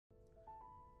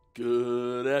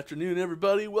Good afternoon,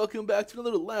 everybody. Welcome back to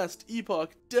another Last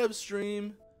Epoch dev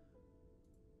stream.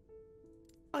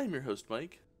 I'm your host,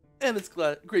 Mike, and it's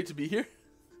great to be here.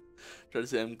 Try to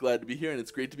say I'm glad to be here, and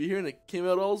it's great to be here, and it came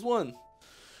out all as one.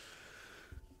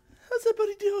 How's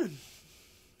everybody doing?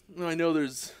 Now, I know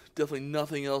there's definitely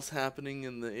nothing else happening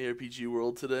in the ARPG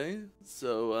world today,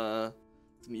 so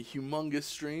it's gonna be a humongous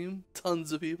stream,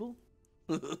 tons of people.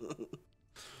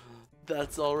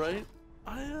 That's all right.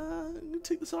 I'm gonna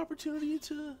take this opportunity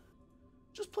to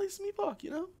just play some Epoch, you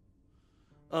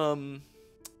know.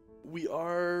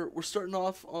 We're starting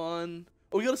off on.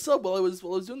 Oh, we got a sub while I was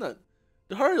doing that.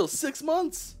 Dehariel, 6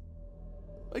 months.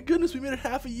 My goodness, we made it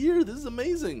half a year. This is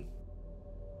amazing.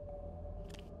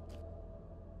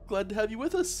 Glad to have you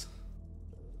with us.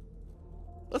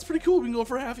 That's pretty cool. We've been going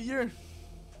for half a year.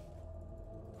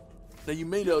 Now you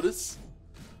may notice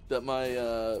that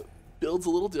my build's a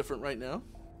little different right now.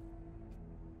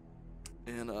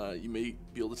 And you may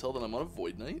be able to tell that I'm on a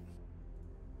Void Knight.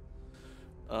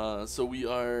 So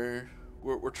we're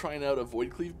trying out a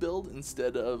Void Cleave build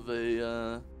instead of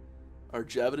our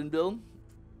Javelin build.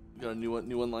 We got a new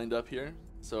one lined up here.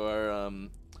 So our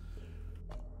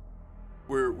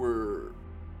we're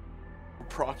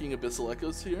proccing Abyssal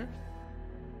Echoes here,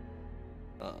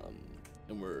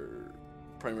 and we're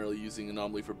primarily using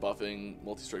Anomaly for buffing,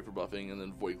 Multi-Strike for buffing, and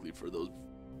then Void Cleave for those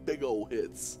big ol'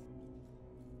 hits.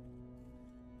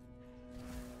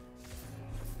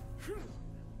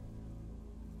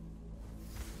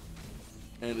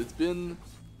 And it's been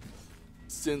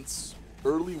since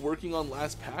early working on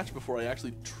last patch before I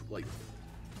actually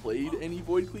played any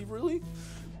Void Cleave really.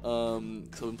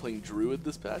 Because I've been playing Druid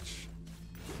this patch,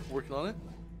 working on it.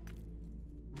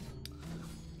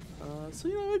 So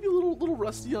you know, I might be a little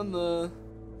rusty on the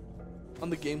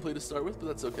gameplay to start with, but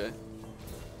that's okay.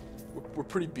 We're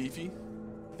pretty beefy.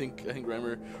 I think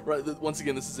Reimer. Right. Once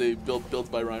again, this is a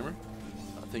built by Reimer.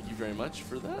 Thank you very much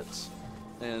for that.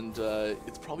 And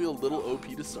it's probably a little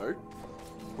OP to start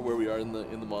for where we are in the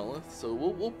monolith. So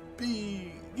we'll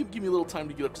be give me a little time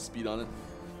to get up to speed on it.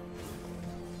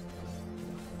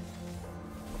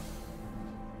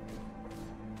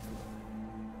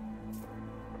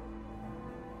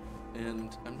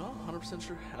 And I'm not 100%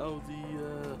 sure how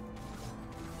the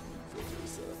filter is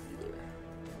set up either.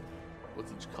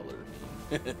 What's each color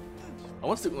mean? I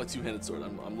want to stick with my two-handed sword.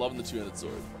 I'm loving the two-handed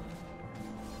sword.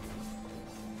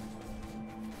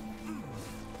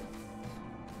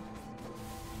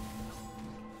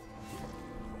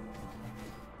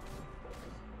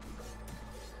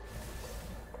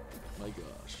 My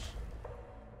gosh.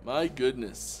 My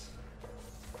goodness.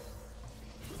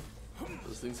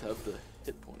 Those things have the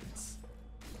hit points.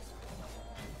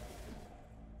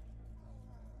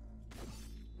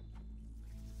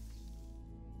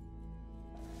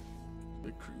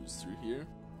 We cruise through here.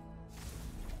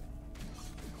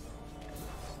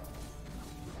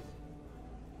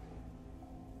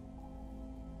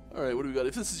 Alright, what do we got?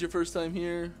 If this is your first time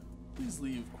here, please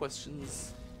leave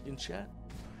questions in chat.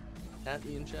 At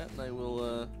me in chat, and I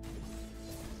will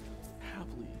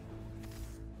happily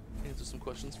answer some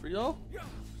questions for y'all.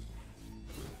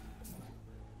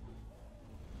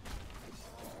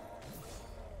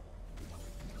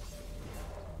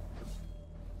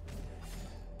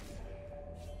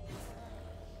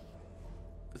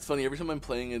 It's funny, every time I'm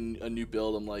playing a new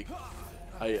build, I'm like,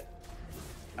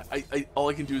 all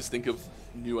I can do is think of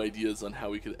new ideas on how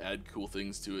we could add cool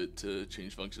things to it to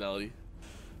change functionality.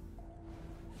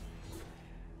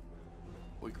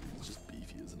 It's just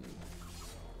beefy, isn't it?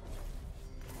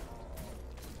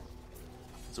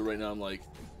 So right now I'm like,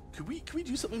 could we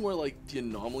do something where like the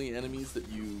anomaly enemies that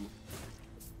you,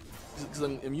 because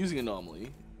I'm using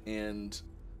anomaly, and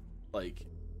like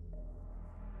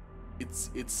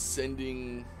it's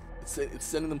sending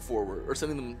them forward, or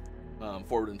sending them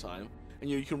forward in time, and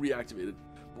you can reactivate it.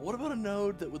 But what about a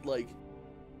node that would like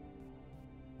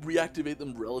reactivate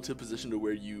them relative position to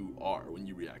where you are when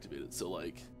you reactivate it? So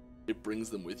like it brings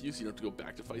them with you, so you don't have to go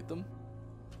back to fight them.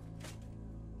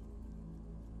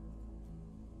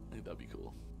 I think that'd be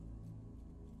cool.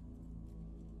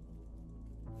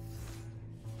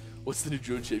 What's the new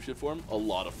Druid shapeshift form? A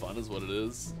lot of fun is what it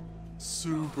is.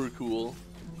 Super cool.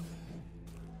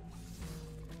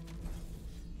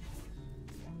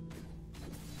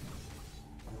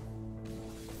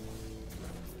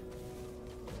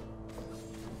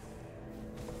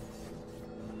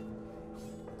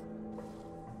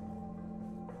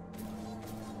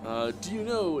 Do you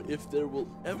know if there will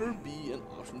ever be an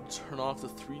option to turn off the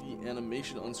 3D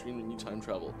animation on screen when you time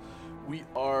travel? We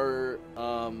are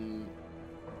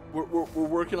we're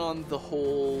working on that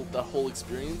whole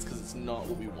experience because it's not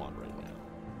what we want right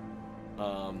now.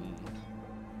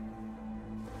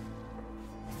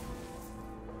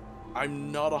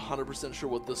 I'm not 100% sure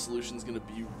what the solution is going to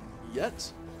be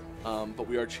yet, but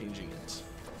we are changing it.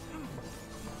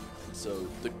 So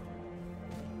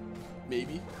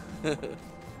maybe. Figure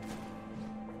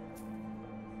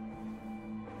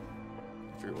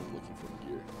what I'm looking for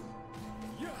here.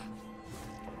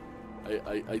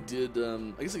 I did.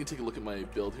 I guess I can take a look at my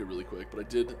build here really quick, but I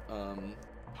did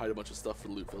hide a bunch of stuff for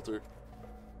the loot filter.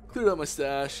 Cleared out my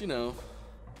stash, you know.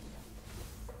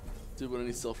 Did what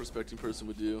any self-respecting person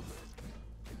would do.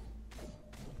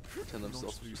 Pretend I'm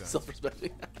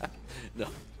self-respecting. No.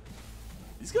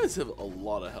 These guys have a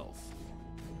lot of health.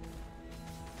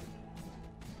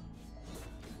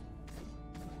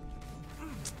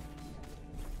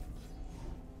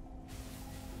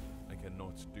 I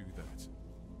cannot do that.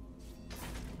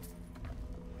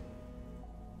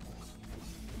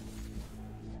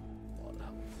 A lot of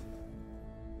health.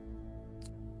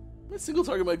 My single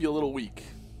target might be a little weak.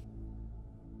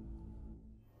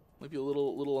 Might be a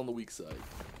little on the weak side.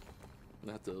 I'm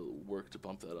gonna have to work to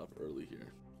bump that up early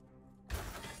here.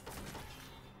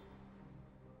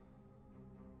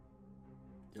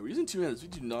 Yeah, we're using two-handers. We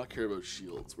do not care about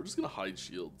shields. We're just gonna hide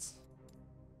shields.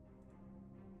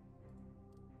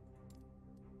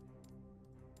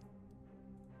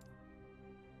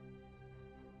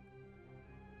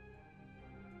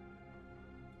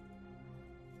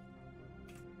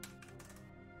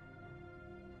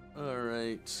 All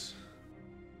right.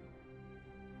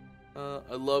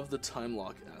 I love the time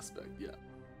lock aspect, yeah.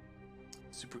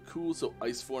 Super cool, so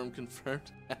ice form confirmed.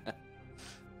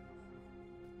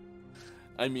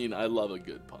 I mean, I love a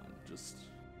good pun. Just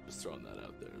throwing that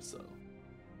out there, so,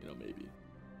 you know, maybe.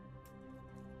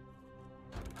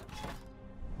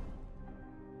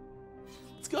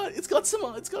 It's got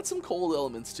some cold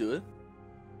elements to it.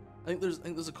 I think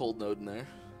there's a cold node in there.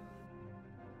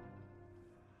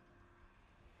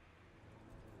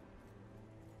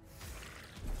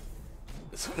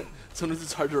 Sometimes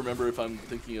it's hard to remember if I'm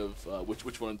thinking of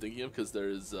which one I'm thinking of, because there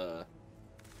is a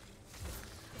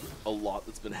lot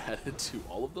that's been added to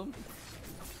all of them.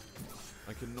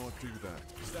 I cannot do that.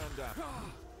 Stand up.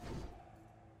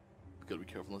 Gotta be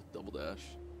careful not to double dash.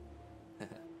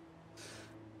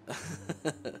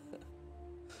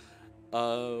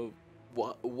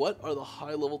 What are the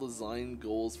high-level design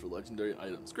goals for legendary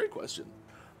items? Great question.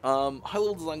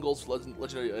 High-level design goals for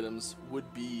legendary items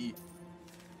would be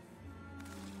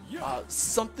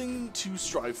something to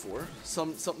strive for,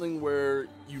 something where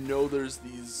you know there's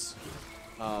these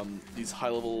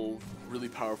high-level, really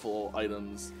powerful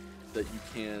items that you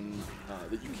can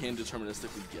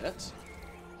deterministically get.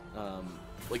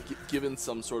 Like given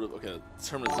some sort of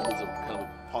determinism is kind of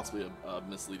possibly a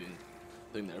misleading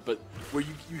thing there, but where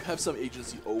you have some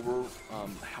agency over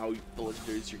how the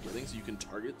legendaries you're getting, so you can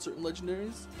target certain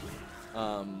legendaries.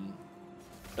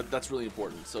 That's really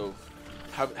important. So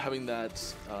having that,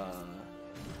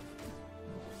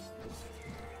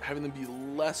 having them be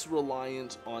less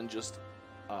reliant on just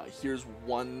here's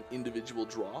one individual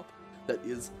drop that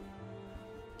is.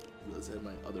 I realize I had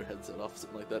my other headset off,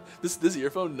 something like that. This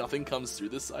earphone, nothing comes through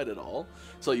this side at all,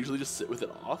 so I usually just sit with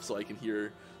it off so I can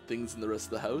hear things in the rest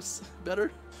of the house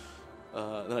better.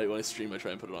 And then when I stream, I try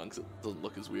and put it on because it doesn't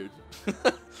look as weird.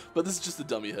 But this is just a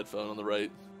dummy headphone on the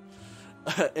right.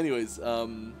 Anyways,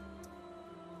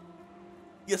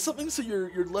 yeah, something so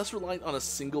you're less reliant on a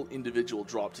single individual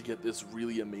drop to get this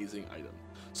really amazing item.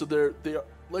 So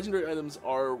legendary items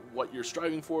are what you're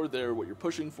striving for. They're what you're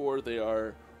pushing for. They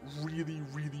are really,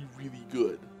 really, really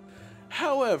good.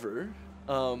 However,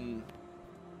 in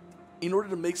order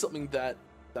to make something that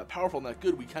powerful and that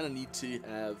good, we kind of need to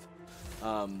have,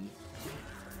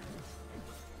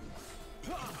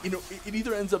 you know, it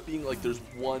either ends up being like there's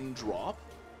one drop,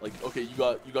 like okay, you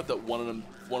got that one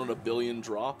in a billion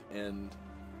drop, and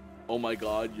oh my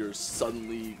god, you're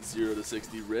suddenly 0 to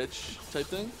 60 rich type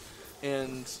thing,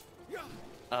 and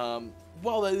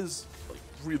while that is like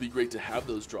really great to have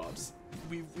those drops,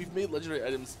 we've made legendary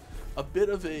items a bit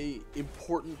of a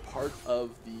important part of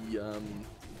the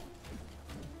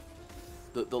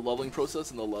leveling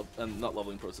process and not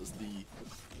leveling process, the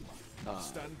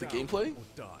gameplay.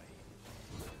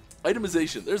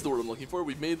 Itemization. There's the word I'm looking for.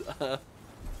 We've made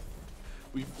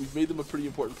we've made them a pretty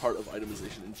important part of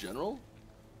itemization in general.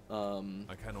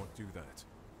 I cannot do that.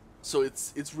 So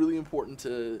it's really important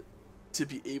to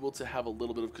be able to have a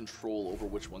little bit of control over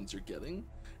which ones you're getting,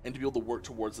 and to be able to work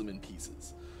towards them in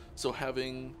pieces. So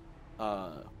having,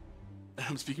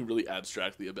 I'm speaking really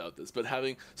abstractly about this, but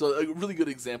so a really good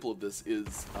example of this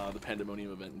is the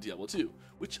Pandemonium event in Diablo 2,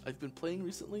 which I've been playing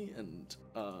recently, and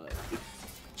it's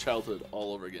childhood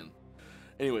all over again.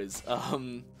 Anyways,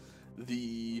 in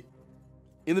the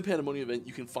Pandemonium event,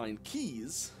 you can find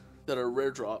keys that are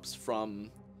rare drops from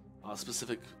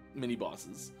specific mini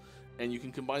bosses, and you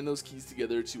can combine those keys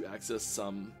together to access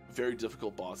some very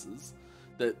difficult bosses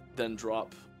that then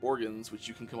drop organs, which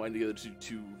you can combine together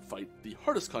to fight the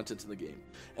hardest content in the game.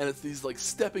 And it's these like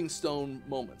stepping stone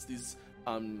moments. These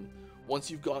once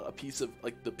you've got a piece of,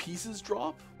 like, the pieces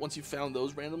drop, once you've found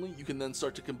those randomly, you can then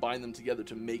start to combine them together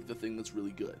to make the thing that's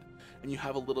really good. And you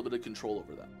have a little bit of control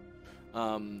over that.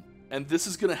 And this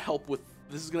is going to help with,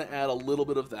 this is going to add a little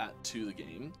bit of that to the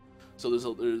game. So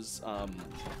there's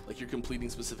like, you're completing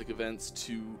specific events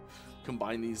to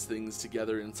combine these things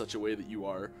together in such a way that you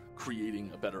are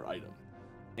creating a better item.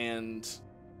 And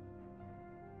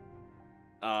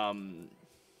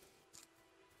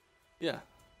yeah,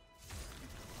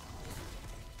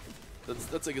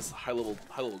 that's I guess high level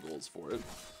goals for it.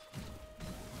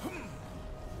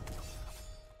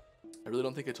 I really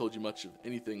don't think I told you much of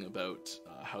anything about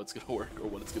how it's gonna work or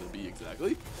what it's gonna be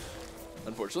exactly,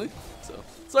 unfortunately. So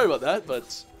sorry about that,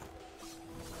 but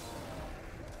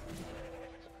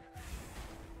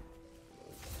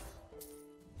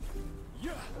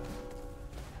Yeah.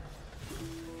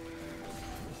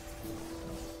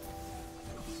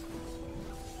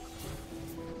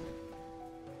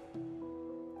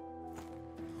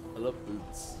 I love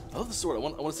boots. I love the sword. I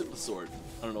want to stick with the sword.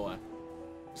 I don't know why. I'm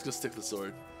just gonna stick with the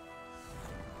sword.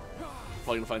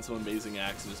 Probably gonna find some amazing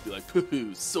axe and just be like,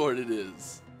 pooh, sword it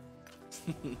is.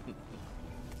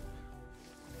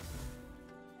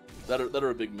 that or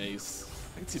a big mace.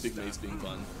 I can see big mace being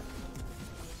fun.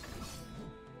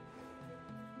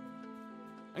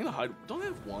 I'm gonna hide. Don't I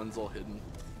have wands all hidden?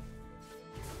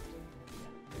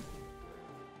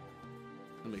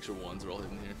 I'm gonna make sure wands are all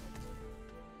hidden here.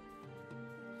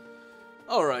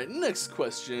 Alright, next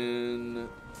question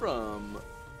from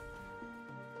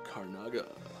Karnaga.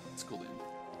 That's a cool name.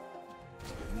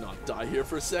 Not die here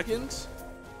for a second.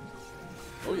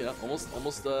 Oh yeah, almost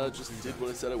just did what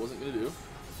I said I wasn't gonna do.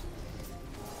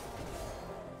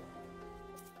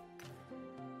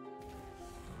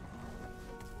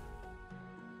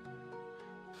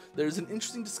 There's an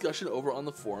interesting discussion over on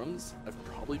the forums, I've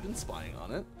probably been spying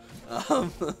on it,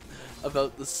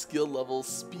 about the skill level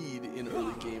speed in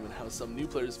early game and how some new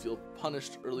players feel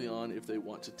punished early on if they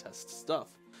want to test stuff.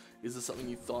 Is this something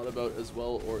you thought about as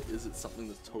well, or is it something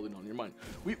that's totally not on your mind?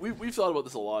 We've thought about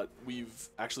this a lot. We've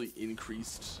actually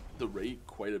increased the rate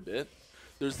quite a bit.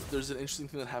 There's an interesting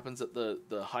thing that happens at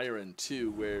the higher end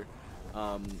too, where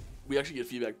we actually get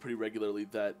feedback pretty regularly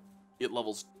that it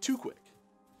levels too quick.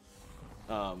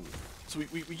 So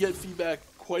we get feedback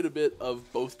quite a bit of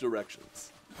both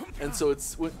directions, and so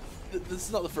this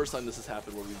is not the first time this has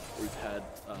happened where we've had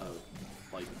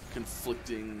like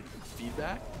conflicting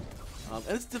feedback, and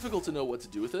it's difficult to know what to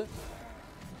do with it.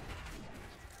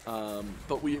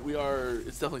 But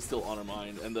it's definitely still on our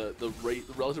mind, and the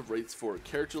relative rates for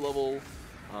character level,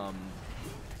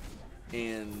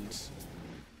 and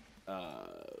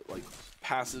like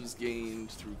passives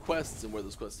gained through quests and where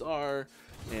those quests are,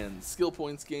 and skill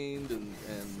points gained and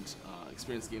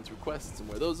experience gained through quests and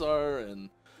where those are, and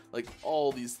like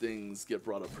all these things get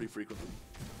brought up pretty frequently,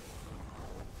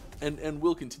 and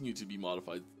will continue to be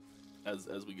modified as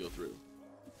we go through.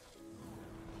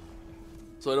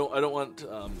 So I don't want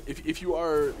if you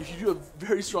do have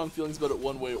very strong feelings about it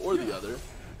one way or the other,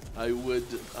 I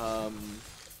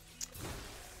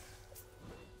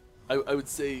would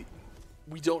say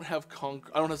we don't have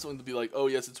I don't have something to be like, oh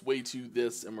yes, it's way to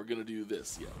this and we're gonna do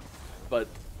this yet. But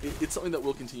it's something that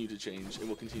will continue to change and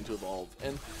will continue to evolve,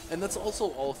 and that's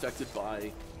also all affected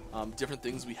by different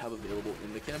things we have available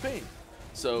in the campaign.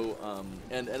 So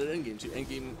and at endgame too,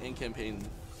 endgame and campaign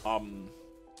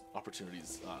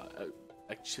opportunities,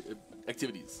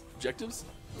 activities, objectives,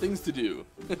 things to do.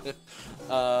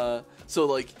 So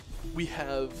like we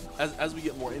have, as we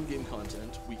get more in-game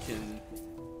content, we can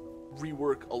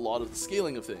rework a lot of the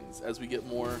scaling of things. As we get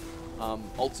more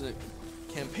alternate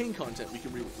campaign content, we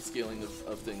can rework the scaling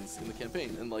of things in the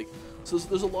campaign, and like so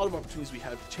there's a lot of opportunities we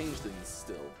have to change things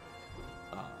still,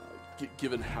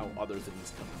 given how other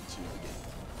things come into the game.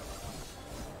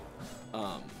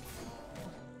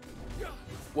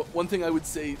 One thing I would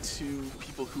say to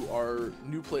people who are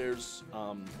new players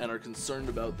and are concerned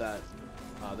about that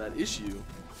issue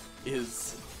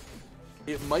is,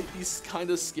 it might be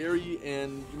kind of scary,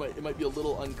 and it might be a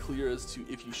little unclear as to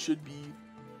if you should be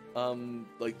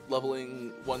like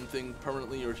leveling one thing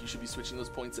permanently, or if you should be switching those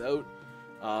points out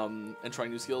and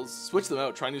trying new skills. Switch them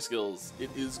out, try new skills. It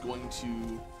is going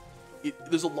to...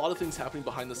 there's a lot of things happening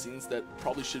behind the scenes that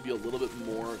probably should be a little bit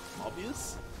more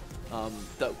obvious,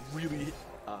 that really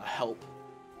help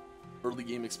early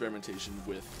game experimentation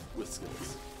with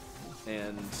skills,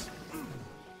 and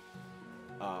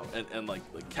like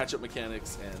catch up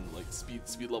mechanics and like speed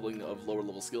leveling of lower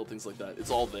level skill, things like that.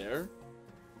 It's all there,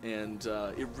 and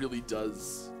it really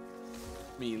does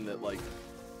mean that like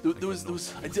there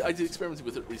was I did experimenting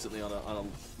with it recently on a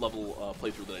level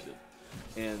playthrough that I did,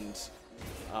 and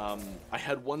I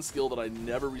had one skill that I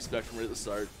never respect from right at the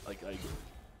start. Like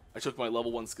I took my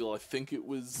level 1 skill. I think it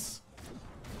was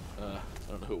I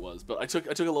don't know who it was, but I took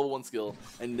a level 1 skill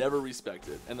and never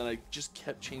respected it, and then I just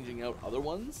kept changing out other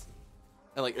ones.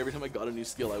 And like every time I got a new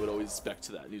skill, I would always spec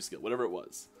to that new skill, whatever it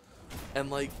was. And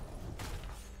like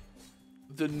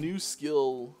the new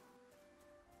skill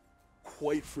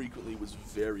quite frequently was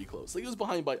very close. Like it was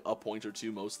behind by a point or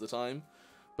two most of the time,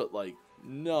 but like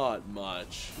not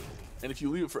much. And if you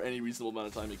leave it for any reasonable amount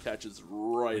of time, it catches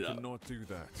right up. I cannot do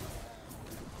that.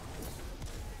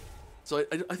 So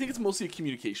I think it's mostly a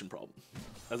communication problem,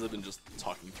 as I've been just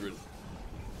talking through it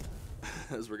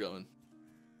as we're going.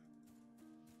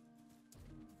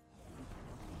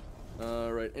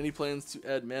 Alright, any plans to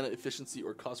add mana efficiency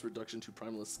or cost reduction to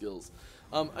primalist skills?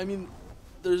 I mean,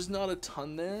 there's not a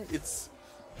ton there. It's,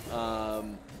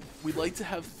 we'd like to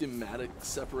have thematic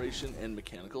separation and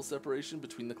mechanical separation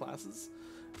between the classes.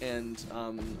 And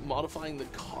modifying the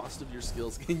cost of your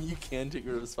skills, you can take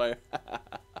River's Fire.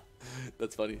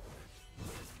 That's funny.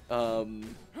 The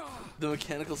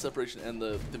mechanical separation and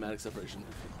the thematic separation,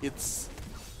 it's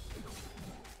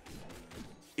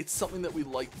something that we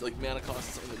like mana cost is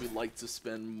something that we like to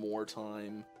spend more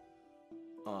time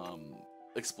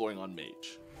exploring on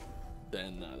mage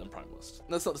than primalist.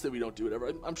 And that's not to say we don't do it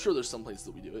ever. I'm sure there's some places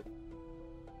that we do it,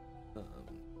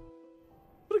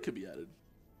 but it could be added.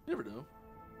 You never know.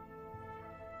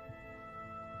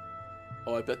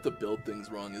 Oh, I bet the build thing's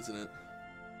wrong, isn't it?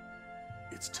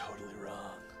 It's totally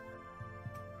wrong.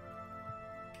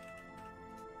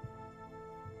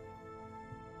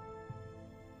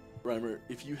 Reimer,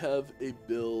 if you have a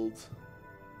build...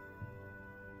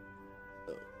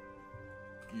 Oh.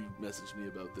 You messaged me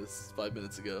about this 5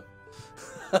 minutes ago.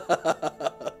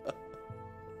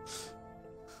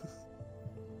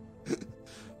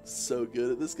 So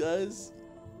good at this, guys.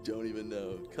 Don't even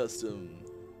know. Custom,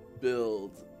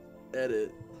 build,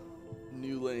 edit,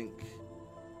 new link,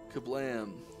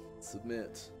 kablam,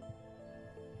 submit.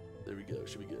 There we go.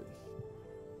 Should be good.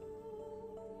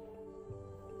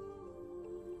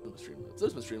 Streamlabs.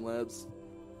 There's my Streamlabs.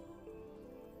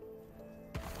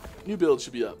 New build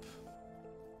should be up.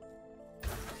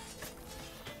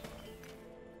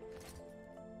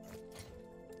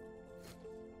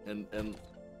 And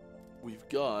we've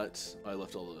got, I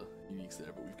left all the uniques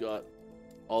there, but we've got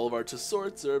all of our to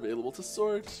sorts are available to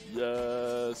sort.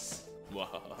 Yes.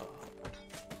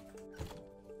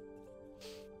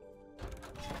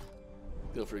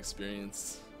 Go for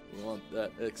experience. We want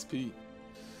that XP.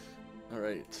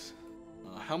 Alright,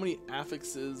 how many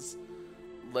affixes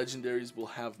legendaries will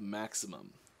have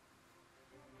maximum?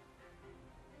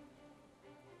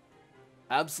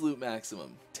 Absolute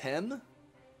maximum. 10?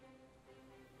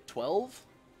 12?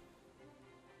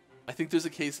 I think there's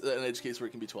an edge case where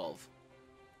it can be 12.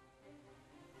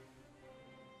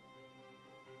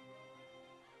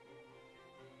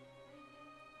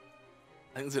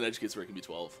 I think there's an edge case where it can be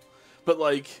 12. But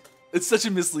like, it's such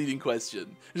a misleading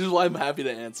question, which is why I'm happy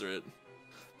to answer it.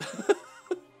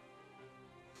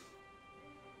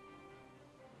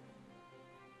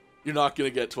 You're not gonna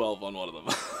get 12 on one of them.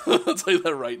 I'll tell you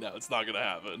that right now. It's not gonna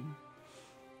happen.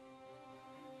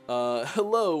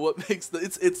 Hello. What makes the?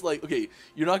 It's like, okay,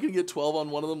 you're not gonna get 12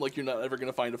 on one of them. Like you're not ever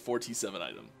gonna find a 4T7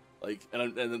 item. Like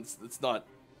and it's not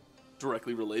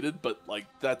directly related, but like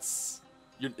it's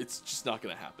just not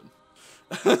gonna happen.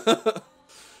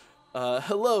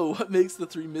 Hello, what makes the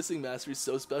 3 missing masteries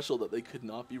so special that they could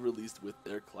not be released with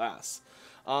their class?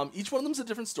 Each one of them is a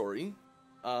different story.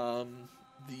 The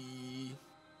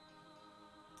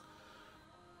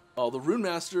Rune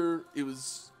Master,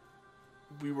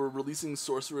 we were releasing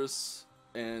Sorceress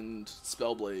and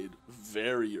Spellblade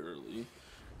very early,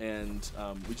 and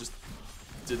we just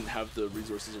didn't have the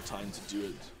resources or time to do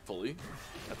it fully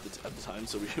at the time,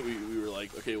 so we were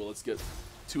like, okay, well, let's get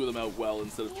 2 of them out well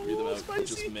instead of 3 of them out spicy.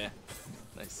 Just meh.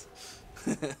 Nice.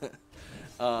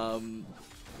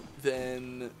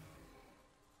 Then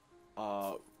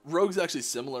Rogue's actually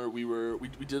similar. We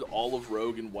did all of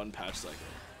Rogue in one patch cycle.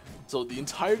 So the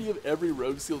entirety of every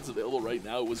Rogue skill that's available right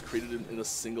now was created in a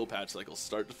single patch cycle,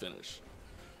 start to finish.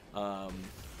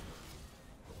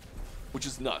 Which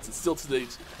is nuts. It's still to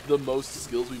date the most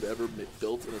skills we've ever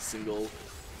built in a single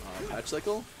patch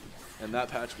cycle, and that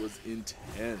patch was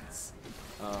intense.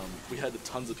 We had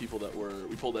tons of people that were,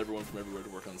 we pulled everyone from everywhere to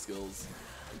work on skills.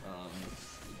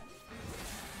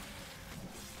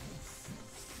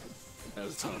 It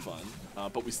was a ton of fun,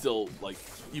 but we still, like,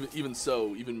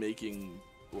 even making,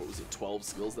 what was it, 12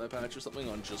 skills that patch or something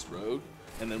on just Rogue,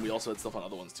 and then we also had stuff on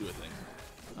other ones too, I think.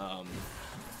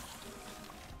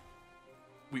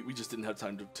 We just didn't have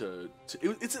time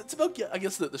it's about, I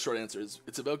guess the short answer is,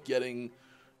 it's about getting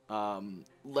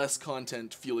less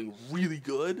content feeling really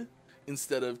good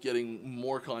instead of getting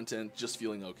more content just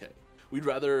feeling okay. We'd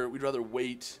rather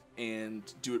wait and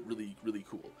do it really, really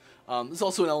cool. There's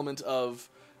also an element of,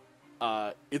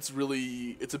 it's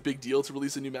a big deal to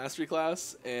release a new mastery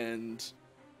class, and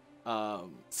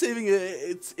saving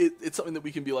it, it's something that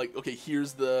we can be like, okay,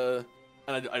 here's the,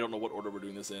 and I don't know what order we're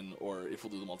doing this in, or if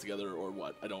we'll do them all together, or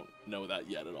what. I don't know that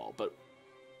yet at all, but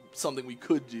something we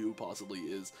could do possibly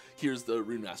is, here's the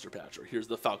Rune Master patch, or here's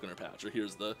the Falconer patch, or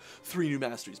here's the 3 new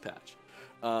masteries patch.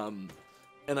 And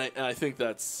I think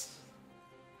that's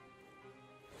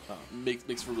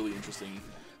makes for really interesting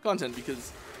content,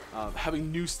 because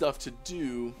having new stuff to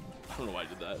do, I don't know why I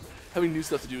did that, having new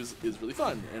stuff to do is really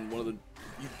fun, and one of the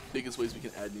biggest ways we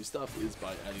can add new stuff is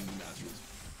by adding new masteries,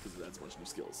 because it adds a bunch of new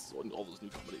skills, so all those new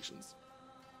combinations.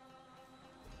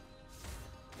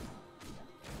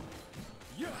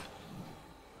 Yeah.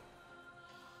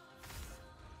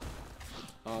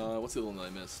 What's the other one that I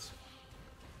missed?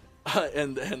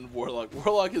 And Warlock.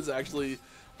 Warlock is actually,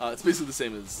 it's basically the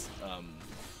same as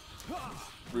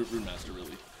Rune Master,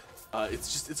 really.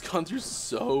 It's gone through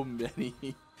so many.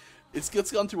 It's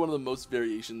gone through one of the most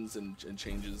variations and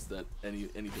changes that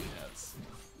anything has.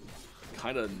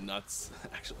 Kind of nuts,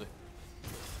 actually.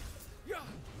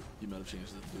 The amount of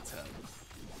changes that it's had.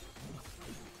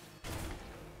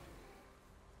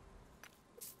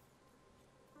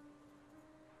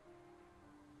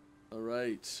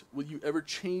 Alright. Will you ever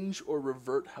change or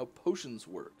revert how potions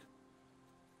work?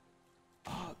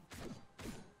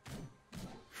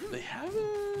 They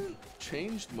haven't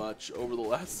changed much over the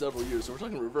last several years. So we're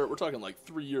talking revert, we're talking like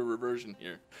 3-year reversion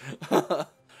here.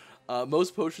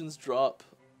 Most potions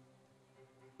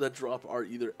that drop are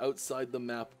either outside the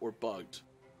map or bugged.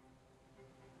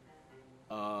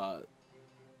 That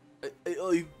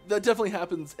definitely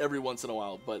happens every once in a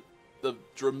while, but the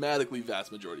dramatically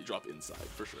vast majority drop inside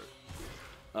for sure.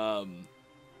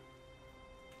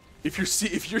 If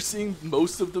you're seeing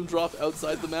most of them drop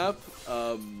outside the map,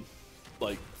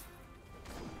 like,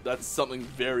 that's something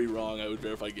very wrong. I would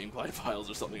verify gameplay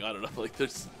files or something. I don't know. Like,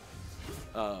 there's,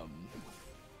 or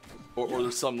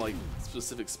there's some like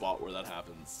specific spot where that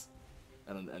happens,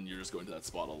 and you're just going to that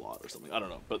spot a lot or something. I don't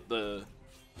know. But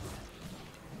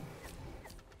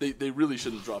they really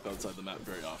shouldn't drop outside the map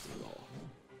very often at all.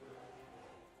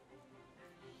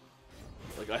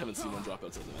 Like, I haven't seen one drop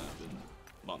outside the map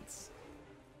in months.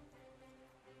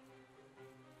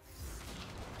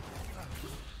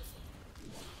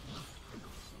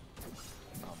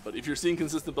 But if you're seeing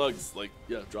consistent bugs, like,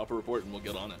 yeah, drop a report and we'll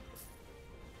get on it.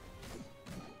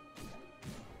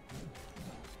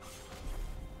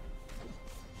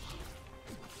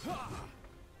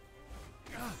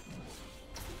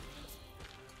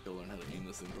 Gotta learn how to aim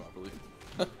this thing properly.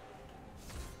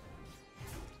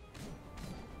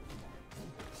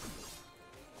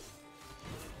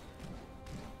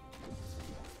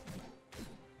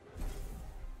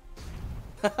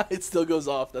 It still goes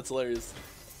off. That's hilarious.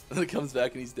 And then it comes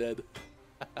back and he's dead.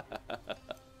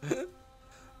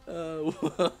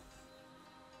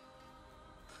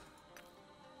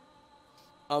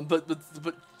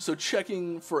 But so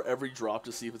checking for every drop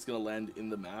to see if it's gonna land in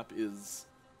the map is,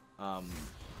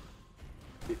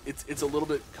 it's a little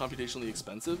bit computationally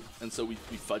expensive, and so we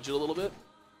fudge it a little bit.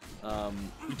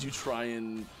 We do try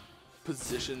and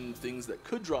position things that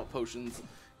could drop potions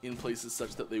in places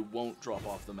such that they won't drop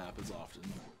off the map as often.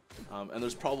 And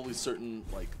there's probably certain,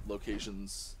 like,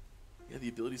 locations. Yeah, the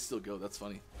abilities still go. That's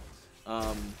funny.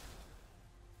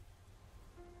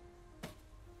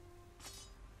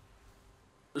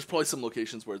 There's probably some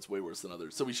locations where it's way worse than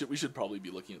others. So we should probably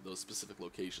be looking at those specific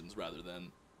locations rather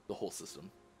than the whole system,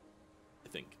 I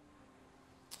think.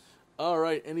 All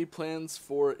right. Any plans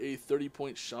for a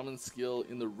 30-point shaman skill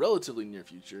in the relatively near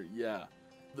future? Yeah.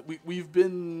 We've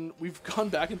gone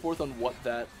back and forth on what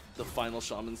the final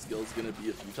shaman skill is going to be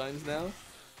a few times now.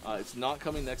 It's not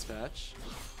coming next patch.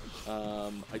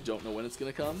 I don't know when it's going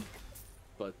to come,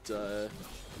 but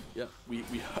yeah,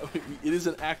 it is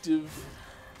an active,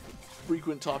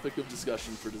 frequent topic of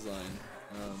discussion for design.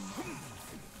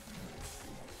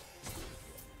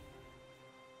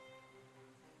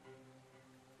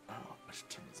 Oh, I should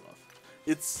turn this off.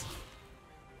 It's,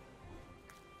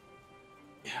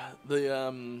 yeah,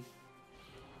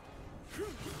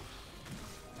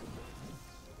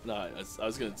 No, I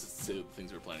was gonna say the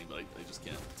things we were planning, but I just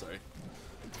can't. Sorry.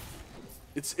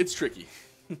 It's tricky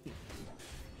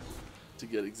to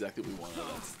get exactly what we want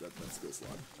out of that skill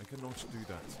slot. I cannot do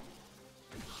that.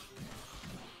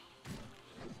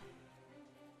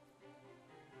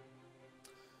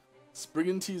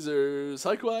 Spriggan teasers.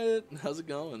 Hi, Quiet. How's it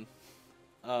going?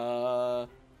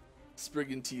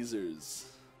 Spriggan teasers.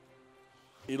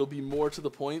 It'll be more to the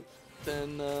point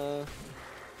than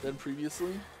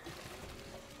previously.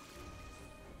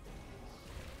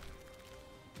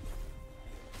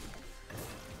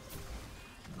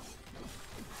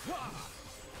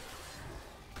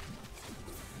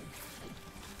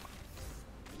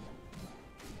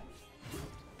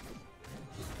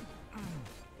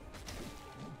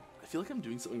 I feel like I'm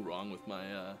doing something wrong with my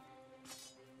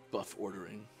buff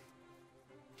ordering.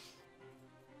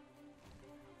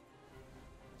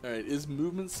 Alright, is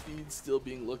movement speed still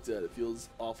being looked at? It feels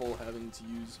awful having to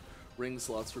use ring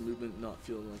slots for movement, not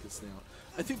feeling like a snail.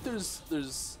 I think there's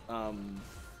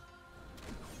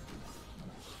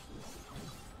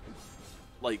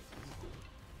like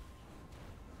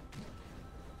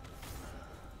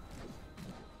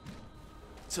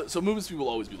so movement speed will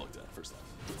always be looked at, first off.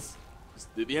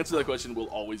 The answer to that question will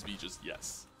always be just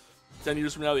yes. 10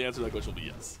 years from now, the answer to that question will be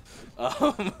yes.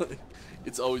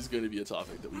 It's always going to be a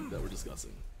topic that we're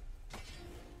discussing.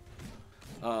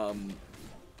 I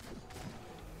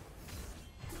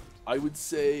would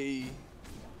say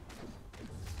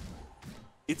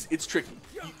it's tricky.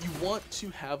 You want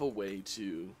to have a way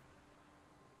to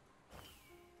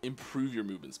improve your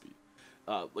movement speed.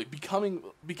 Like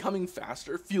becoming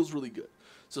faster feels really good.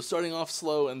 So starting off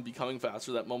slow and becoming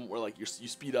faster, that moment where like you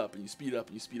speed up and you speed up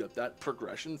and you speed up, that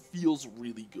progression feels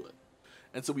really good.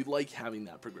 And so we like having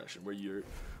that progression where you're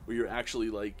actually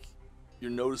like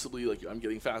you're noticeably like I'm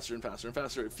getting faster and faster and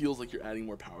faster. It feels like you're adding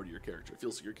more power to your character. It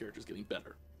feels like your character's getting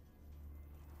better.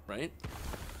 Right?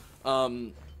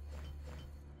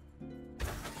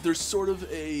 There's sort of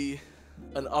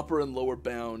an upper and lower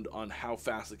bound on how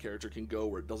fast the character can go,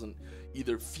 where it doesn't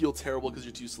either feel terrible because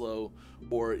you're too slow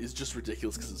or is just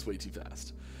ridiculous because it's way too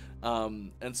fast.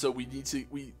 And so we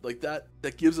like that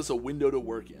gives us a window to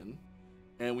work in,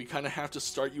 and we kind of have to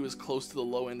start you as close to the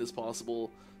low end as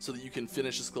possible so that you can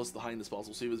finish as close to the high end as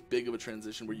possible, so you have as big of a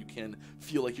transition where you can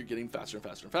feel like you're getting faster and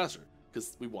faster and faster,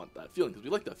 because we want that feeling, because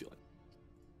we like that feeling.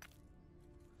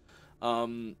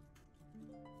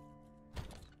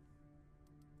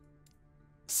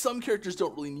 Some characters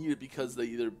don't really need it because they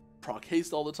either proc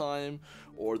haste all the time,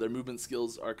 or their movement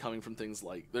skills are coming from things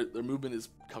like their movement is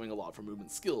coming a lot from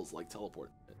movement skills like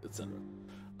teleport, etc.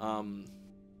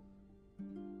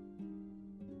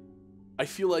 I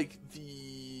feel like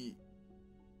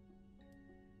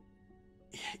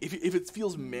if it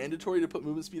feels mandatory to put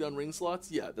movement speed on ring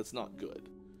slots, yeah, that's not good.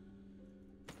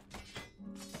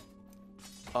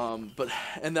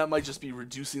 And that might just be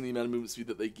reducing the amount of movement speed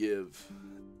that they give.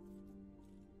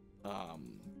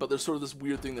 But there's sort of this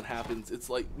weird thing that happens. It's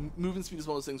like movement speed is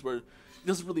one of those things where it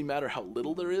doesn't really matter how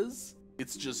little there is.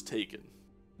 It's just taken.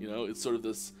 You know, it's sort of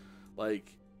this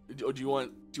like, do you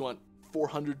want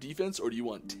 400 defense or do you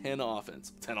want 10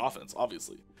 offense? 10 offense,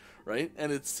 obviously, right?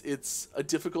 And it's a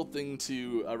difficult thing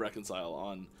to reconcile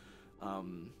on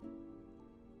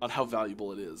how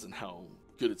valuable it is and how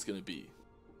good it's going to be,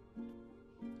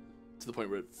 to the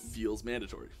point where it feels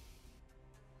mandatory.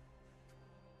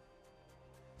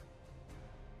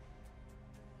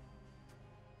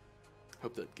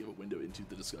 Hope that gave a window into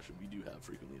the discussion we do have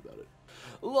frequently about it.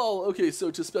 Lol, okay, so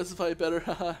to specify it better,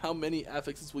 how many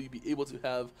affixes will you be able to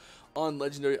have on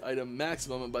legendary item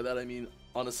maximum? And by that I mean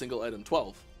on a single item,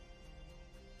 12.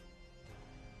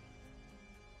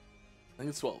 I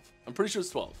think it's 12. I'm pretty sure it's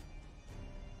 12.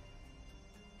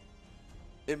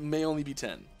 It may only be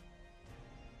 10.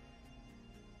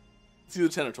 It's either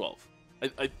 10 or 12.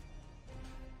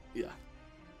 Yeah.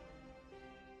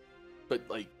 But,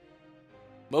 like,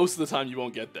 most of the time you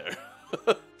won't get there.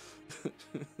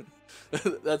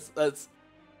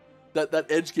 That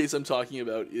edge case I'm talking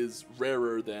about is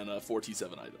rarer than a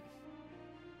 4T7 item.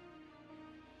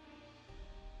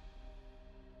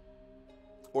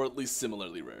 Or at least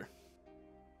similarly rare.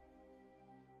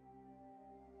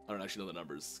 I don't actually know the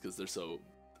numbers because they're so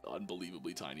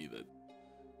unbelievably tiny that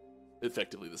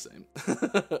effectively the same.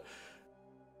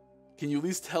 Can you at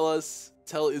least tell is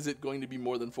it going to be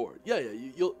more than 4? Yeah,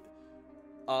 you'll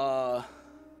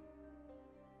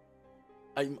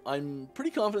I'm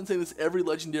pretty confident saying this, every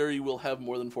legendary will have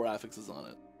more than 4 affixes on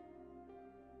it.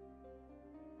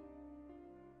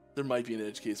 There might be an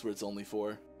edge case where it's only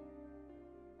 4.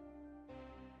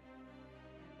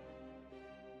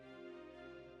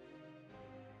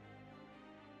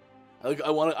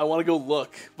 I want to go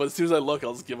look, but as soon as I look,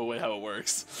 I'll just give away how it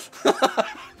works.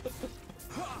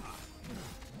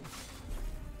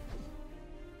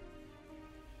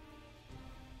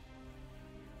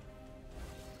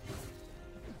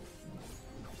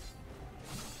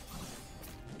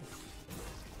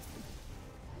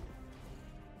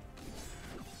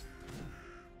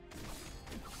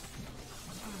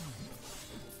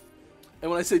 And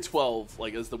when I say 12,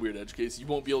 like, as the weird edge case, you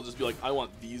won't be able to just be like, I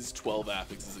want these 12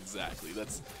 affixes exactly.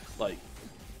 That's, like,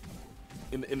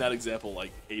 in that example, like,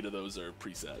 8 of those are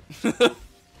preset. I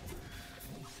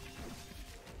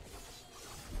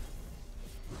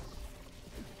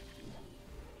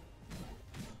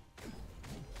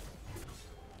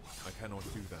cannot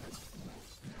do that.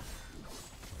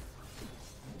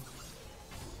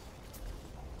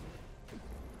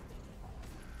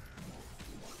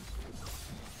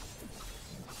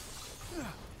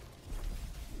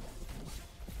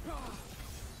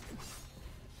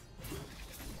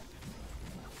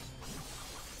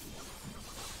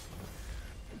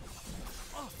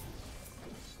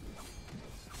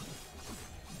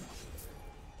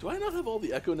 Do I not have all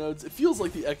the echo nodes? It feels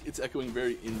like it's echoing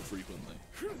very infrequently.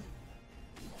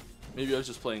 Maybe I was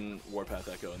just playing Warpath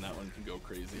Echo and that one can go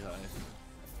crazy high.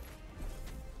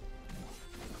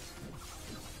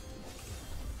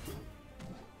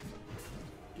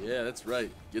 Yeah, that's right.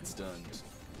 Get stunned.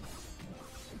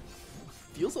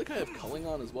 Feels like I have culling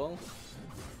on as well.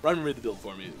 Ryman made the build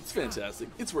for me. It's fantastic.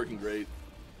 It's working great.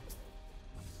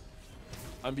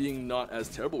 I'm being not as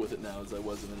terrible with it now as I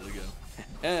was a minute ago.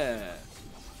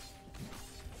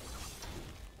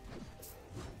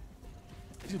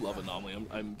 I do love Anomaly.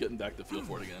 I'm getting back the feel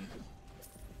for it again.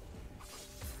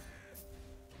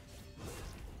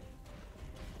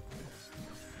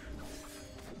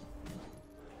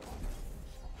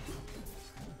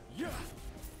 Yeah.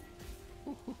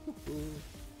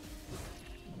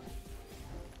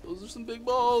 Those are some big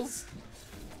balls.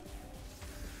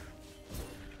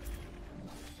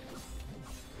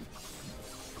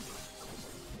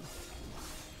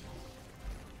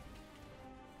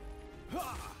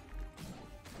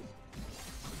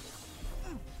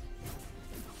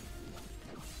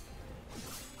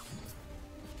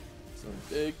 Some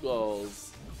big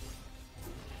balls.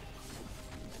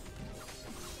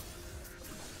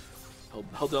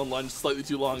 Held down lunge slightly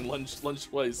too long. Lunge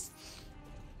twice.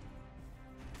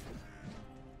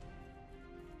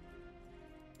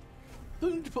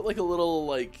 You need to put like a little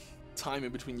like time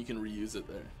in between. You can reuse it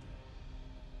there.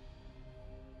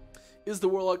 Is the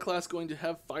Warlock class going to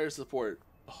have fire support?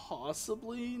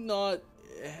 Possibly, not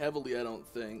heavily, I don't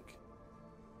think.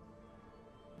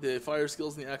 The fire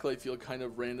skills in the Acolyte feel kind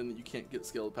of random that you can't get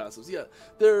scaled passives. Yeah,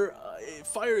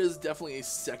 fire is definitely a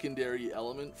secondary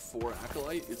element for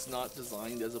Acolyte. It's not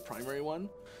designed as a primary one.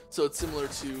 So it's similar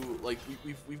to, like,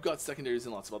 we've got secondaries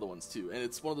in lots of other ones too. And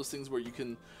it's one of those things where you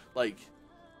can, like,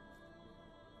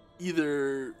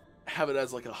 either have it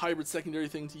as like a hybrid secondary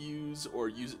thing to use, or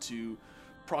use it to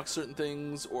proc certain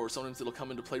things, or sometimes it'll come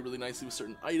into play really nicely with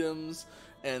certain items.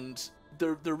 And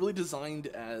they're really designed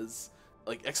as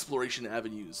like exploration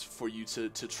avenues for you to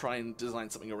try and design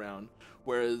something around,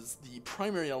 whereas the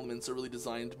primary elements are really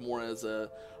designed more as a,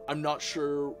 I'm not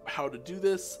sure how to do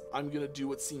this, I'm gonna do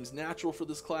what seems natural for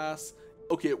this class,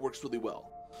 okay, it works really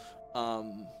well.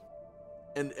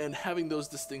 And having those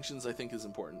distinctions, I think, is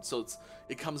important. So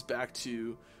it comes back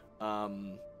to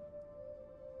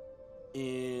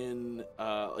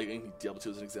like Diablo 2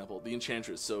 as an example, the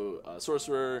Enchantress. So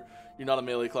Sorcerer, you're not a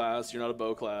melee class, you're not a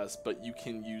bow class, but you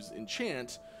can use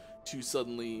Enchant to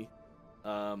suddenly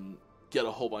get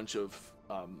a whole bunch of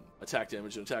attack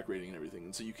damage and attack rating and everything.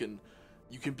 And so you can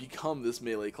become this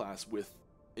melee class with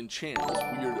Enchant, this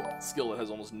weird skill that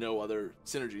has almost no other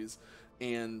synergies,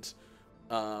 and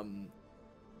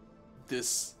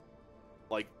this,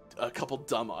 like, a couple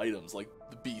dumb items like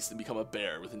the beast and become a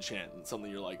bear with enchant, and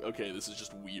suddenly you're like, okay, this is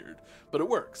just weird, but it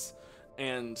works.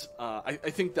 And I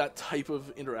think that type of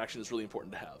interaction is really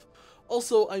important to have.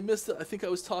 Also, I missed it. I think I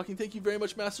was talking. Thank you very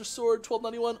much, Master Sword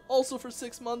 1291, also for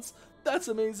 6 months. That's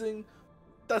amazing.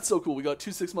 That's so cool. We got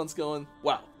 2 6 months going.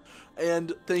 Wow.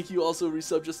 And thank you also,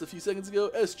 resub just a few seconds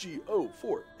ago,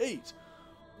 SGO48.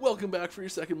 Welcome back for your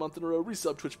 2nd month in a row.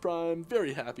 Resub Twitch Prime.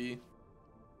 Very happy.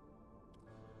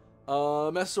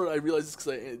 Master Sword, I realize this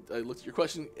because I looked at your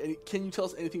question. Can you tell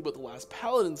us anything about the last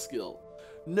Paladin skill?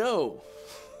 No.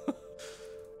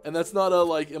 And that's not a,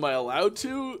 like, am I allowed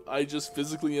to? I just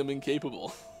physically am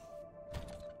incapable.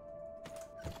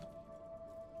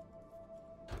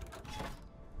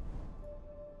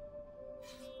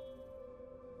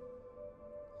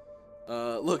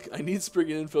 Look, I need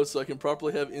Spriggan info so I can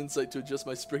properly have insight to adjust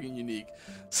my Spriggan unique.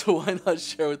 So why not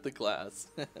share with the class?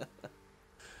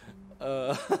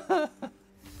 No.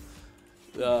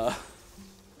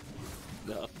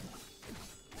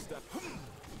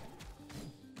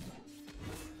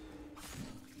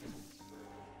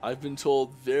 I've been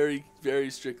told very, very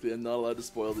strictly I'm not allowed to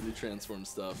spoil the new transform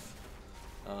stuff.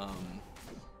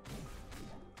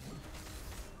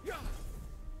 Yet.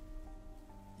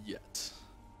 Yet.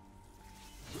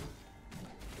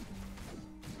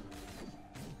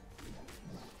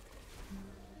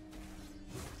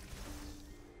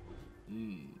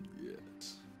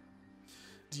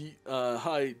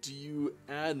 Hi, do you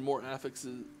add more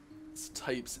affixes,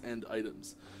 types, and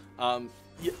items?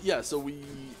 Yeah, so we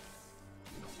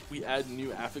add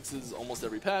new affixes almost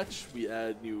every patch. We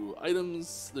add new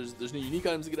items. There's new unique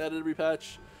items that get added every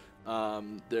patch.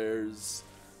 This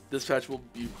patch will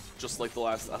be just like the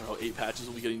last, I don't know, 8 patches.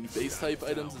 We'll be getting new base type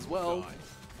items as well.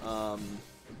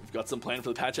 We've got some plan for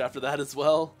the patch after that as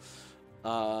well.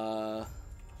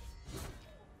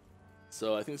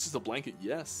 So I think it's just a blanket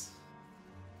yes.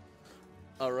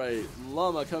 Alright,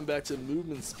 Llama, coming back to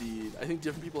movement speed. I think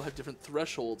different people have different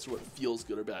thresholds for what feels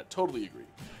good or bad. Totally agree.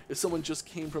 If someone just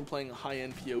came from playing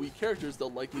high-end PoE characters, they'll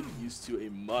likely be used to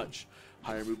a much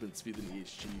higher movement speed than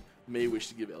EHG may wish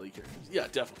to give LE characters. Yeah,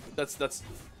 definitely. That's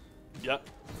yeah,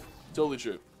 totally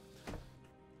true.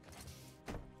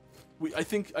 I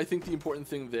think the important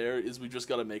thing there is we just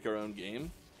got to make our own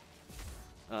game.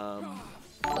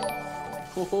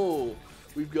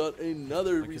 We've got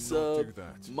another resub.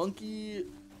 Monkey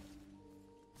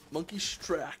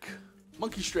Strack.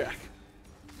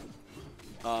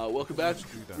 Welcome back.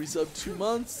 Resub 2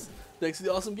 months. Thanks for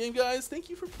the awesome game, guys. Thank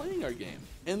you for playing our game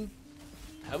and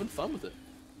having fun with it.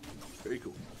 Very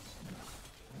cool.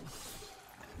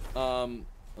 That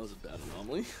was a bad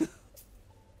anomaly.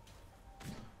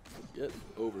 Get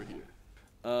over here.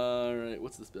 Alright,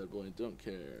 what's this bad boy? Don't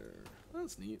care.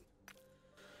 That's neat.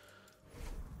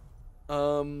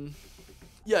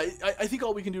 Yeah, I think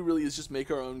all we can do really is just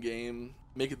make our own game,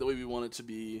 make it the way we want it to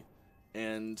be,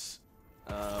 and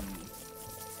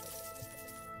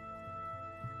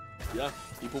yeah,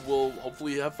 people will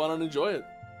hopefully have fun and enjoy it.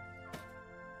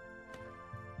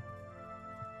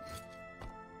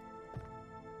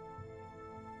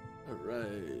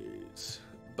 Alright.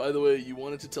 By the way, you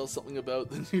wanted to tell something about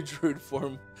the new druid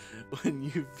form when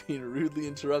you've been rudely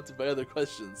interrupted by other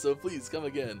questions, so please come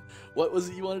again. What was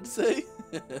it you wanted to say?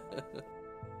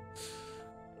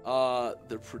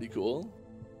 They're pretty cool.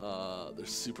 They're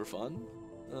super fun.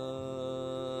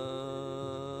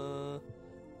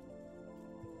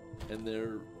 And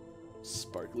they're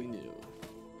sparkly new.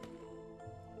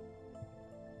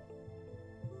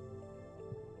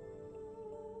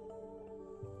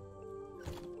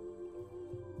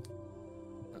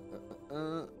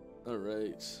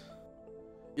 Alright.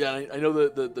 Yeah, I know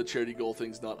that the charity goal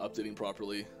thing's not updating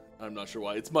properly. I'm not sure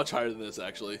why. It's much higher than this,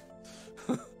 actually.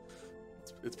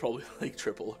 It's probably like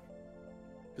triple.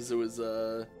 Because there was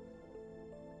a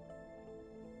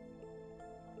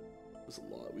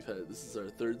lot. This is our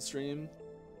 3rd stream.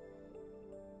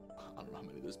 I don't know how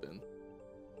many there's been.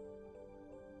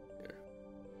 Here.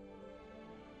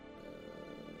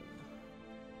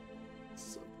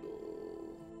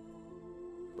 Sub-goal.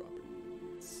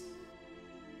 Properties.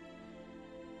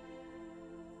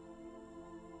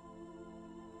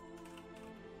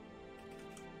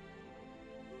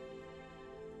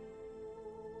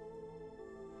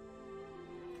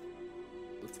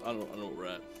 I don't know where we're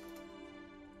at.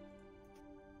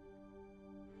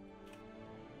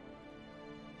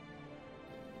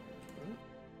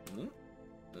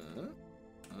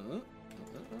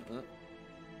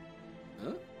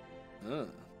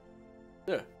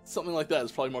 There, something like that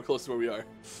is probably more close to where we are.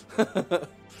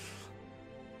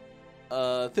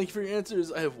 Thank you for your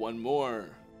answers. I have one more.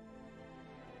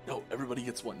 No, everybody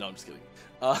gets one. No, I'm just kidding.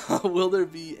 Will there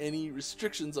be any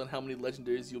restrictions on how many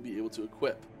legendaries you'll be able to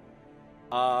equip?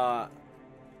 As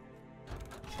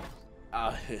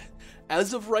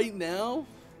of right now,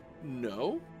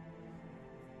 no.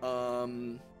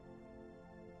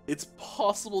 It's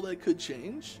possible that could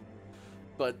change,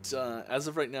 but as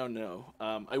of right now, no.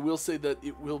 I will say that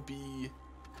it will be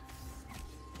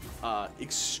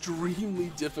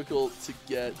extremely difficult to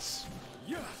get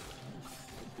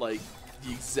like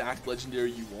the exact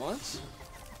legendary you want.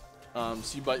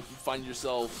 So you might find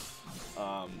yourself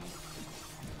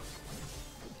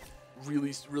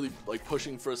really like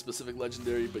pushing for a specific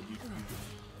legendary, but you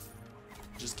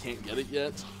just can't get it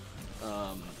yet.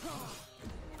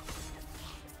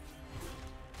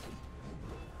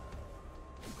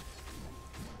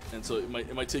 And so it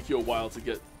might take you a while to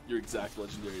get your exact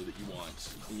legendary that you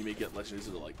want. And you may get legendaries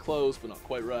that are like close, but not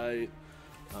quite right.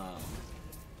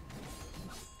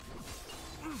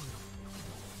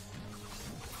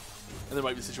 And there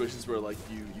might be situations where like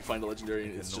you find a legendary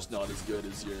and it's just not as good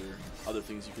as your other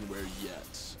things you can wear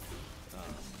yet.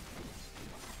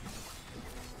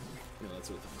 You know, that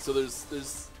sort of thing. So there's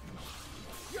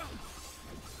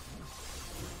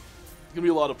gonna be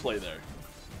a lot of play there.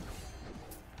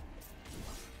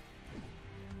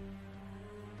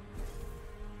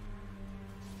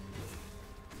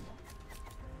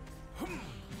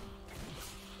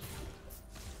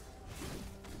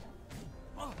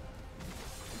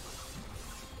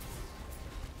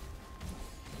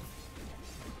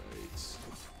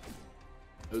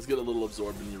 I always get a little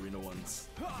absorbed in the arena ones.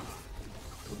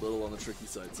 A little on the tricky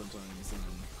side sometimes, and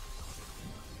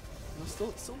I'm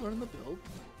still learning the build.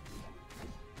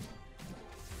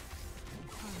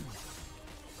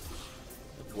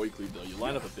 The void cleave though, you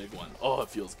line up a big one. Oh, it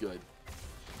feels good.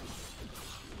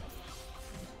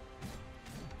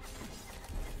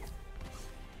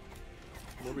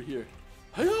 Come over here.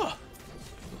 Hiya!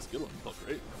 That's a good one. Felt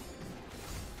great.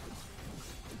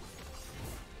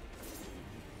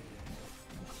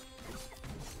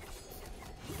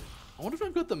 I wonder if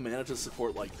I've got the mana to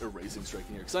support like erasing strike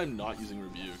in here, because I'm not using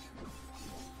rebuke.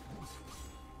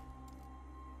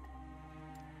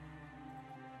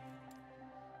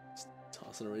 Just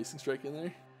toss an erasing strike in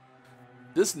there.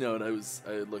 This node I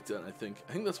looked at and I think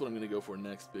that's what I'm gonna go for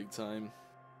next, big time.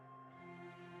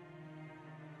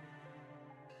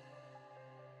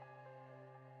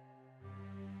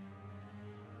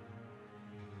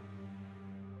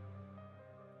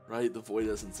 Right, the void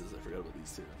essences, I forgot about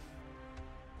these two.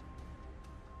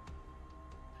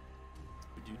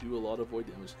 You do a lot of void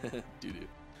damage. do.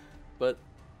 But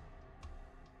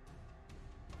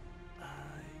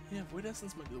yeah, void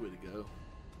essence might be the way to go.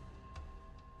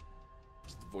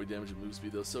 Just the void damage and move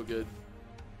speed though, so good.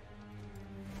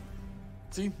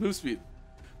 See, move speed.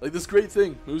 Like this great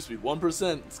thing, move speed,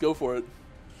 1%. Let's go for it.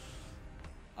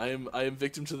 I am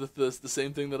victim to the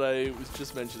same thing that I was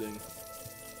just mentioning.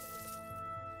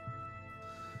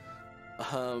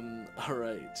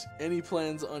 Alright. Any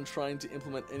plans on trying to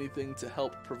implement anything to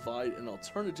help provide an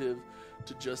alternative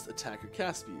to just attack or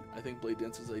cast speed? I think Blade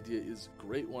Dancer's idea is a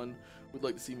great one. We'd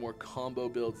like to see more combo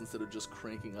builds instead of just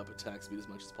cranking up attack speed as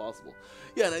much as possible.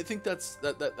 Yeah, and I think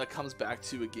that comes back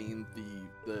to again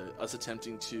the us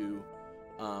attempting to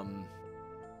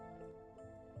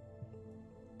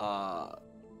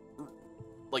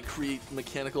like create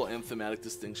mechanical and thematic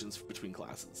distinctions between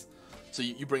classes. So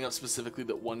you bring up specifically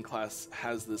that one class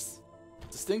has this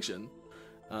distinction,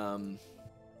 and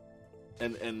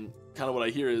kind of what I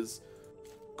hear is,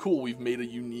 cool, we've made a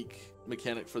unique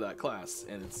mechanic for that class,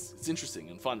 and it's interesting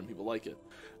and fun, and people like it.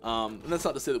 And that's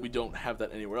not to say that we don't have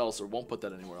that anywhere else or won't put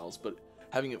that anywhere else, but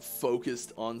having it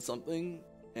focused on something,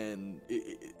 and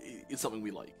it's something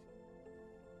we like.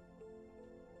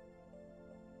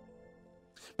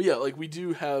 But yeah, like we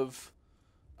do have.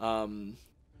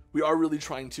 We are really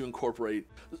trying to incorporate...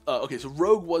 okay, so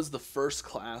Rogue was the first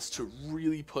class to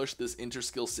really push this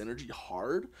inter-skill synergy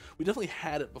hard. We definitely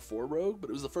had it before Rogue, but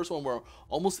it was the first one where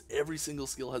almost every single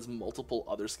skill has multiple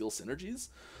other skill synergies,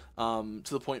 to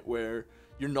the point where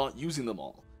you're not using them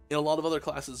all. In a lot of other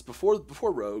classes before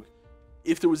Rogue,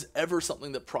 if there was ever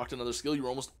something that procced another skill, you were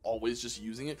almost always just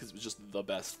using it because it was just the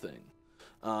best thing.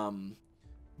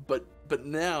 But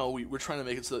now we're trying to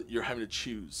make it so that you're having to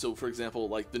choose. So for example,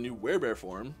 like the new Werebear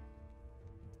form,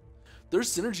 there's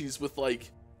synergies with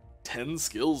like 10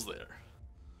 skills there,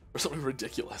 or something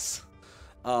ridiculous.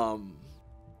 We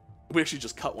actually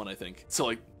just cut one, I think, so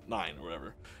like 9 or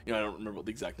whatever. You know, I don't remember what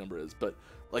the exact number is, but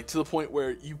like to the point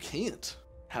where you can't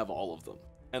have all of them,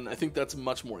 and I think that's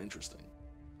much more interesting.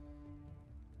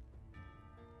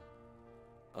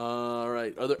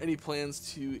 Alright, are there any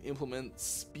plans to implement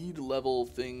speed level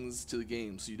things to the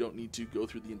game so you don't need to go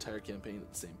through the entire campaign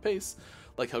at the same pace,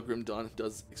 like how Grim Dawn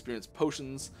does experience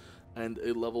potions and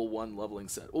a level 1 leveling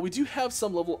set? Well, we do have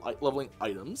some leveling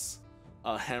items.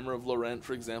 Hammer of Laurent,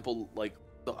 for example, like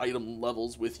the item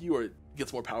levels with you, or it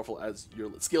gets more powerful as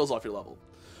it scales off your level.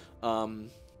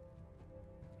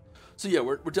 So yeah,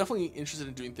 we're definitely interested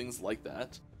in doing things like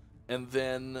that. And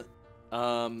then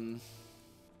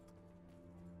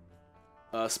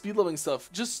speed leveling stuff,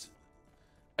 just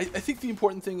I think the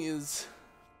important thing is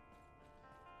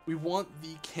we want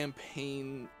the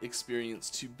campaign experience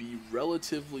to be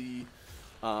relatively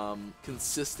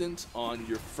consistent on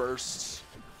your first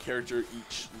character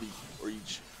each league, or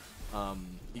each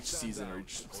season, or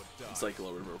each cycle,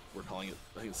 or whatever we're calling it.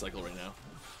 I think it's cycle right now.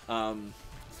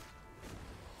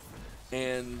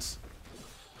 And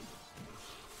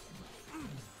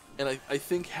And I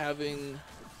think having...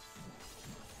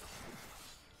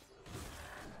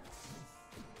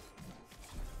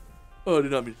 Oh, I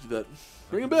did not mean to do that.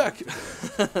 Bring him back!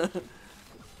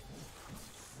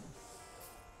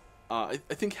 I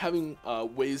think having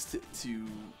ways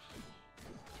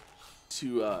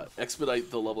to expedite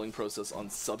the leveling process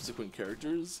on subsequent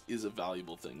characters is a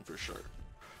valuable thing for sure.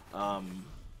 And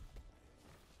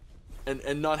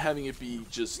not having it be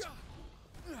just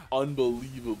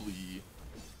unbelievably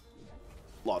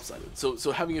lopsided.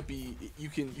 So having it be, you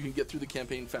can get through the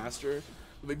campaign faster,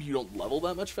 but maybe you don't level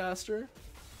that much faster.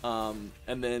 And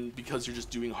then because you're just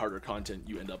doing harder content,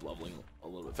 you end up leveling a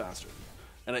little bit faster.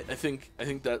 And I think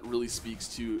that really speaks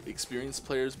to experienced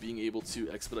players being able to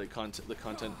expedite the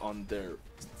content on their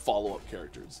follow-up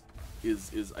characters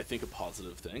is I think a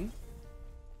positive thing.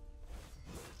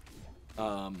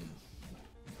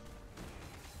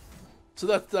 So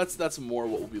that's more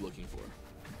what we'll be looking for.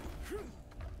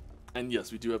 And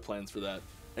yes, we do have plans for that.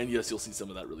 And yes, you'll see some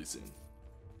of that really soon.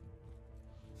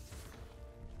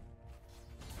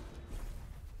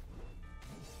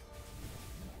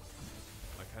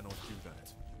 I cannot do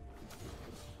that.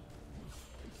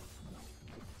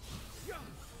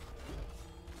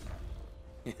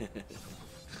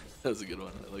 That was a good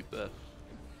one. I like that.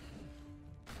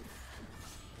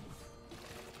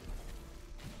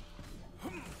 I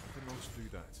cannot do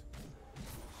that.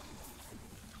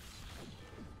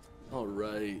 All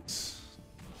right.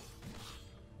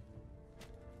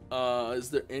 Is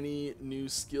there any new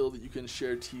skill that you can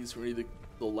share tease from any of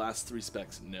the last 3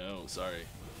 specs? No, sorry.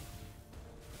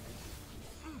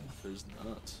 There's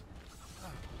not.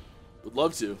 Would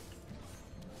love to.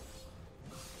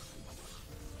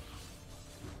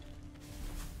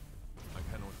 I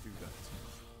cannot do that.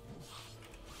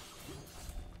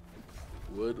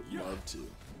 Would love to.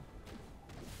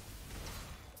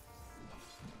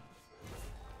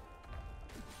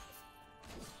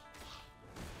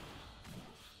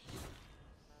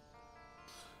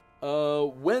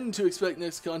 When to expect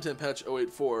next content patch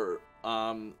 084?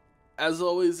 As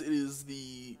always, it is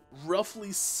the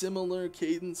roughly similar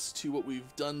cadence to what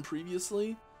we've done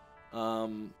previously.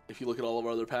 If you look at all of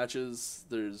our other patches,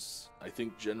 there's, I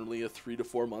think, generally a 3 to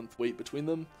 4 month wait between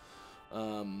them.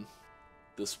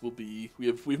 This will be, we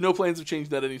have no plans of changing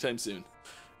that anytime soon.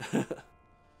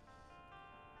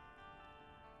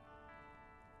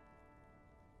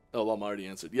 Oh, Llama already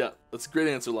answered. Yeah, that's a great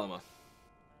answer, Llama.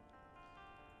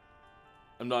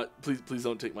 I'm not, please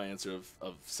don't take my answer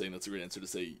of saying that's a great answer to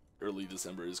say early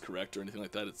December is correct or anything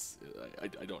like that. It's,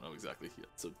 I don't know exactly yet.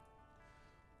 So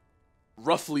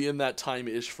roughly in that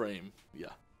time-ish frame, yeah.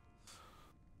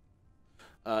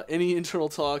 Any internal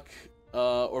talk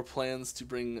or plans to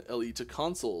bring LE to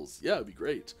consoles? Yeah, it'd be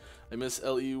great. I miss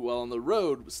LE while on the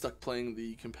road, was stuck playing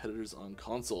the competitors on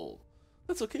console.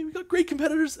 That's okay, we got great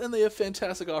competitors and they have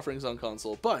fantastic offerings on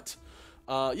console, but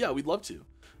yeah, we'd love to.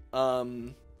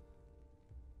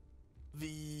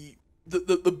 The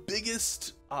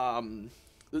biggest,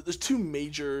 there's 2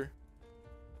 major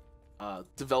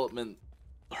development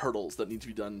hurdles that need to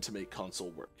be done to make console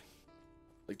work.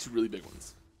 Like 2 really big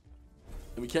ones.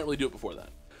 And we can't really do it before that.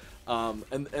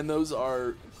 And those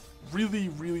are really,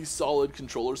 really solid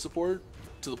controller support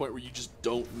to the point where you just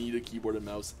don't need a keyboard and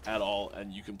mouse at all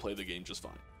and you can play the game just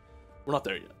fine. We're not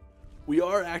there yet. We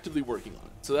are actively working on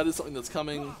it. So that is something that's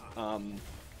coming.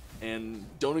 And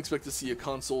don't expect to see a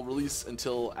console release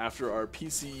until after our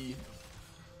PC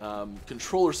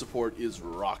controller support is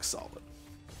rock solid.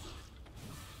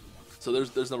 So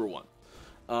there's number 1.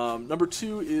 Number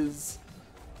 2 is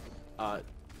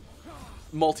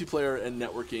multiplayer and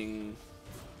networking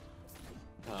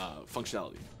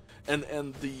functionality.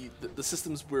 And the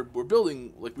systems we're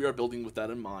building, like we are building with that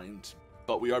in mind,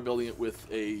 but we are building it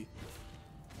with a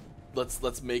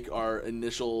let's make our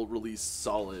initial release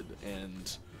solid,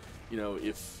 and you know,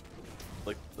 if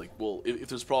if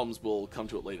there's problems, we'll come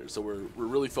to it later. So we're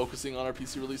really focusing on our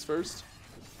PC release first,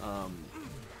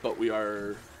 but we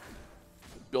are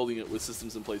building it with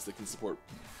systems in place that can support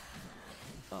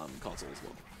console as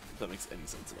well. If that makes any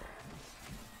sense at all.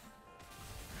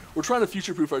 We're trying to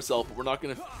future-proof ourselves, but we're not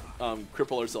going to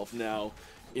cripple ourselves now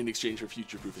in exchange for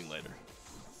future-proofing later.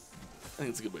 I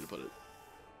think it's a good way to put it.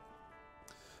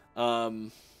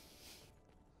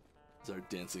 It's our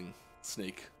dancing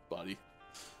snake body.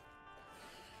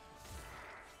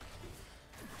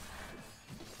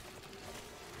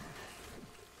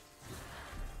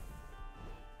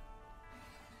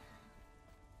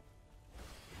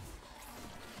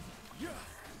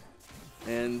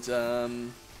 And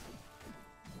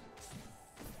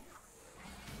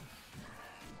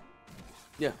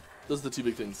yeah, those are the 2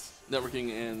 big things: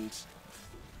 networking and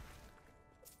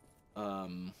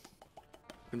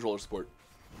controller support.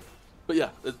 But yeah,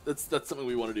 that's something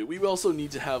we want to do. We also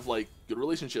need to have like good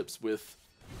relationships with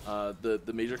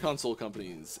the major console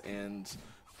companies, and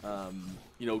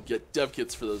you know, get dev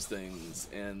kits for those things,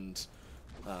 and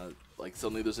like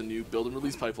suddenly there's a new build and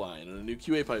release pipeline and a new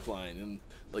QA pipeline, and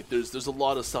like there's a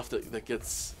lot of stuff that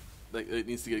it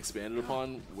needs to get expanded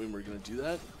upon when we're gonna do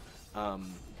that.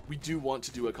 We do want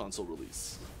to do a console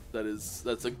release.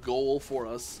 That's a goal for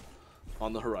us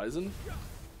on the horizon.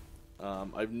 I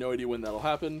have no idea when that'll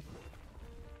happen.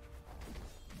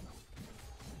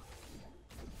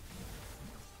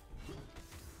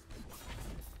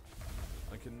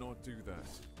 I cannot do that.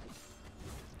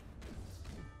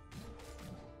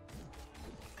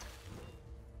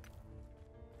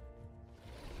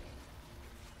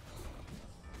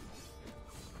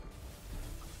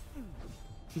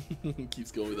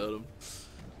 Keeps going without him.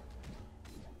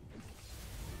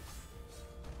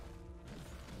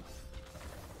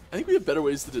 I think we have better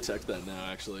ways to detect that now,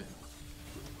 actually.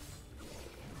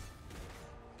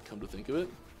 Come to think of it.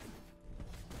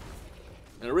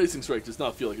 And a racing strike does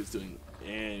not feel like it's doing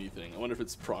anything. I wonder if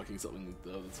it's proccing something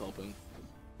though that's helping.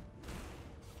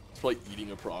 It's probably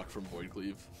eating a proc from Void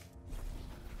Cleave.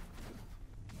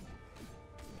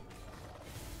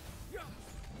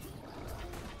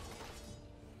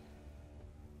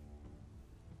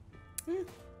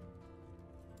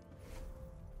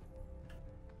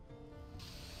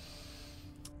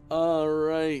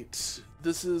 Alright,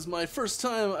 this is my first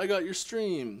time I got your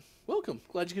stream. Welcome,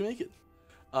 glad you can make it.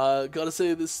 Gotta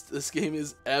say, this game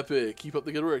is epic. Keep up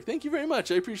the good work. Thank you very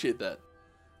much, I appreciate that.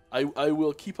 I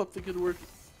will keep up the good work.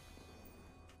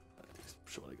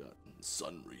 Show what I got.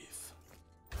 Sun Wreath.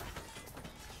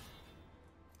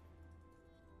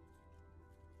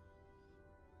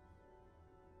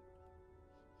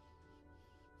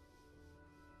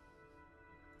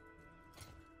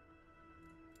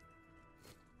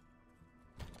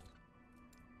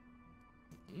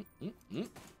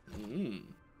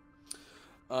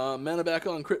 Mana back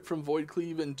on crit from Void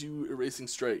Cleave and do Erasing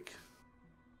Strike.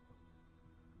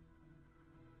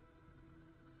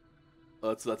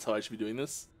 Oh, that's how I should be doing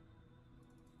this.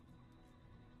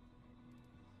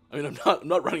 I mean, I'm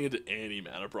not running into any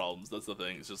mana problems. That's the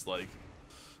thing. It's just like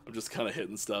I'm just kind of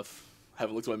hitting stuff.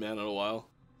 Haven't looked at my mana in a while.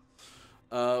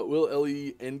 Will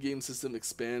LE endgame system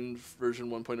expand version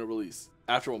 1.0 release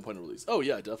after 1.0 release? Oh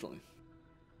yeah, definitely.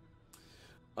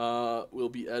 Will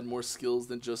be add more skills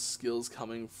than just skills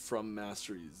coming from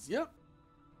masteries. Yep.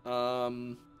 I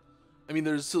mean,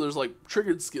 there's like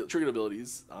triggered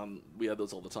abilities. We have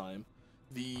those all the time.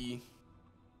 The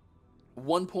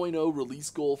 1.0 release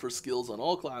goal for skills on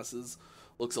all classes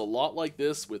looks a lot like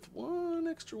this, with one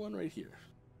extra one right here.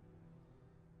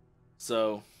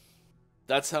 So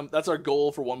that's our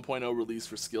goal for 1.0 release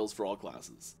for skills for all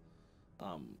classes.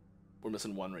 We're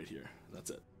missing one right here. That's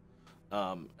it.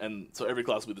 And so every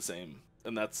class will be the same,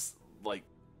 and that's like,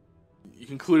 you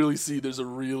can clearly see there's a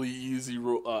really easy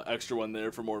extra one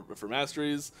there for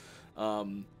masteries.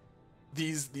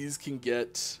 These can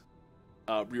get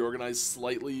reorganized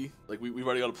slightly. Like we've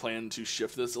already got a plan to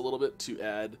shift this a little bit to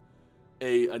add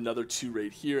another 2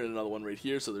 right here and another 1 right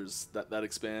here. So there's that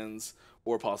expands,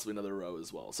 or possibly another row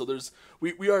as well. So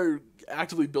we are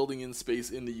actively building in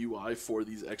space in the UI for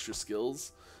these extra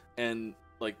skills, and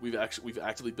like we've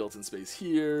actively built in space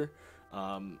here,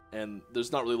 and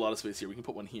there's not really a lot of space here. We can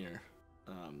put one here,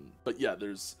 but yeah,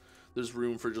 there's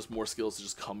room for just more skills to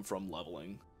just come from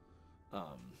leveling,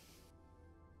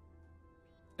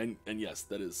 and yes,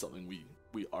 that is something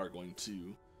we are going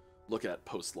to look at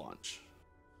post launch.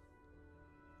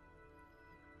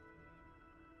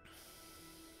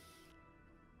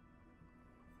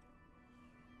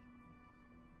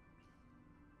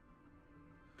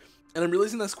 And I'm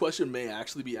realizing this question may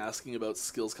actually be asking about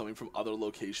skills coming from other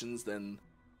locations than,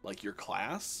 like, your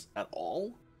class at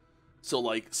all. So,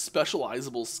 like,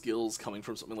 specializable skills coming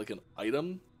from something like an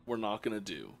item, we're not going to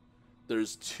do.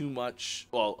 There's too much,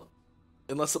 well,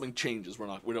 unless something changes,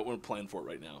 we don't plan for it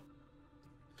right now.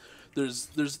 There's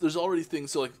already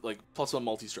things, so like +1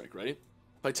 multi-strike, right?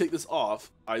 If I take this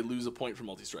off, I lose a point for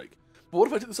multi-strike. But what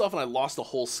if I took this off and I lost a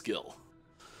whole skill?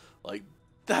 Like,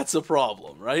 that's a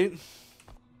problem, right?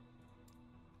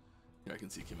 Here I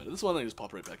can see it came out of this one, I just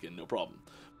pop right back in, no problem.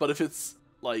 But if it's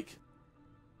like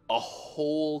a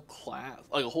whole class,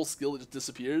 like a whole skill that just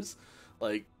disappears,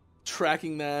 like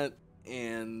tracking that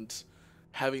and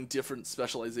having different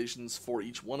specializations for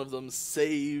each one of them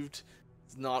saved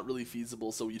is not really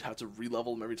feasible, so you'd have to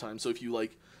re-level them every time. So if you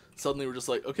like suddenly were just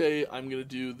like, okay, I'm gonna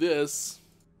do this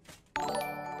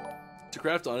to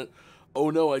craft on it,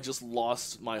 oh no, I just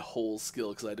lost my whole skill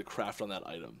because I had to craft on that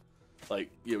item. Like,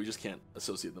 yeah, we just can't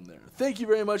associate them there. Thank you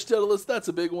very much, Daedalus. That's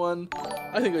a big one.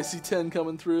 I think I see 10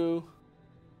 coming through.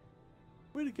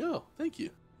 Way to go. Thank you.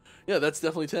 Yeah, that's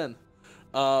definitely 10.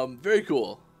 Very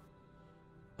cool.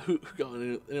 Who got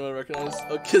one? Anyone recognize?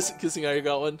 Oh, Kissing Eye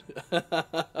got one.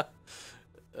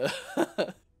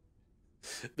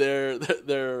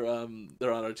 They're on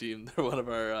our team. They're one of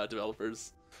our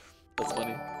developers. That's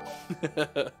funny.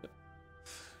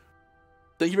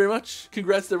 Thank you very much.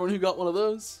 Congrats to everyone who got one of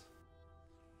those.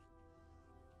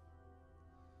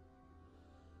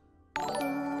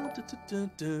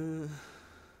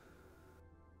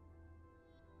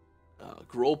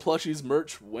 Growl plushies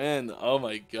merch when? Oh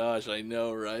my gosh, I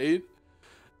know, right?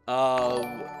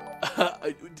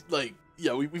 Like,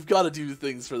 yeah, we've got to do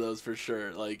things for those for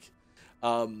sure. Like,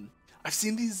 I've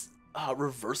seen these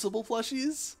reversible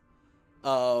plushies.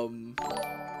 And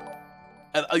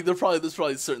like, there's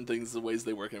probably certain things, the ways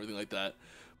they work and everything like that.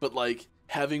 But like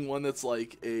having one that's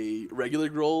like a regular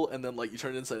Growl and then like you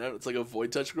turn it inside out, it's like a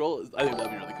void touch Growl. I think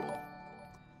that'd be really cool.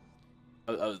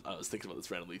 I was thinking about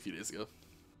this randomly a few days ago.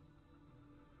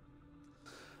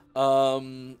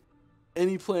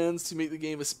 Any plans to make the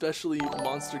game especially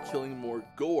monster killing more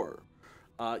gore?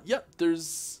 Yep,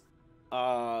 there's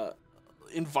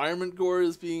environment gore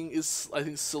is I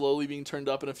think slowly being turned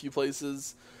up in a few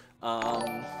places.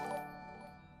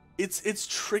 It's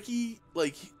tricky.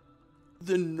 Like,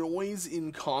 the noise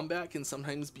in combat can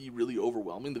sometimes be really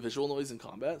overwhelming, the visual noise in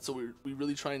combat, so we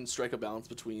really try and strike a balance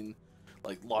between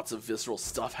like lots of visceral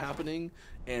stuff happening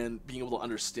and being able to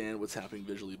understand what's happening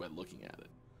visually by looking at it.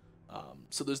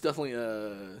 So there's definitely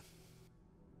a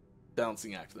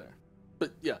balancing act there.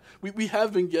 But yeah, we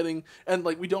have been getting, and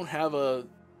like we don't have a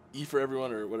E for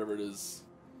everyone or whatever it is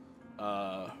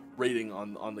rating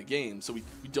on the game, so we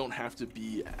don't have to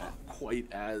be quite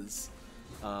as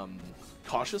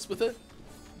cautious with it.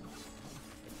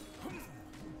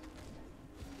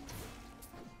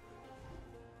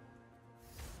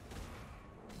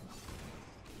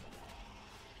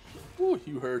 Ooh,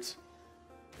 you hurt.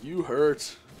 You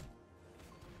hurt.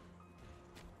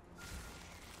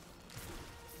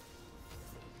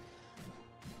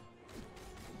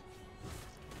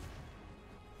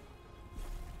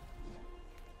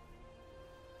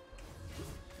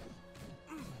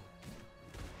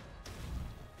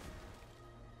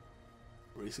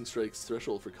 Racing Strike's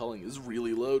threshold for culling is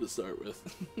really low to start with.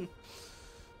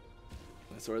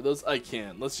 So are those? I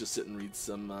can. Let's just sit and read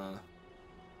some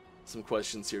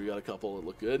questions here. We got a couple that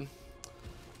look good.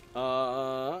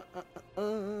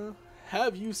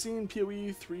 Have you seen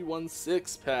PoE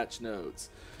 3.16 patch notes?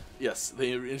 Yes,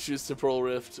 they introduced Temporal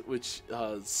Rift, which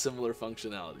has similar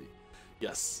functionality.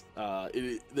 Yes,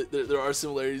 there are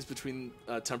similarities between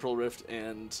Temporal Rift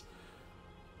and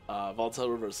Volatile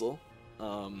Reversal.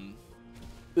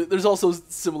 There's also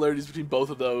similarities between both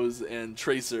of those and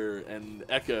Tracer and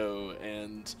Echo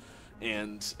and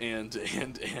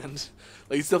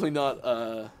like, it's definitely not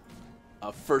a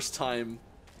first time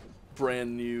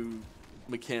brand new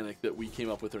mechanic that we came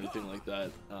up with or anything like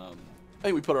that. I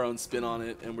think we put our own spin on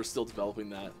it, and we're still developing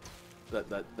that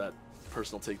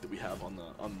personal take that we have on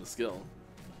the skill,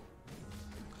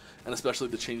 and especially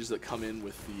the changes that come in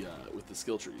with the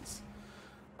skill trees.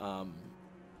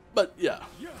 But yeah.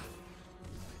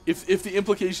 If the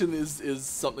implication is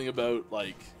something about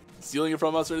like stealing it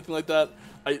from us or anything like that,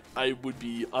 I would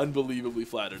be unbelievably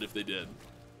flattered if they did,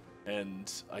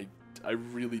 and I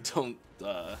really don't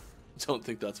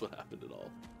think that's what happened at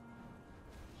all.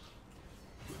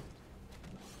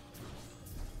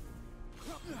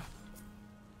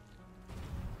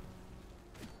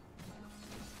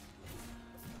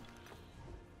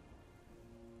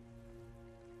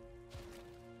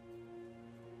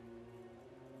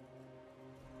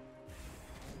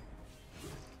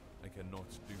 Cannot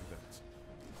do that.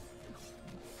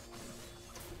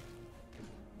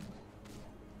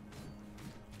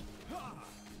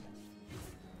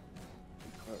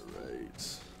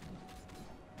 Alright.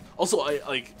 Also,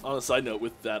 on a side note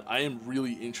with that, I am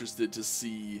really interested to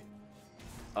see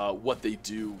what they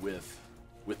do with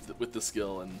the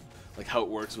skill and like how it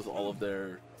works with all of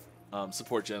their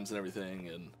support gems and everything,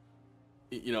 and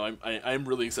you know, I'm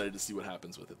really excited to see what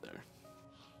happens with it there.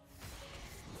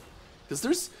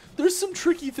 Because there's some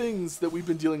tricky things that we've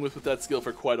been dealing with that skill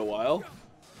for quite a while.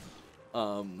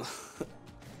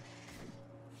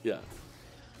 Yeah.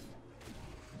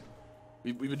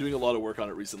 We've been doing a lot of work on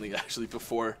it recently, actually,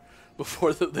 before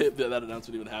that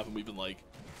announcement even happened. We've been like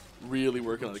really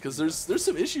working on it, because there's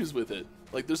some issues with it.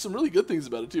 Like, there's some really good things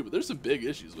about it too, but there's some big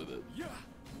issues with it. Yeah.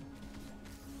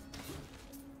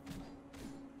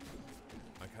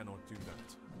 I cannot do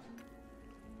that.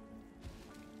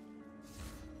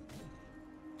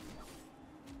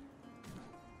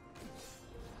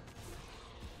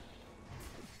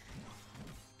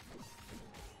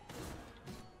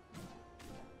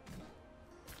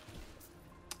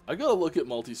 I gotta look at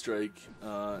multi-strike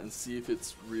and see if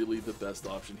it's really the best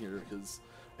option here, because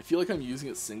I feel like I'm using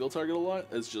it single target a lot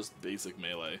as just basic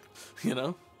melee, you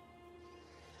know?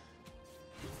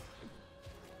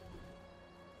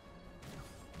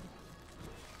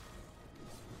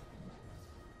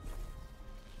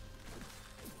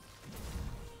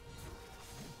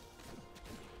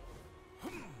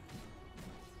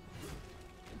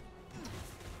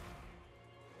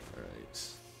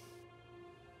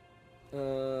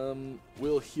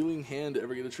 Will Healing Hand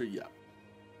ever get a tree? Yeah.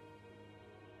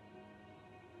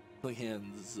 Healing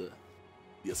Hands.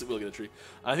 Yes, it will get a tree.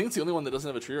 I think it's the only one that doesn't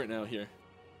have a tree right now here.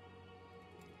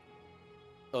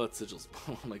 Oh, that's Sigils.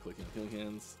 What am I clicking? Healing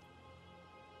Hands.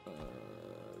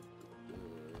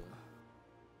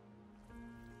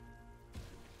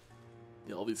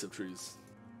 Yeah, all these have trees.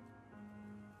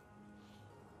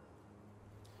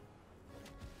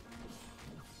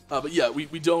 But yeah,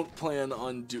 we don't plan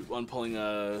on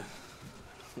pulling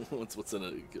what's a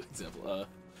good example?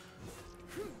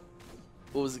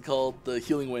 What was it called? The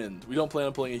Healing Wind. We don't plan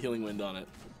on pulling a Healing Wind on it.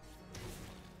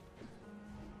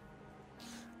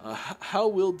 How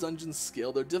will dungeons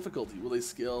scale their difficulty? Will they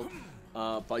scale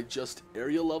by just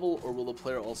area level, or will the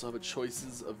player also have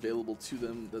choices available to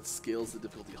them that scales the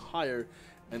difficulty higher,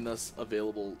 and thus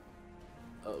available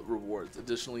rewards?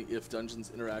 Additionally, if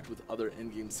dungeons interact with other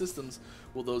endgame systems,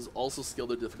 will those also scale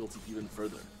their difficulty even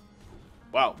further?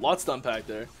 Wow, lots to unpack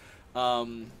there.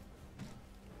 I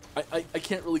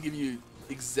can't really give you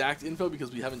exact info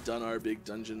because we haven't done our big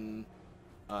dungeon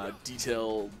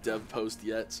detail dev post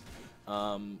yet.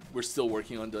 We're still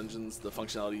working on dungeons. The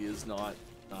functionality is not,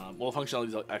 well, the functionality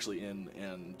is actually in,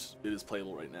 and it is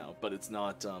playable right now, but it's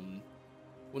not, I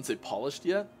wouldn't say polished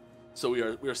yet. So we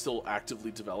are still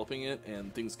actively developing it,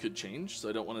 and things could change. So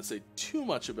I don't want to say too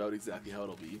much about exactly how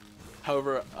it'll be.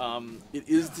 However, it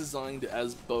is designed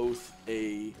as both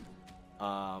a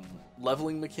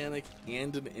leveling mechanic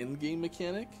and an end-game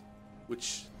mechanic,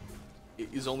 which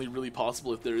is only really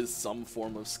possible if there is some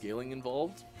form of scaling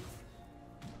involved.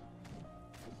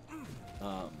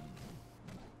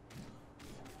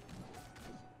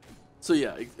 So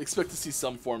yeah, expect to see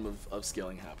some form of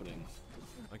scaling happening.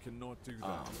 I cannot do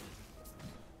that.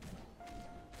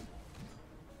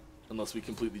 Unless we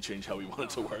completely change how we want it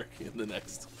to work in the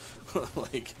next,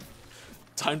 like,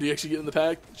 time to actually get in the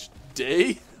pack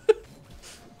day.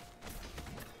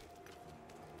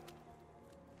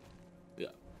 Yeah.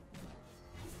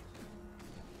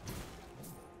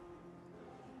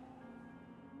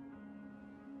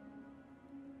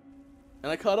 And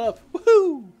I caught up.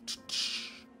 Woohoo!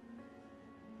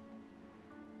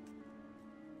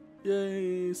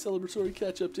 Yay! Celebratory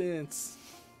catch-up dance.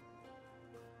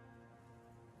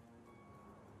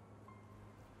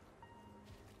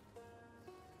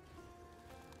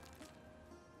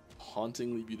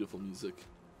 Hauntingly beautiful music.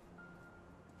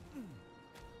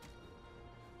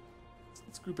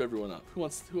 Let's group everyone up. Who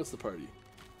wants to party?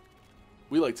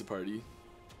 We like to party.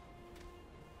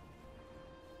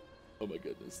 Oh my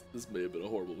goodness, this may have been a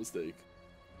horrible mistake.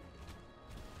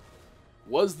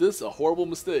 Was this a horrible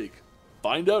mistake?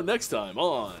 Find out next time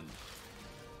on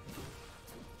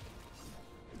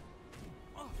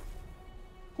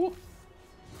Whew.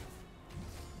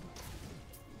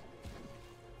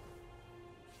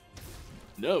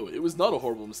 No, it was not a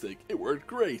horrible mistake. It worked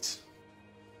great.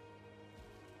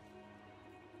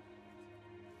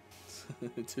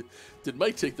 Did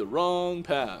Mike take the wrong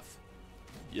path?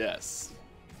 Yes.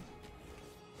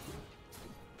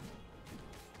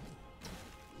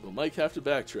 Will Mike have to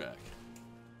backtrack?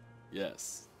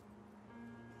 Yes.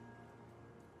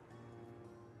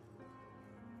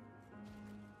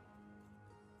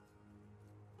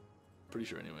 Pretty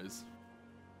sure anyways.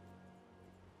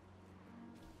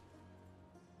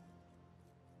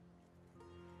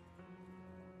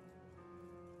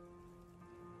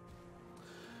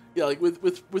 Yeah, like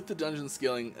with the dungeon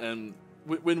scaling, and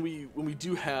when we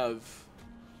do have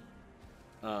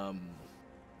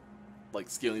like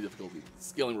scaling difficulty,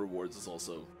 scaling rewards is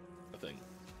also a thing.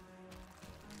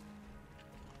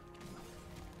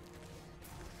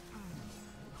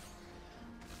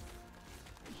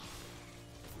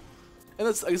 And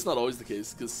that's, I guess, not always the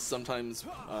case, because sometimes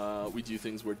we do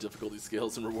things where difficulty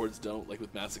scales and rewards don't, like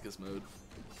with Masochist mode.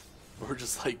 We're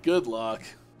just like, good luck.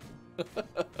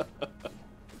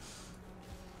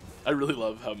 I really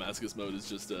love how Masochist mode is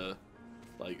just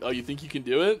like, oh, you think you can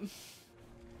do it?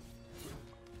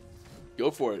 Go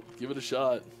for it. Give it a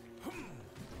shot.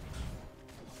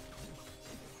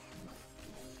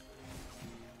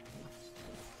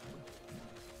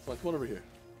 Come on over here.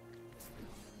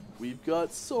 We've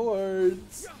got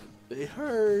swords. They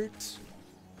hurt.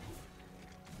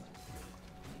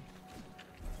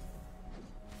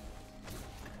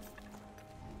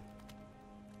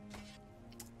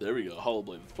 There we go. Hollow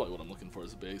Blade. That's probably what I'm looking for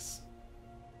as a base.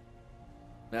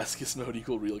 Mascus mode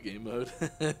equal real game mode.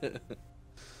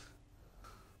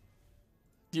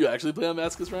 Do you actually play on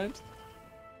Mascus Rhymes?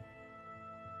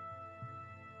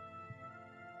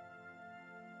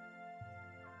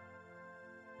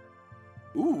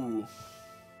 Ooh.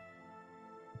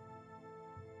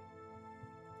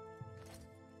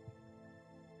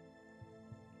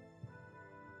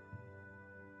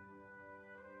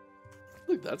 I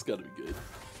think that's gotta be good.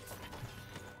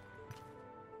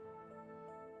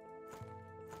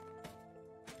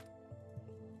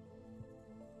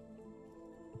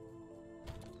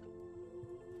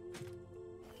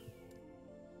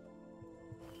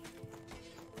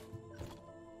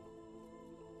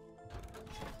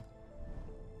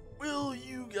 Will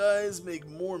you guys make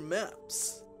more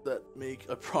maps that make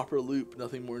a proper loop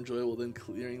nothing more enjoyable than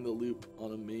clearing the loop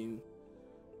on a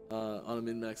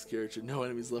min-max character? No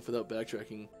enemies left without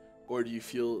backtracking, or do you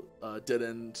feel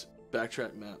dead-end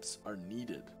backtrack maps are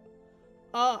needed?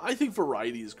 I think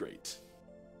variety is great.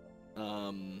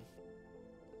 I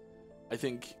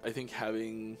think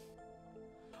having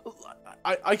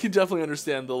I can definitely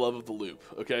understand the love of the loop.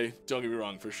 Okay, don't get me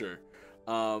wrong, for sure.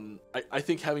 I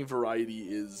think having variety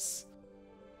is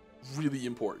really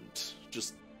important,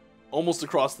 just almost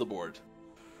across the board,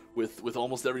 with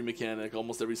almost every mechanic,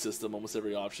 almost every system, almost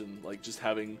every option. Like, just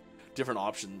having different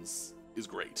options is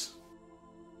great.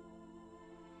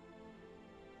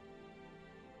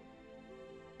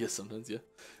 Yes, sometimes, yeah.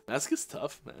 Mask is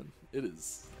tough, man. It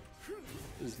is.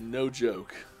 It is no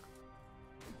joke.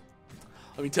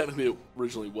 I mean, technically it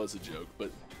originally was a joke,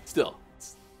 but still,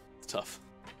 it's tough.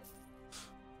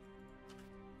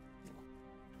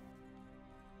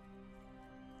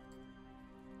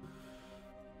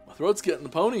 My throat's getting the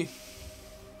pony.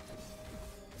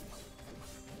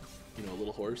 You know, a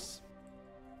little horse.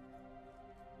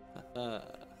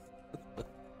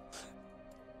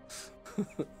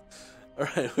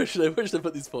 Alright, where should I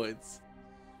put these points?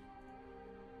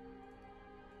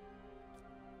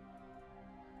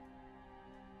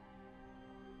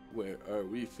 Where are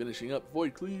we finishing up?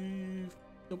 Void Cleave.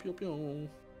 Pew, pew, pew.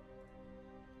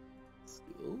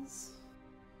 Skills.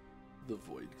 The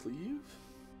Void Cleave.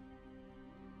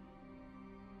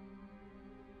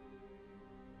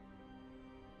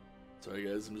 Sorry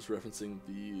guys, I'm just referencing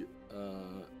the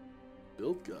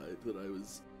build guide that I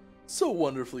was so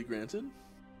wonderfully granted.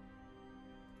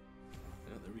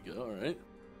 Yeah, there we go, alright.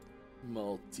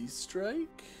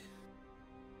 Multi-strike.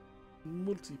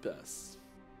 Multi-pass.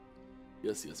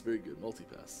 Yes, yes, very good.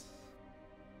 Multi-pass.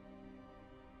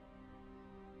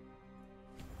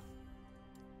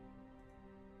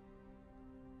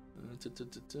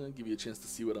 Give you a chance to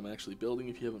see what I'm actually building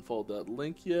if you haven't followed that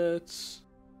link yet.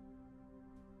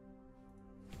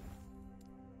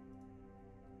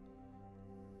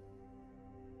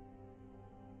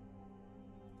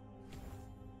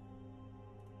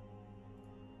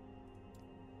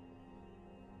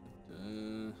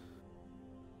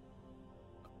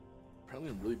 Apparently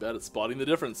I'm really bad at spotting the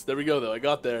difference. There we go, though. I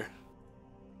got there.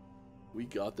 We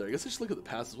got there. I guess I should look at the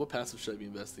passives. What passive should I be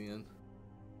investing in?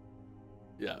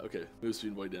 Yeah, okay. Move speed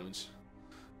and void damage.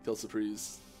 Kill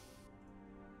surprise.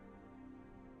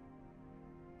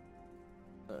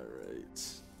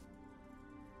 Alright.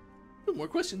 More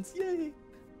questions. Yay!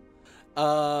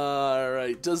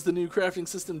 Alright. Does the new crafting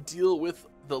system deal with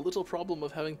the little problem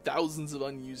of having thousands of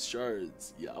unused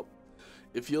shards? Yep.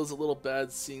 It feels a little bad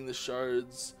seeing the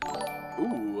shards.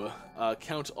 Ooh,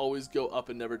 count always go up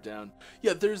and never down.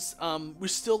 Yeah, there's we're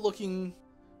still looking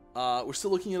at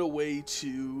a way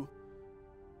to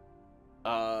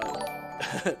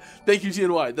thank you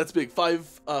TNY. That's big.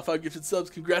 Five gifted subs.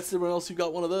 Congrats to everyone else who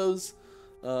got one of those.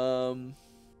 No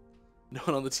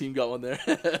one on the team got one there.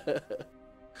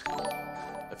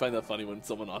 I find that funny when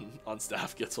someone on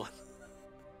staff gets one.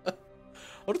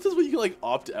 I wonder if there's a way you can, like,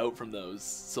 opt out from those,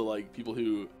 so, like, people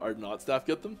who are not staff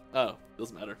get them? Oh,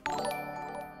 doesn't matter.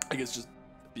 I guess just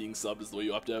being subbed is the way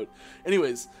you opt out.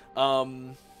 Anyways,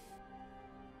 I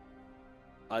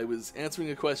was answering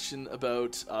a question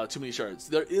about too many shards.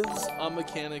 There is a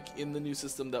mechanic in the new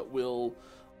system that will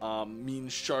mean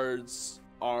shards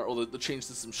are, or the change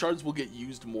system, shards will get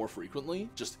used more frequently,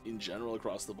 just in general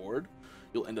across the board.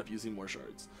 You'll end up using more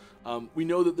shards. We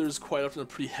know that there's quite often a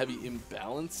pretty heavy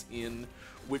imbalance in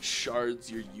which shards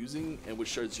you're using and which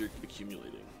shards you're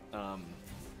accumulating.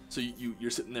 So you're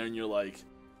sitting there and you're like,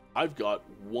 I've got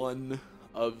one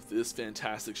of this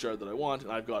fantastic shard that I want,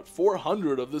 and I've got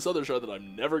 400 of this other shard that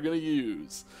I'm never gonna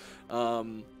use.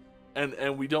 And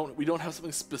we don't have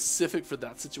something specific for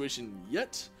that situation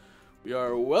yet. We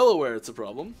are well aware it's a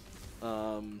problem.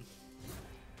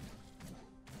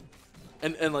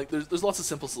 and like there's lots of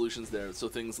simple solutions there. So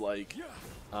things like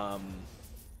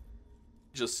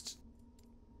just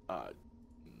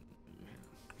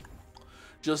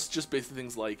basic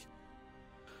things like,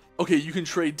 okay, you can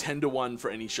trade 10 to 1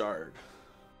 for any shard,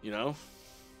 you know.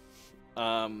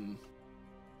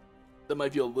 That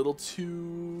might be a little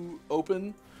too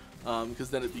open, because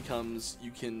then it becomes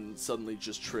you can suddenly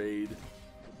just trade,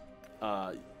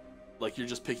 like you're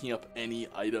just picking up any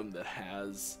item that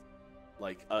has,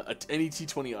 like any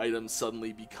T20 item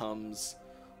suddenly becomes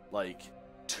like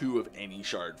 2 of any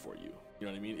shard for you. You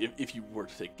know what I mean? If you were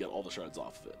to get all the shards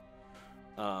off of it.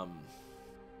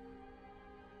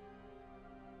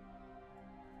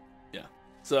 Yeah.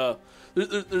 So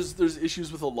there's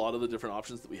issues with a lot of the different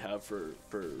options that we have for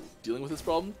dealing with this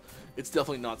problem. It's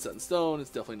definitely not set in stone.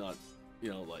 It's definitely not, you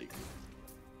know, like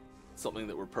something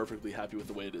that we're perfectly happy with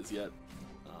the way it is yet.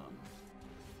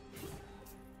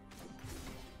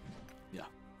 Yeah.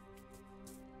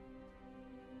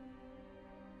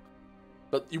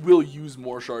 But you will use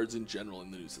more shards in general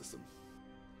in the new system.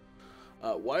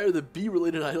 Why are the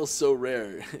bee-related idols so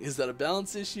rare? Is that a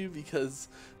balance issue? Because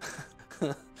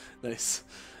nice.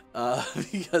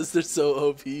 Because they're so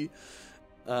OP.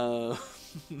 I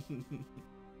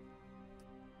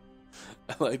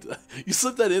like that. You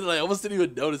slipped that in, and I almost didn't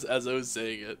even notice as I was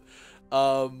saying it.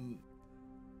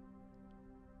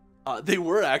 They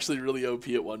were actually really OP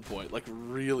at one point, like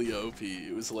really OP.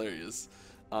 It was hilarious.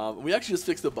 We actually just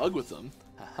fixed the bug with them,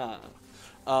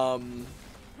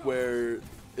 where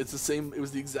it's the same. It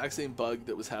was the exact same bug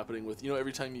that was happening with, you know,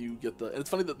 every time you get the. And it's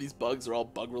funny that these bugs are all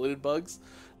bug-related bugs.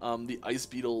 The ice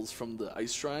beetles from the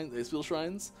ice beetle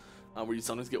shrines, where you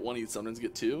sometimes get one, you sometimes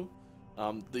get 2.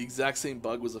 The exact same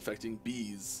bug was affecting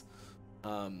bees,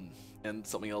 and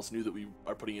something else new that we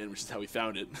are putting in, which is how we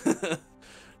found it.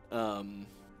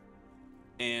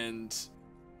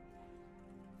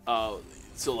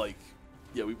 So like,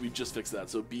 yeah, we just fixed that.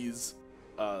 So bees,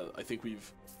 I think we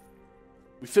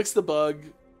fixed the bug,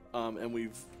 and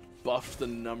we've buffed the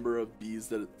number of bees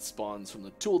that it spawns from the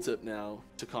tooltip now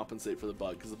to compensate for the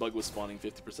bug, because the bug was spawning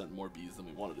 50% more bees than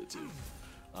we wanted it to.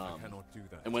 I cannot do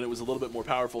that. And when it was a little bit more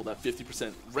powerful, that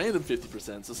 50%, random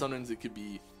 50%, so sometimes it could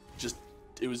be just,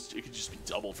 it could just be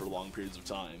double for long periods of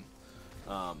time.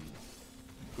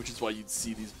 Which is why you'd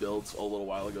see these builds a little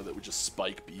while ago that would just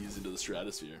spike bees into the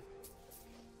stratosphere.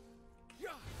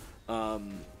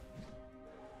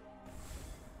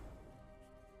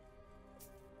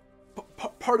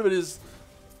 Part of it is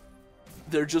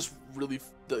they're just really,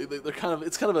 they're kind of,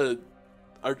 it's kind of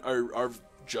our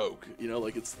joke, you know,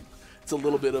 like it's a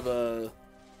little bit of a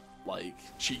like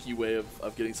cheeky way of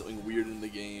getting something weird in the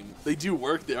game. They do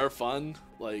work, they are fun,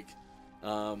 like,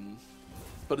 but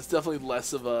it's definitely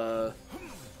less of a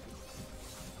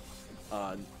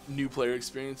new player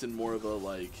experience and more of a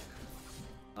like,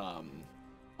 oh,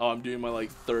 I'm doing my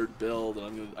like 3rd build and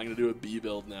I'm gonna do a B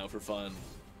build now for fun.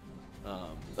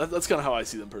 That's kind of how I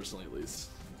see them personally, at least.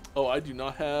 Oh, I do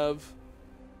not have.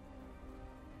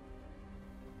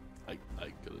 I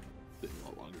could have been a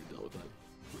lot longer and dealt with that.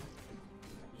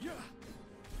 Yeah.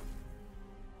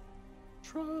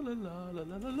 Tra la la la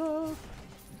la la la.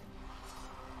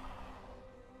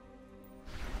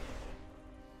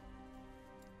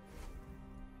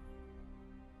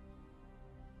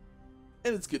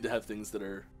 And it's good to have things that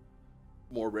are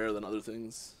more rare than other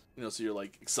things. You know, so you're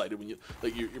like excited when you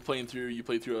like you're playing through. You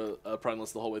play through a prime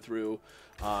list the whole way through.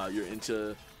 You're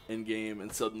into end game, and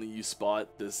suddenly you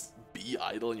spot this bee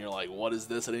idol, and you're like, "What is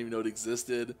this? I didn't even know it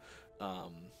existed." I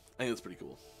think that's pretty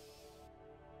cool.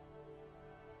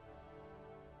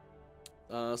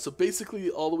 So basically,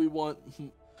 all that we want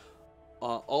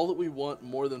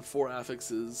more than 4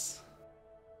 affixes,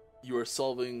 you are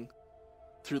solving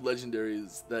through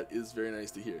legendaries. That is very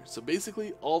nice to hear. So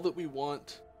basically, all that we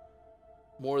want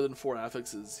more than 4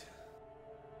 affixes.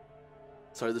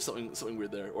 Sorry, there's something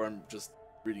weird there, or I'm just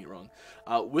reading it wrong.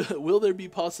 Will there be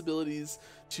possibilities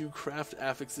to craft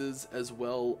affixes as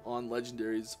well on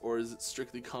legendaries, or is it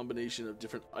strictly combination of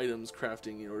different items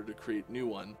crafting in order to create new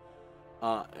one?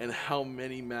 And how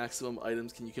many maximum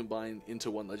items can you combine into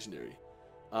one legendary?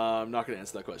 I'm not going to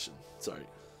answer that question. Sorry.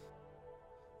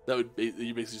 That would be,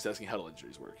 you're basically just asking how do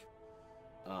legendaries work.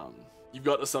 You've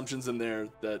got assumptions in there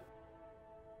that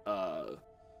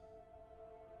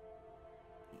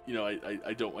you know,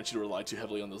 I don't want you to rely too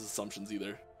heavily on those assumptions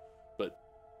either. But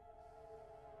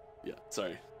yeah,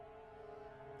 sorry.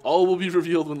 All will be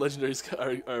revealed when legendaries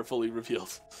are fully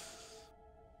revealed.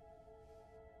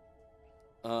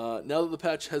 Now that the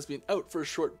patch has been out for a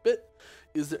short bit,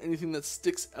 is there anything that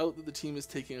sticks out that the team is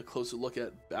taking a closer look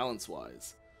at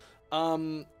balance-wise?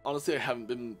 Honestly, I haven't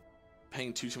been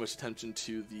paying too much attention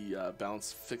to the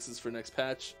balance fixes for next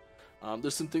patch.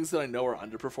 There's some things that I know are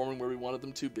underperforming where we wanted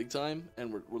them to big time,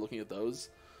 and we're looking at those.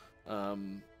 I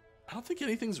don't think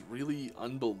anything's really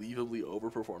unbelievably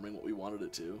overperforming what we wanted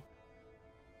it to.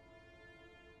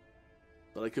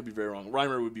 But I could be very wrong.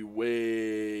 Reimer would be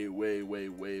way, way, way,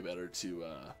 way better to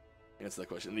answer that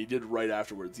question. And he did right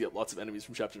afterwards. Yep, lots of enemies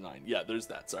from Chapter 9. Yeah, there's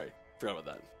that. Sorry. Forgot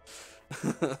about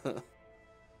that.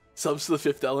 Subs to the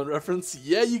Fifth Element reference?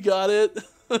 Yeah, you got it!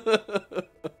 It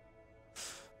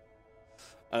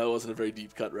wasn't a very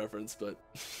deep cut reference, but...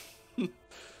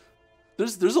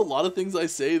 There's a lot of things I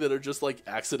say that are just like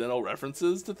accidental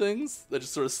references to things that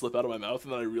just sort of slip out of my mouth,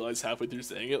 and then I realize halfway through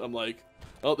saying it, I'm like,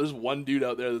 oh, there's one dude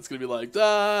out there that's gonna be like,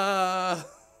 ah,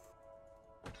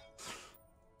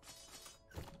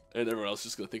 and everyone else is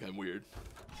just gonna think I'm weird,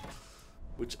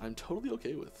 which I'm totally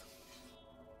okay with.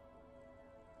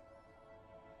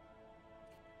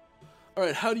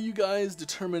 Alright, how do you guys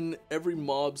determine every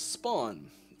mob's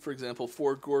spawn? For example,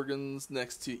 4 Gorgons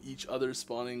next to each other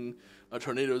spawning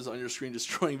tornadoes on your screen,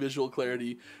 destroying visual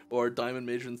clarity, or Diamond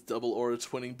Matron's double aura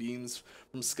twinning beams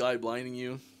from sky blinding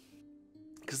you.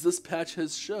 Because this patch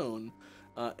has shown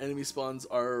enemy spawns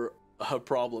are a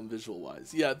problem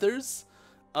visual-wise. Yeah, there's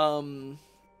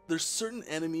certain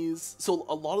enemies, so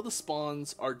a lot of the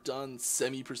spawns are done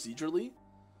semi-procedurally,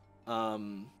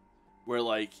 where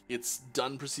like it's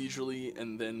done procedurally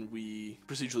and then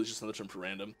procedurally is just another term for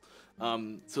random.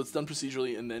 So it's done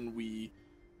procedurally, and then we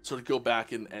sort of go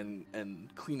back and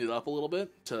clean it up a little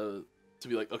bit to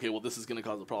be like, okay, well, this is going to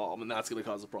cause a problem, and that's going to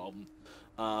cause a problem.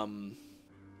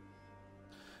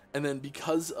 And then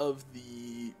because of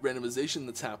the randomization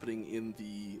that's happening in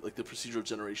the procedural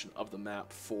generation of the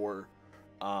map for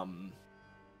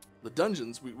the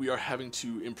dungeons, we are having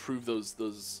to improve those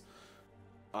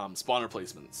spawner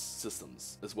placements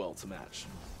systems as well to match.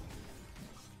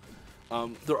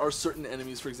 There are certain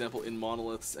enemies, for example, in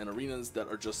monoliths and arenas that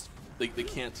are just, they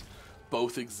can't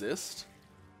both exist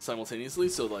simultaneously,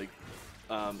 so like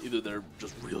either they're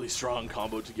just really strong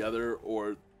combo together,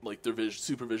 or like they're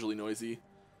super visually noisy.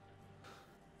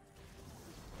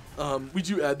 We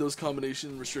do add those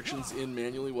combination restrictions in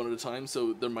manually one at a time,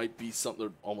 so there might be something,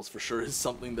 there almost for sure is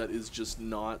something that is just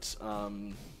not,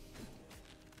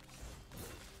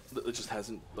 that just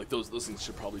hasn't, like those things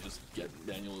should probably just get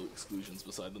manual exclusions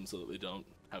beside them so that they don't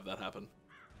have that happen.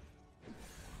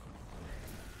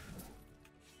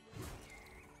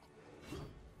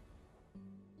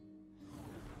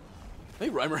 I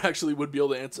think Reimer actually would be able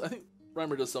to answer. I think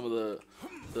Reimer does some of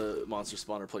the monster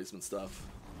spawner placement stuff.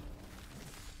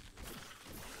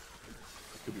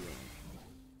 I could be wrong.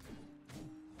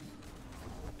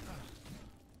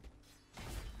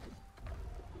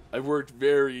 I've worked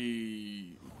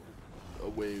very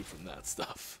away from that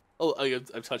stuff. Oh,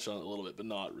 I've touched on it a little bit, but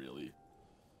not really.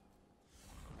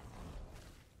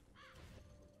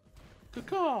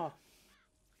 Caw. Well,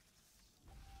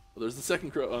 there's the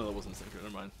second crow. Oh, that wasn't the second crow.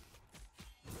 Never mind.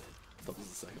 I thought this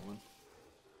was the second one.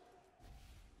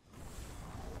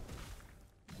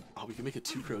 Oh, we can make a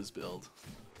 2 crows build.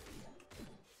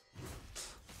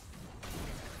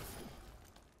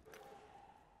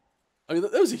 I mean,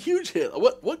 that was a huge hit.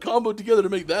 What comboed together to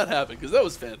make that happen? Because that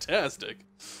was fantastic.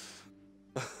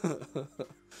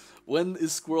 When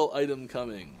is squirrel item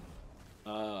coming?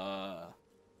 I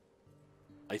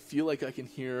feel like I can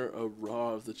hear a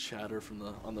roar of the chatter from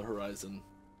on the horizon.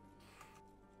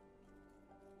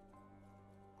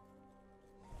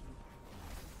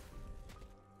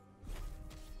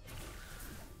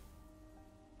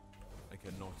 I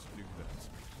cannot do that.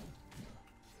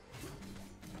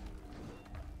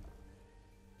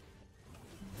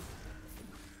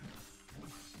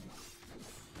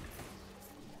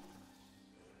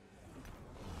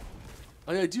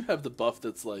 I do have the buff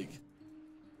that's like,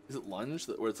 is it lunge,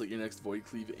 where it's like your next void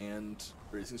cleave and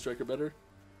racing strike are better?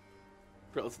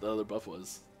 I forgot what the other buff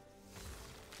was.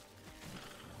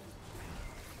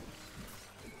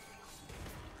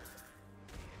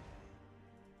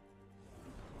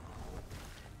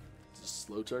 Just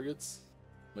slow targets?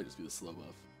 Might just be the slow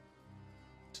buff.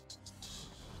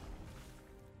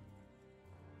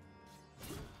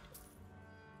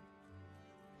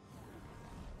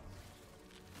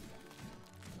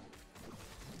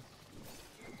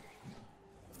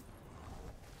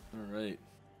 Alright.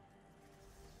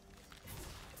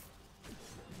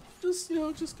 Just, you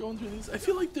know, just going through these. I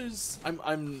feel like there's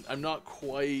I'm not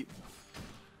quite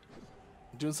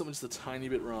doing something just a tiny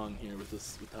bit wrong here with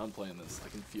this, with how I'm playing this. I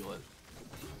can feel it.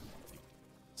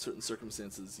 Certain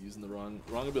circumstances using the wrong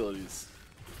abilities.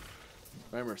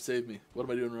 Reimer, save me. What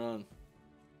am I doing wrong?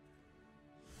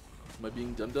 Am I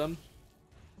being dumb?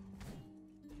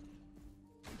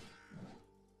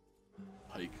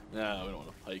 Nah, we don't want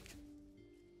to pike.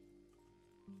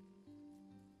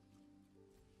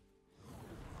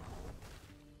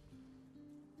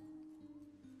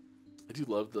 I do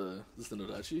love the... Is this the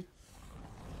Nodachi?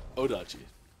 Odachi.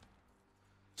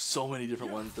 So many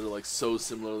different ones that are like so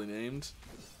similarly named.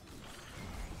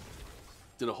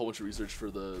 Did a whole bunch of research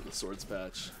for the swords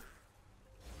patch.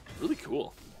 Really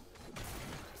cool.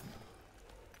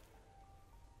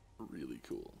 Really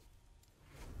cool.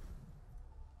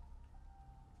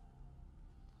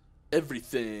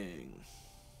 Everything.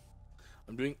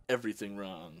 I'm doing everything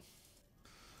wrong.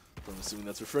 I'm assuming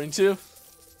that's referring to.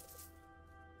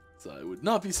 So I would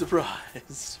not be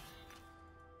surprised.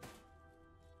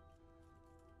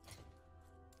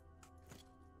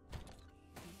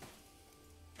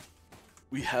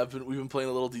 We've been playing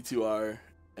a little D2R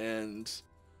and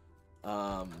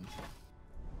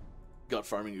got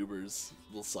farming Ubers.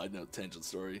 Little side note tangent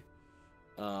story.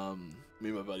 Me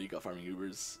and my buddy got farming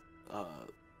Ubers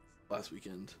last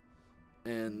weekend,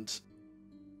 and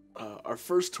our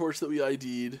first torch that we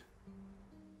ID'd,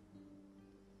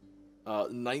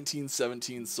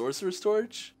 1917 Sorcerer's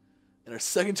Torch, and our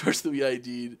second torch that we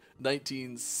ID'd,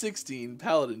 1916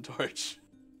 Paladin Torch.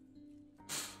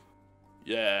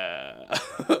 Yeah.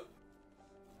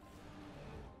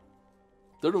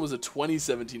 Third one was a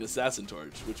 2017 Assassin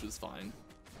Torch, which was fine.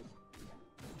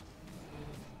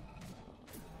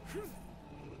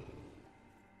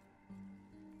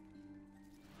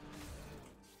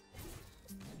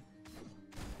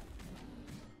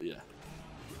 But yeah.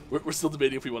 We're still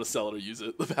debating if we want to sell it or use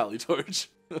it, the Valley Torch.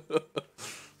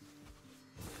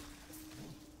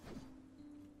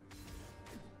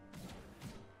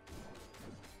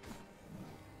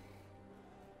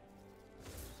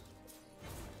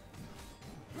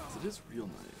 It is real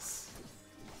nice.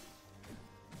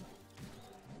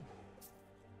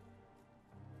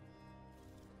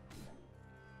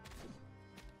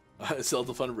 I still have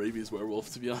to find a rabies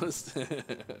werewolf, to be honest.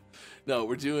 No,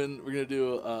 we're gonna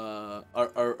do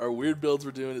our weird builds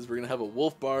we're doing is we're gonna have a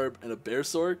wolf barb and a bear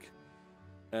sork,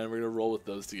 and we're gonna roll with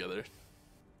those together.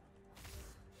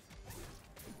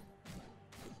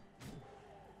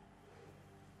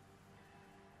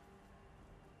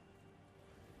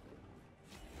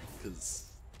 Because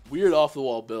weird off the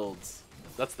wall builds,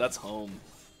 that's home.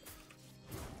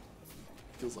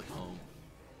 Feels like home.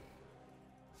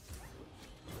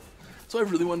 So I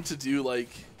really wanted to do like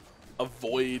a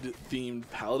void themed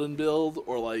paladin build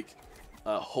or like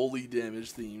a holy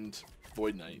damage themed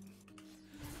void knight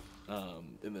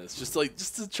in this, just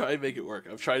to try and make it work.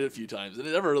 I've tried it a few times and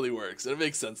it never really works, and it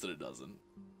makes sense that it doesn't.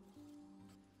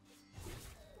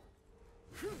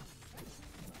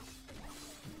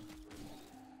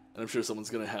 And I'm sure someone's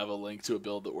gonna have a link to a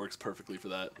build that works perfectly for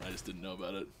that. I just didn't know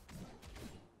about it.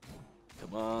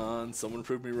 Come on, someone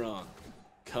prove me wrong.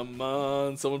 Come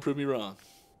on, someone prove me wrong.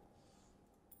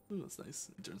 Ooh, that's nice.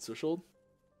 Endurance threshold.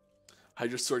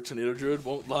 Hydra Sork Tornado Druid,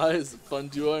 won't lie, is a fun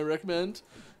duo I recommend.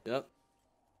 Yep.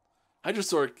 Hydra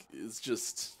Sork is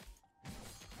just...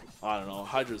 I don't know,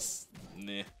 Hydra's...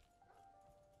 Nah.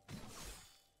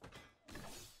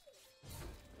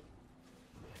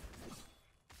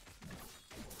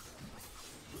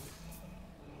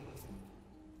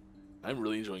 I'm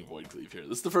really enjoying Void Cleave here.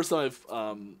 This is the first time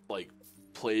I've like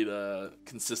played a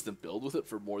consistent build with it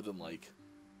for more than like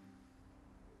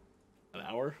an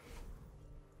hour.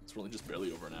 It's really just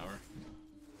barely over an hour.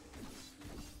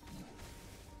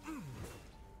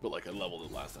 But like I leveled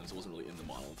it last time, so it wasn't really in the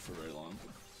model for very long.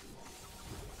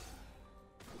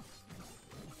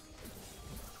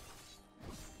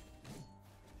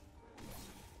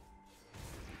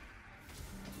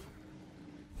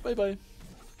 Bye bye.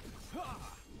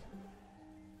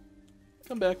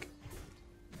 Come back.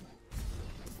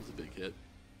 That was a big hit.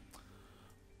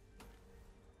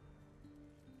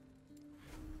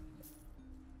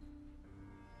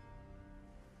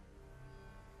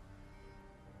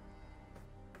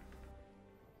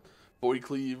 Void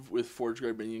Cleave with Forge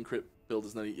Guard Minion crit build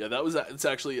is nutty. Yeah, that was it's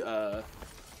actually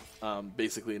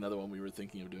basically another one we were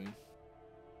thinking of doing.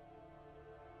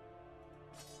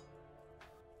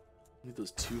 Need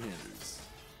those two-handers.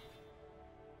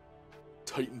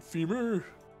 Titan Femur.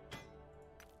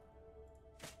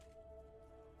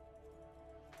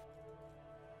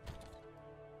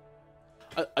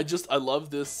 I love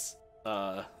this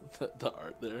the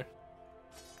art there.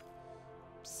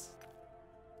 Oops.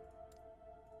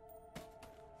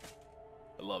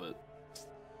 I love it.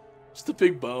 Just a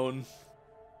big bone.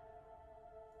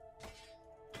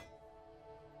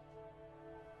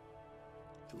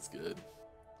 Feels good.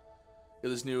 Yeah,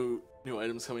 there's new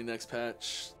items coming next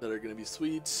patch that are gonna be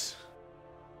sweet.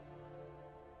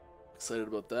 Excited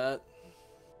about that.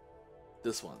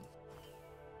 This one.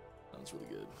 Sounds really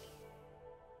good.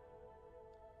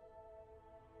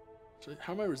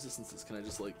 How are my resistances? Can I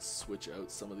just like switch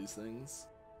out some of these things?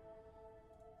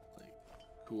 Like,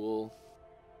 cool.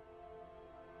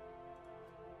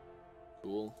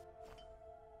 Cool.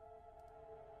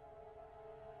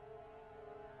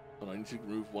 Oh, no, I need to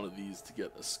remove one of these to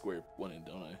get a square one in,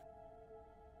 don't I?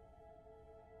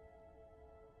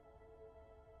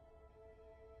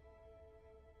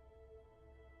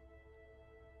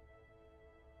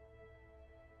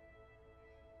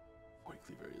 Void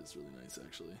Cleaver is really nice,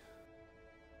 actually.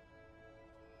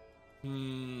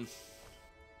 Hmm.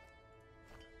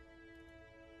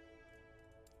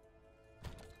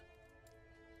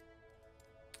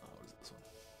 Oh, what is this one?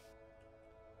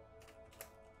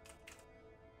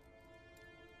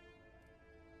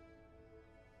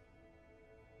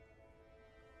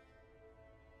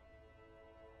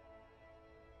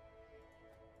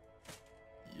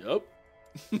 Yup.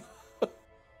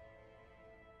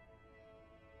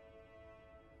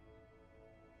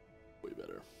 Way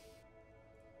better.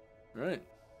 All right.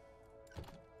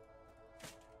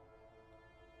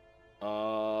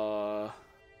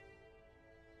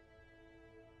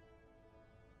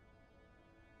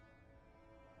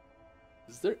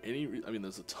 Is there any I mean,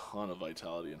 there's a ton of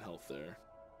vitality and health there.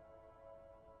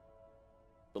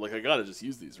 But, like, I gotta just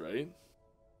use these, right?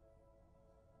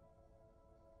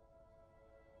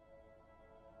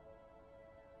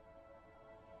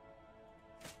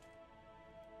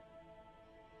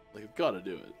 Like, I've gotta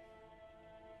do it.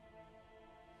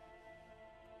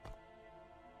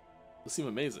 Those seem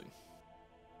amazing.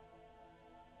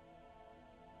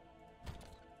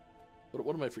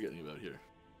 What am I forgetting about here?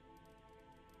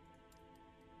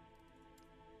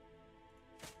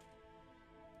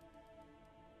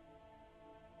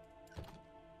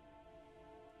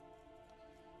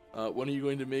 When are you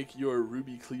going to make your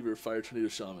Ruby Cleaver Fire Tornado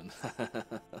Shaman?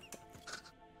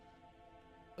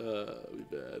 Be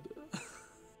bad.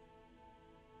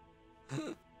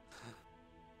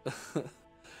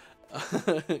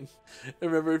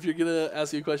 Remember, if you're gonna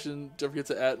ask me a question, don't forget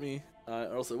to @ me,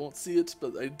 or else I won't see it.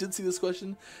 But I did see this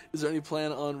question. Is there any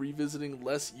plan on revisiting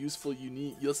less used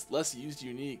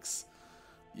uniques?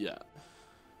 Yeah.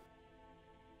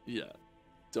 Yeah.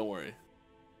 Don't worry.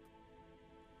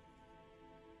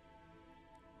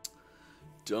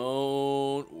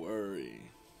 Don't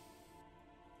worry.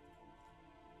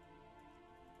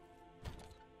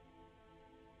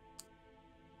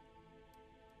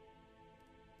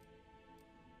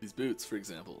 These boots, for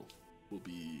example, will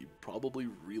be probably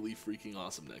really freaking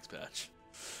awesome next patch.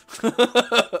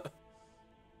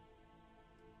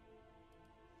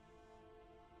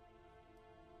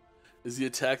 Is the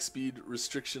attack speed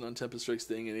restriction on Tempest Strike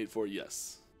staying in 8-4?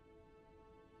 Yes.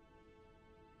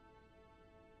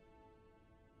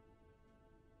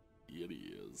 It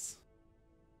is.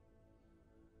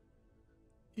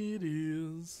 It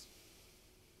is.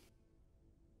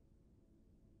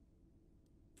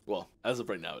 Well, as of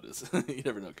right now, it is. You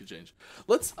never know; it could change.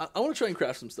 I want to try and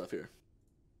craft some stuff here.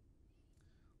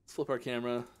 Let's flip our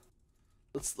camera.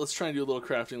 Let's try and do a little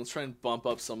crafting. Let's try and bump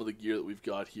up some of the gear that we've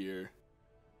got here.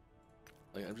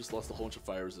 Like, I've just lost a whole bunch of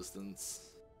fire resistance.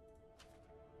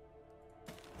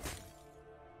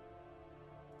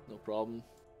 No problem.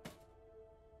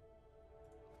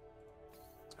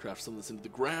 Let's craft some of this into the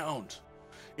ground.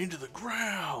 Into the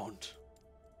ground.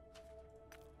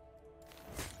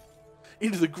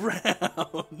 Into the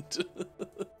ground.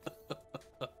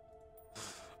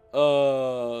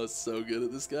 Oh, so good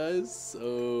at this, guys.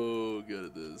 So good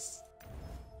at this.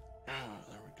 Ah,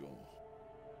 there we go.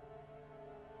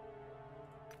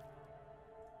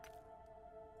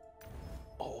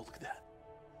 Oh, look at that.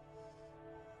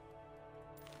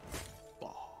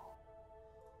 Oh.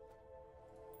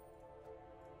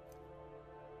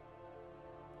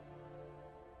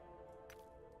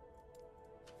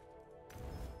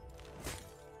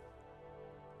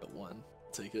 Got one.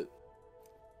 Take it.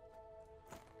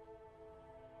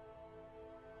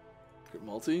 Crit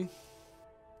multi.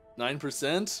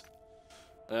 9%?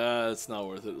 It's not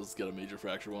worth it. Let's get a major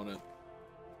fracture on it.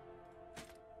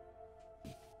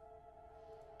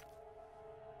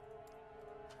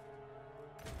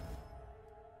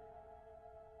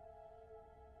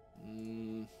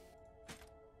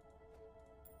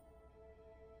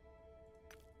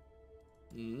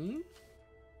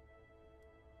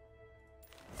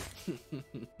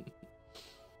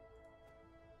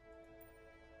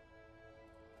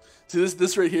 See,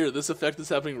 this right here, this effect that's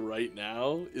happening right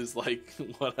now is like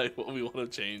what we want to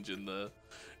change in the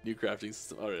new crafting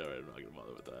system. Alright, I'm not gonna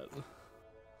bother with that. Did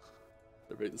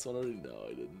I break this one already? No,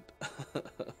 I didn't.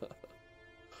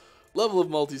 Level of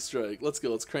multi-strike. Let's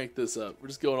go. Let's crank this up. We're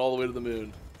just going all the way to the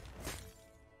moon.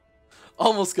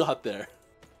 Almost got there.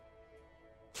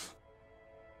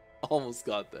 Almost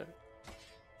got there.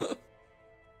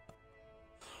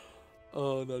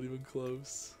 Oh, not even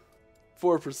close.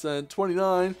 4%,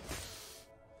 29.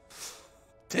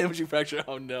 Damaging fracture.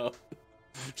 Oh no.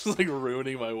 Just like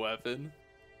ruining my weapon.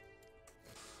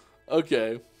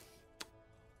 Okay.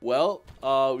 Well,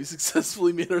 we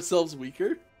successfully made ourselves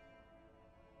weaker.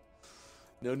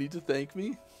 No need to thank me.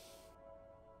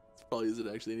 This probably isn't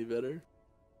actually any better.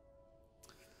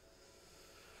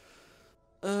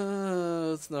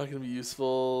 It's not going to be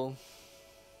useful.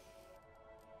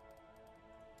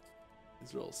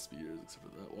 These are all spears except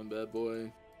for that one bad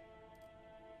boy.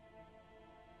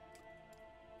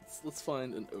 Let's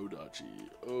find an Odachi.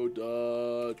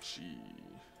 Odachi.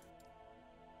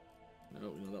 No,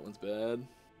 we know that one's bad.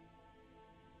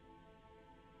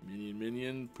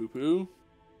 Minion, poo-poo.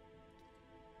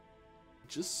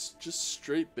 Just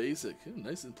straight basic.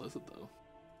 Nice and pleasant though.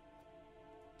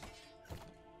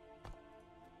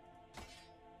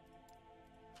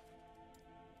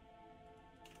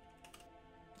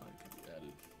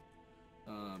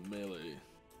 Melee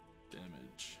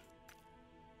damage.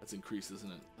 That's increased,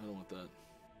 isn't it? I don't want that.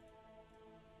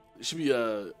 It should be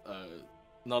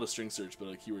not a string search, but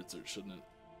a keyword search, shouldn't it?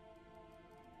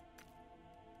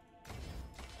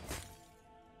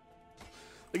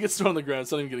 It gets thrown on the ground.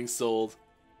 It's not even getting sold.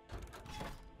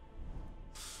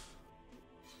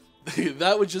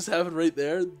 That would just happen right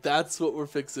there. That's what we're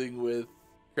fixing with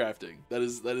crafting. That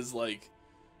is like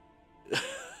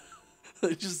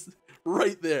just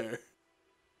right there.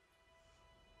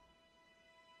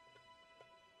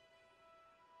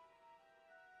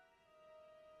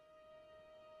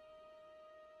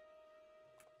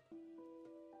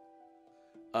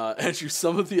 Andrew,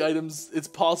 some of the items, it's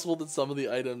possible that some of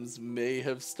the items may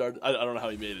have started, I don't know how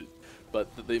he made it,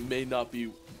 but that they may not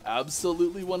be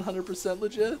absolutely 100%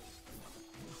 legit.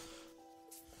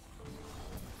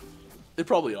 They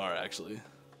probably are, actually.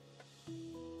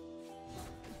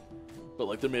 But,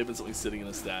 like, there may have been something sitting in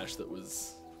a stash that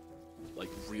was, like,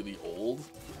 really old.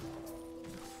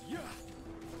 Yeah.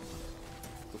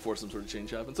 Before some sort of change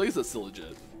happened. So I guess that's still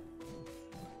legit.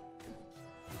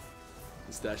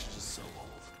 The stash is just so old.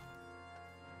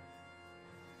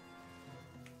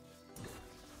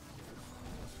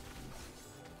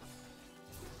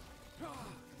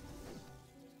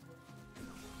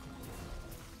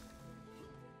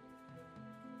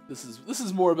 This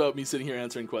is more about me sitting here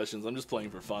answering questions. I'm just playing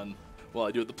for fun while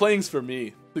I do it. The playing's for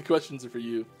me. The questions are for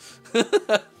you.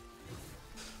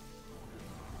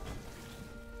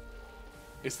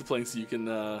 It's the playing so you can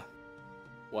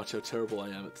watch how terrible I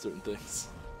am at certain things.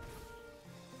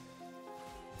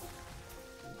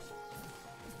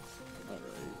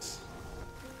 Alright.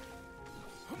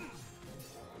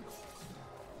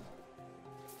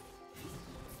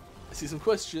 I see some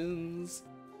questions.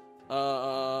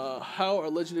 How are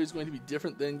legendaries going to be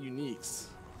different than uniques?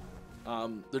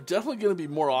 They're definitely going to be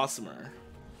more awesomer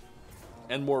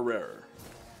and more rarer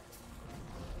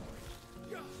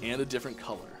and a different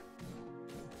color.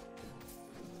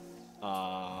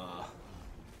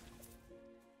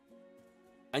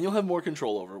 And you'll have more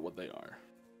control over what they are.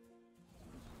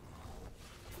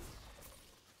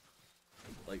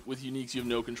 Like with uniques, you have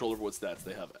no control over what stats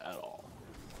they have at all.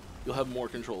 You'll have more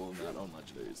control than that on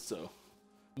legendaries, so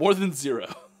more than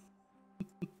 0.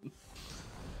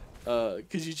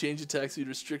 Could you change attack speed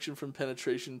restriction from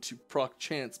penetration to proc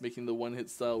chance, making the one-hit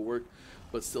style work,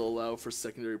 but still allow for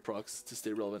secondary procs to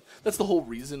stay relevant? That's the whole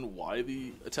reason why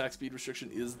the attack speed restriction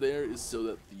is there, is so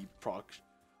that the proc,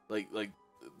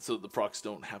 so that the procs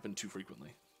don't happen too frequently.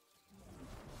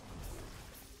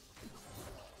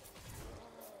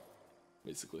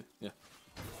 Basically, yeah.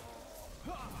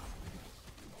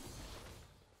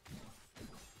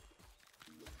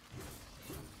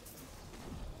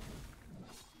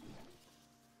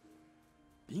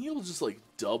 Being able to just like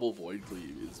double void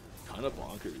cleave is kind of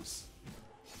bonkers.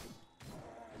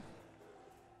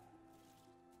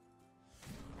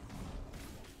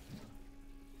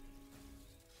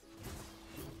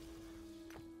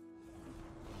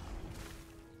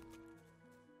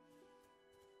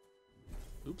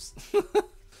 Oops.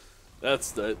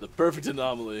 That's the perfect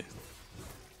anomaly.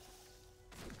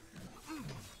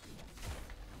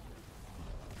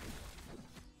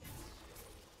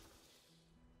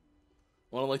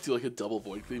 I want to like do like a double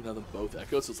void cleave and have them both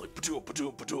echo, so it's like pa-doo,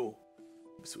 pa-doo, pa-doo.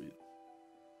 Sweet.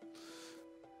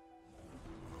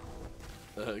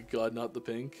 God, not the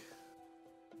pink.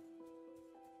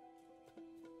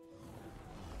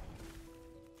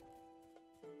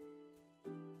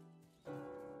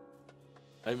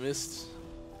 I missed.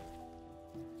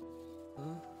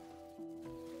 Huh?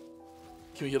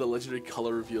 Can we get a legendary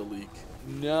color reveal leak?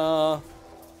 Nah.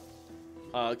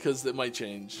 Because it might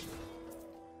change.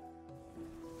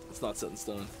 It's not set in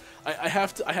stone. I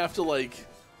have to like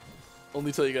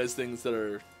only tell you guys things that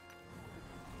are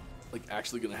like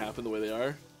actually gonna happen the way they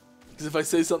are. Because if I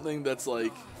say something that's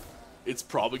like it's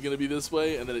probably gonna be this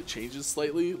way and then it changes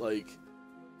slightly, like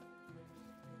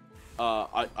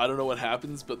I don't know what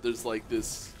happens, but there's like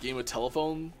this game of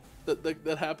telephone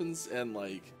that happens, and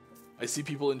like I see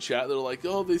people in chat that are like,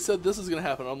 oh, they said this is gonna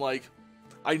happen. I'm like,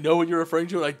 I know what you're referring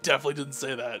to, and I definitely didn't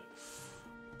say that.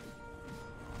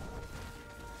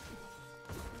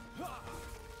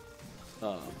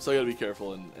 So I gotta be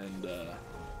careful and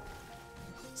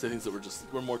say things that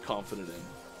we're more confident in.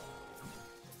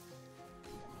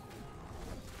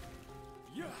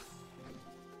 Yeah.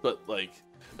 But like,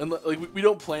 and like we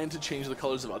don't plan to change the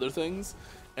colors of other things,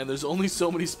 and there's only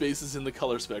so many spaces in the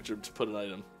color spectrum to put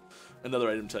another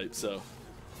item type. So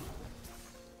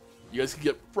you guys can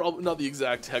get probably not the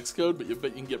exact hex code, but you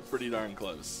can get pretty darn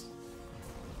close.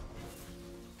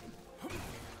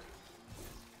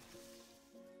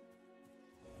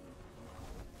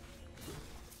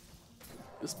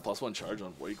 This +1 charge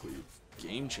on Void Cleave,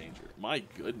 game changer. My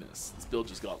goodness, this build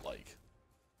just got like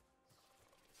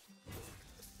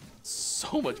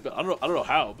so much better. I don't know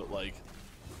how, but like,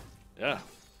 yeah,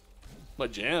 my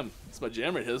jam. It's my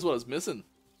jam right here. This is what I was missing.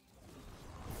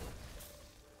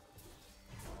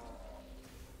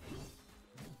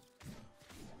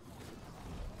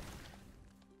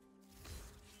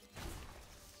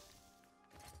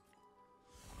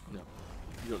 No,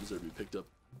 you don't deserve to be picked up.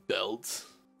 Belt.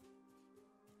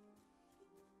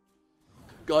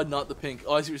 God, not the pink.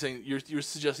 Oh, I see what you're saying. You're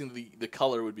suggesting the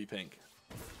color would be pink.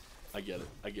 I get it.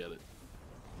 I get it.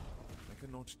 I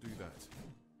cannot do that.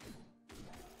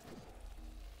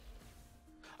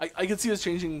 I can see us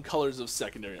changing colors of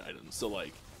secondary items. So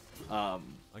like, I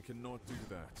cannot do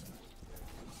that.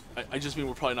 I just mean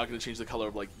we're probably not going to change the color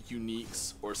of like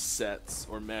uniques or sets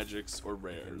or magics or I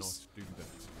cannot rares. do that.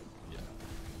 Yeah.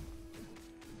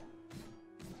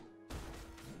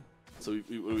 So what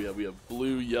do we have? We have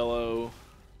blue, yellow,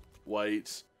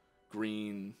 white,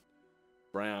 green,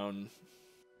 brown,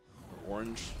 or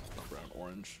orange. Not brown,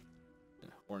 orange. Yeah,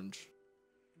 orange.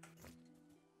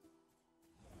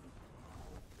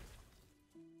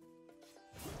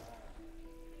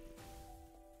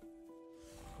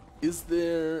 Is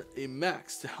there a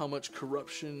max to how much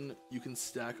corruption you can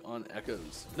stack on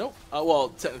echoes? Nope. Well,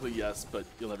 technically yes, but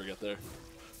you'll never get there.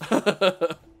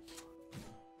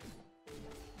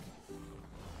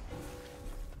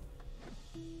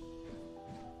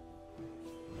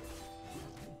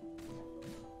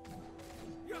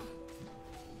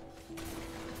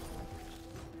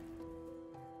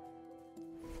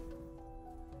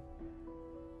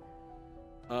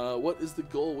 What is the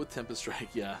goal with Tempest Strike?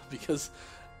 Yeah, because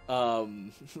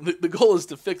the goal is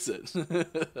to fix it.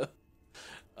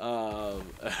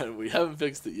 And we haven't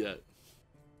fixed it yet.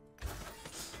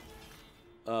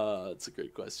 It's a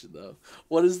great question, though.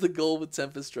 What is the goal with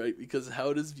Tempest Strike? Because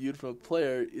how it is viewed from a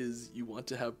player is you want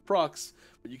to have procs,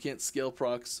 but you can't scale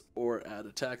procs or add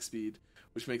attack speed,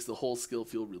 which makes the whole skill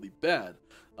feel really bad.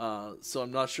 So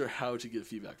I'm not sure how to give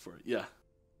feedback for it. Yeah.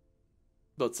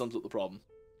 About sums up the problem.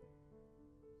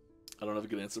 I don't have a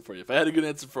good answer for you. If I had a good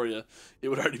answer for you, it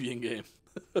would already be in game.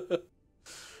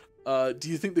 Do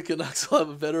you think the Canucks will have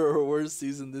a better or worse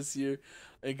season this year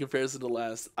in comparison to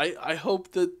last? I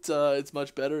hope that it's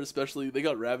much better, especially they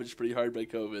got ravaged pretty hard by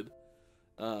COVID.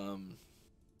 I mean,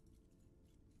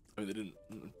 they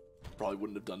probably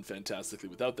wouldn't have done fantastically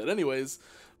without that anyways,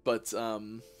 but I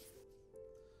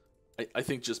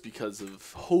think just because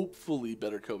of hopefully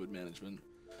better COVID management,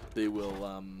 they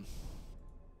will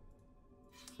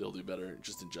they'll do better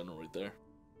just in general right there.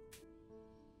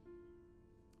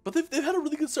 But they've had a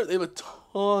really good start. They have a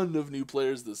ton of new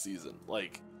players this season.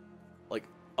 Like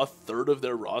a third of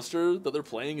their roster that they're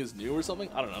playing is new or something.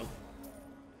 I don't know.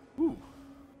 Ooh.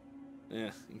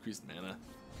 Yeah, increased mana.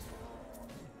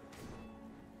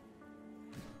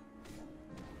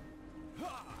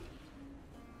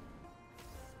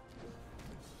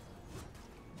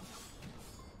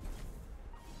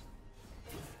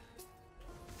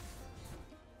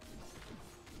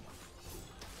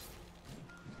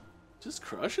 Just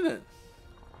crushing it.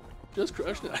 Just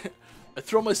crushing it. I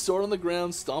throw my sword on the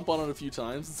ground, stomp on it a few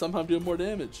times, and somehow I'm doing more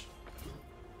damage.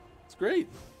 It's great.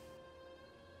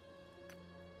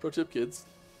 Pro tip, kids.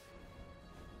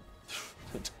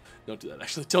 Don't do that.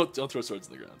 Actually, don't throw swords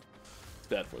in the ground. It's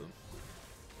bad for them.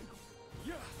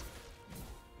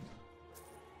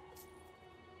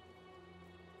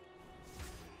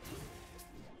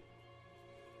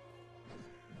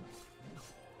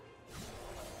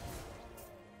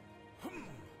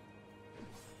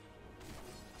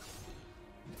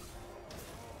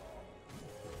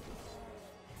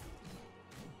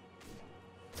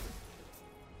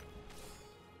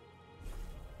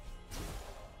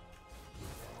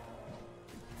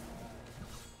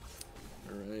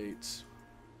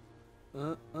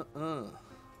 COVID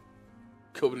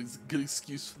is a good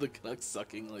excuse for the Canucks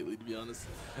sucking lately, to be honest.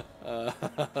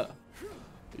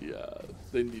 Yeah,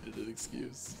 they needed an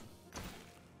excuse.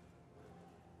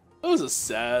 That was a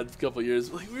sad couple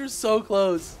years. Like, we were so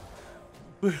close.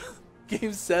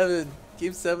 Game 7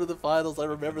 of the finals. I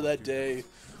remember that day. It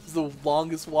was the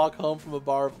longest walk home from a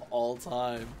bar of all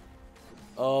time.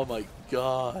 Oh my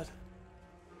god.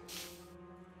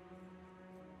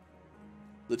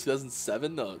 The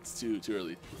 2007? No, it's too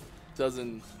early.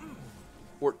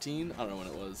 2014? I don't know when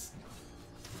it was.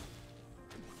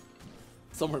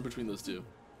 Somewhere in between those two.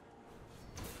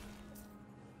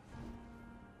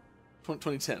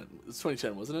 2010. It's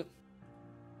 2010, wasn't it?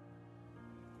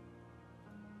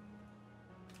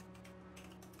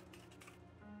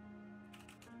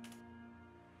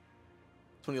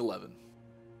 $2011.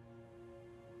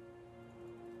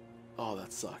 Oh,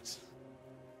 that sucked.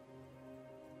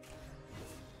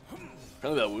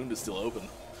 Apparently that wound is still open.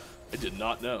 I did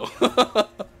not know.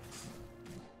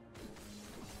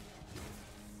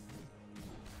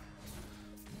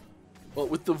 Well,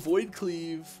 with the Void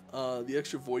Cleave, the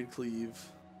extra Void Cleave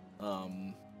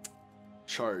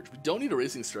charge, we don't need a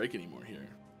Racing Strike anymore here.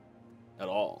 At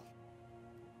all.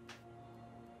 I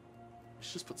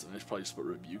should just put some, I should probably just put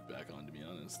Rebuke back on, to be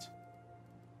honest.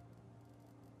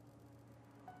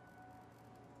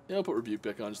 Yeah, I'll put Rebuke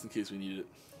back on just in case we need it.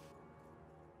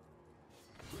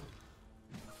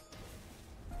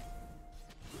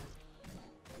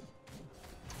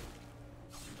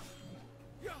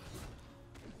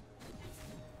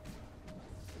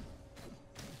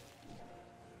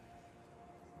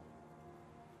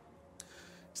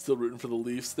 Still rooting for the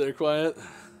Leafs there, Quiet.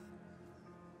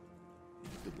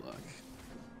 Good luck.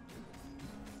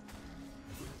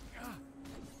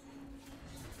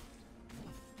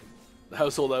 The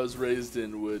household I was raised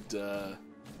in would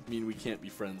mean we can't be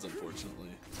friends, unfortunately.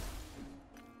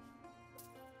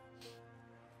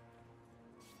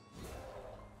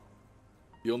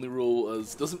 The only rule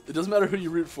is it doesn't matter who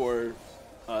you root for,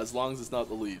 as long as it's not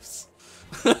the Leafs.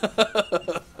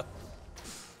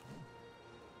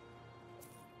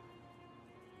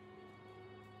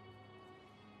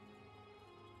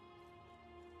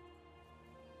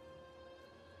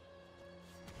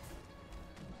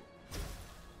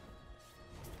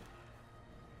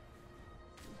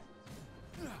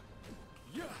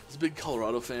 I was a big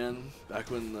Colorado fan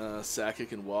back when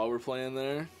Sakic and Waugh were playing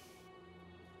there.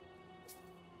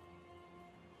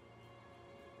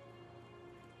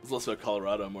 It was less about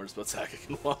Colorado, more just about Sakic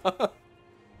and Waugh.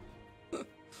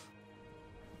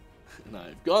 And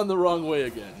I've gone the wrong way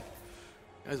again.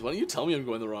 Guys, why don't you tell me I'm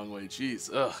going the wrong way? Jeez,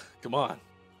 ugh, come on.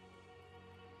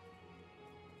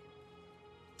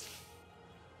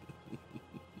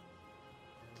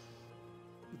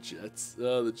 The Jets,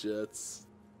 oh, the Jets.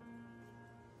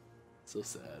 So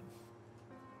sad.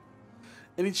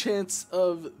 Any chance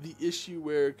of the issue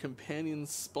where companions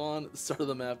spawn at the start of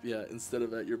the map? Yeah, instead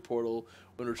of at your portal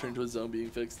when returning to a zone being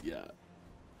fixed? Yeah.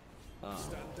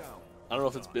 Stand down. I don't know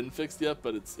if it's been fixed yet,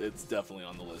 but it's definitely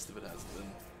on the list if it hasn't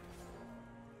been.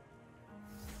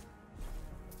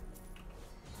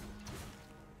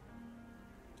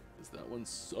 Because that one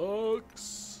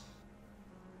sucks.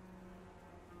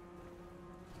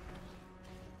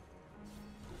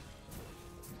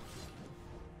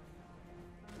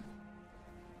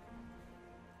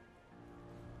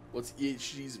 What's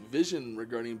EHG's vision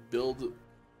regarding build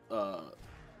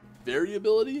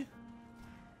variability?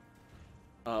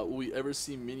 Will we ever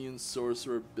see minion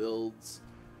sorcerer builds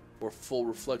or full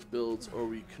reflect builds, or are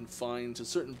we confined to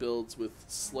certain builds with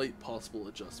slight possible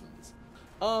adjustments?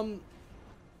 So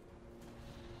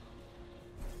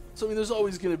I mean, there's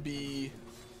always going to be,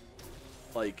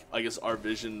 like, I guess our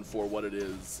vision for what it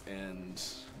is, and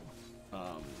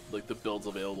like the builds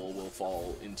available will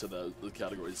fall into the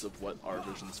categories of what our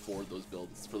visions for those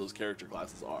builds, for those character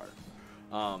classes are.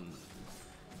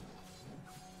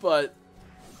 But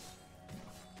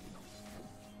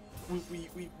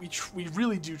we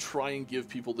really do try and give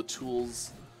people the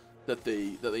tools that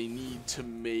they need to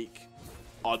make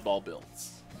oddball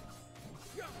builds.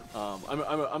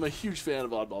 I'm a huge fan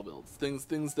of oddball builds.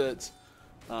 Things that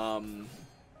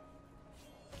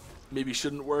maybe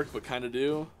shouldn't work but kind of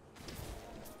do.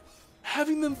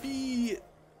 Having them be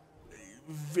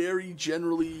very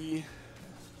generally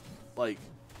like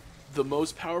the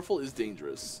most powerful is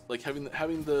dangerous. Like having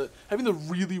the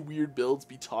really weird builds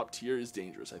be top tier is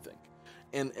dangerous, I think.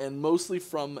 And mostly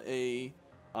from a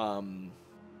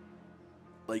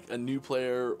like a new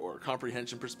player or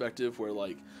comprehension perspective, where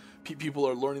like people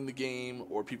are learning the game,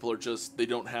 or people are just, they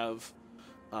don't have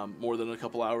more than a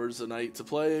couple hours a night to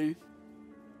play,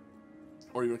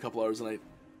 or even a couple hours a night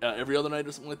every other night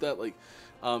or something like that. Like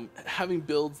having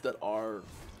builds that are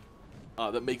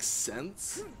that make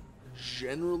sense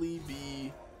generally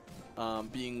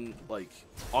being like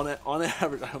on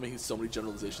average. I'm making so many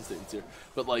generalization statements here,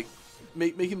 but like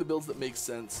making the builds that make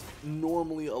sense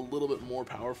normally a little bit more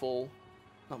powerful.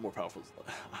 Not more powerful.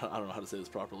 I don't know how to say this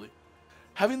properly.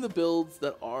 Having the builds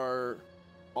that are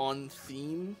on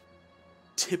theme,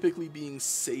 typically being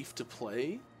safe to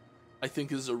play, I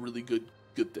think is a really good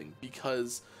thing,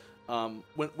 because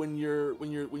when you're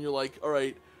like, all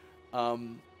right,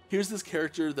 here's this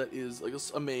character that is like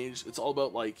a mage. It's all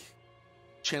about like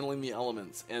channeling the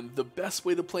elements, and the best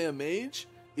way to play a mage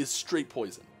is straight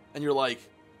poison. And you're like,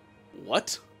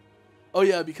 what? Oh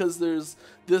yeah, because there's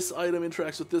this item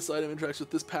interacts with this item, interacts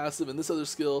with this passive and this other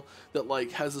skill that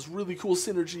like has this really cool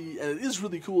synergy, and it is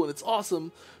really cool and it's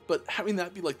awesome, but having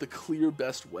that be like the clear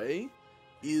best way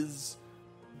is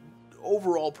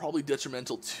overall probably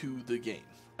detrimental to the game,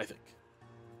 I think.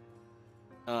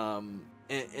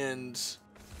 And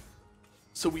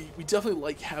so we definitely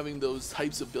like having those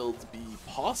types of builds be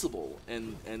possible,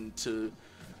 and to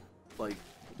like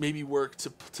maybe work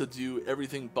to do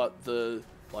everything but the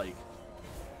like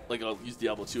I'll use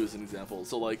Diablo 2 as an example.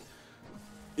 So like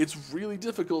it's really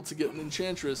difficult to get an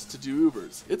enchantress to do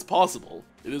Ubers. It's possible.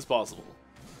 It is possible.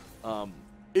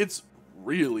 It's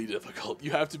really difficult.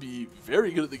 You have to be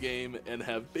very good at the game and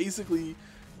have basically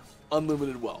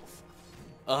unlimited wealth.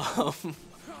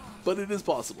 But it is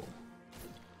possible.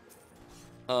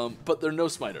 But they're no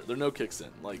smiter. They're no kicks in.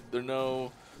 Like they're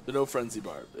no frenzy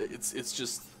barb. It's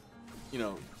just, you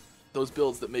know, those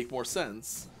builds that make more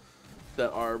sense,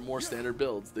 that are more standard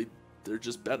builds. They're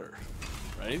just better,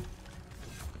 right?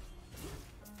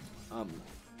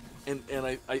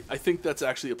 And I think that's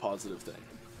actually a positive thing.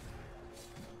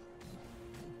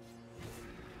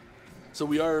 So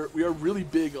we are really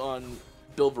big on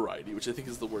build variety, which I think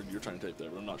is the word you're trying to type there,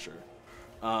 but I'm not sure.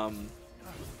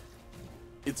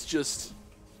 It's just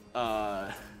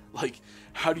like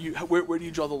where do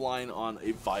you draw the line on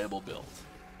a viable build?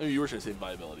 I mean, you were trying to say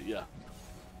viability, yeah.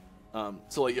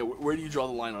 So like, yeah, where do you draw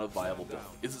the line on a viable build?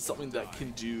 Is it something that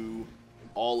can do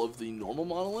all of the normal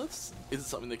monoliths? Is it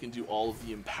something that can do all of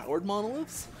the empowered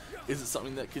monoliths? Is it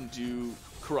something that can do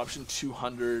Corruption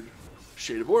 200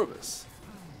 Shade of Orvis?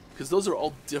 Because those are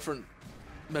all different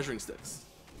measuring sticks,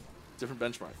 different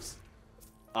benchmarks.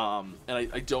 And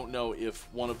I don't know if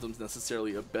one of them's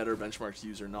necessarily a better benchmark to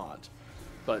use or not.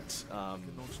 But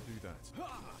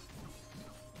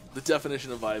the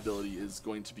definition of viability is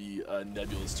going to be a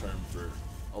nebulous term for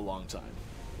a long time.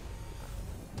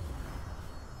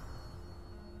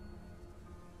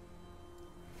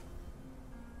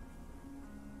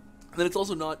 And then it's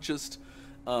also not just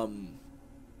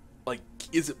like,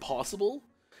 is it possible?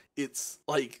 It's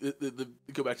like the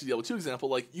go back to the Diablo 2 example.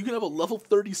 Like, you can have a level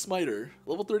 30 smiter,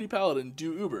 level 30 paladin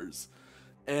do Ubers,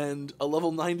 and a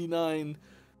level 99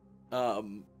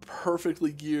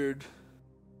 perfectly geared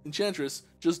enchantress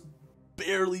just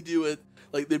barely do it.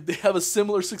 Like they have a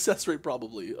similar success rate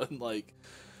probably. And like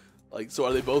so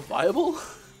are they both viable?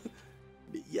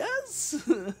 Yes.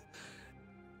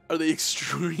 Are they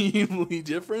extremely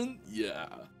different? Yeah.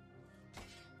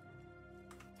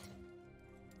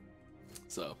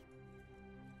 So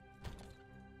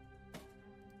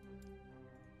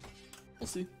we'll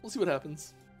see what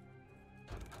happens.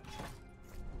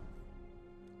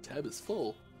 Tab is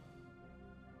full.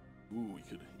 Ooh, we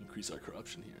could increase our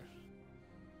corruption here.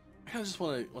 I kind of just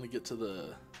want to get to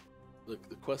the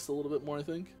quest a little bit more, I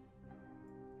think.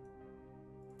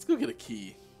 Let's go get a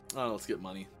key. I don't know, let's get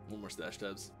money. One more stash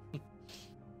tabs.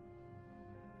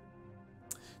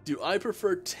 Do I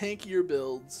prefer tankier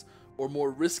builds or more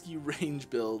risky range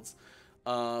builds?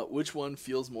 Which one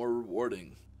feels more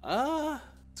rewarding?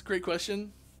 It's a great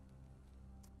question.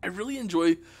 I really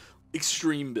enjoy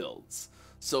extreme builds.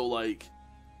 So like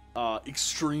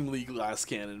extremely glass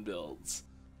cannon builds,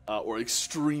 or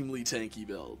extremely tanky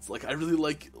builds. Like I really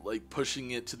like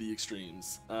pushing it to the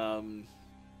extremes. I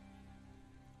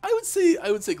would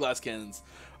say glass cannons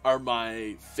are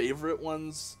my favorite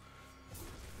ones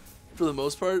for the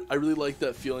most part. I really like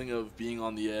that feeling of being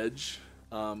on the edge.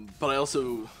 But I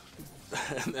also,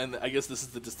 and I guess this is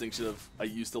the distinction of, I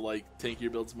used to like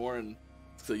tankier builds more, and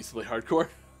because I used to play hardcore.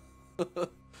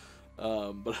 But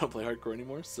I don't play hardcore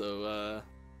anymore, so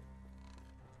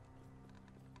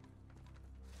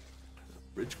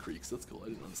Bridge Creeks, that's cool. I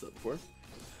didn't notice that before.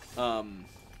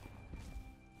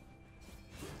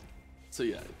 So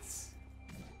yeah,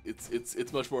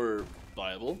 it's much more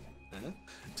viable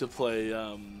to play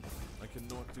I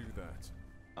cannot do that.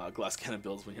 glass cannon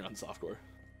builds when you're on softcore.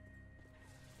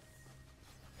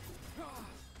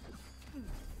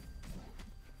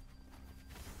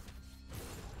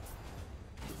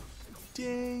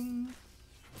 dang.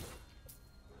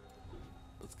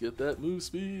 Let's get that move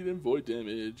speed and void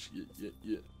damage.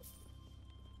 Yeah.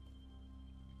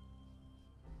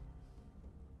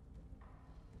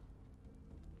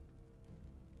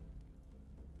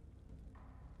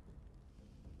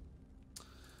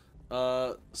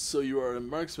 So you are a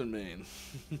marksman main.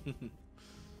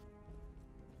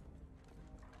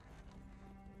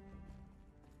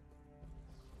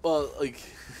 Well, like,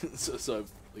 so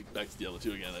I've, like, back to Diablo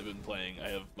 2 again. I've been playing. I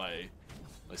have my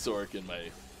Sork and my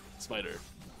Smiter.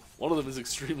 One of them is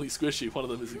extremely squishy. One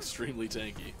of them is extremely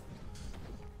tanky.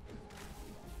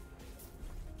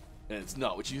 And it's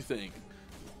not what you think.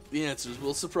 The answers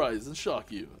will surprise and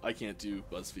shock you. I can't do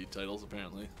BuzzFeed titles,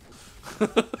 apparently.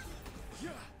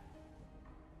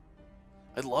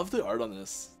 I love the art on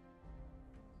this.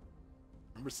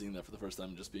 I remember seeing that for the first time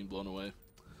and just being blown away.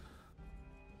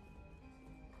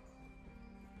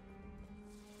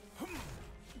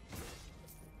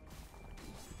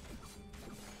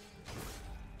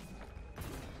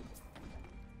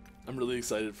 I'm really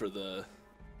excited for the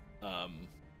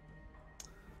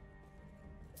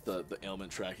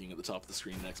ailment tracking at the top of the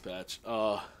screen next patch.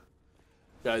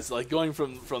 Guys, like going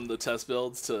from the test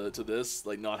builds to this,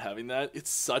 like not having that,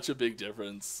 it's such a big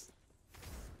difference.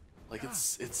 Like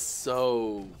it's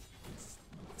so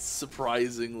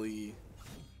surprisingly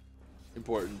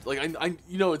important. Like I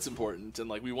you know it's important, and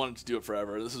like we wanted to do it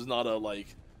forever. This was not a like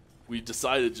we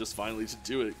decided just finally to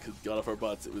do it because got off our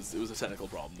butts. It was a technical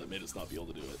problem that made us not be able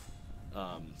to do it.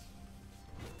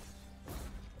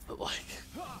 But like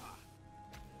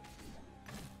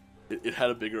it had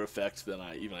a bigger effect than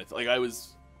I like.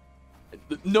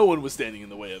 No one was standing in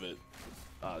the way of it,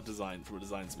 design from a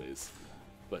design space,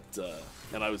 but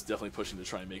and I was definitely pushing to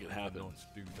try and make it happen.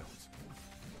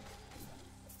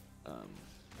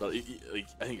 But like,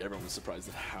 I think everyone was surprised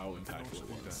at how impactful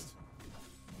it was.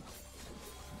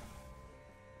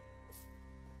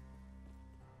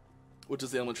 What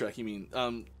does the ailment tracking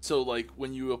mean? So like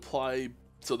when you apply,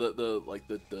 so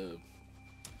the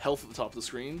health at the top of the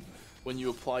screen, when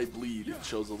you apply bleed, it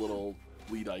shows a little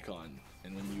bleed icon,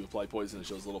 and when you apply poison, it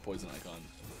shows a little poison icon.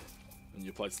 When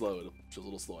you apply slow, it shows a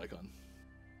little slow icon.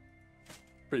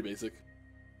 Pretty basic.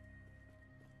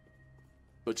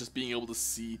 But just being able to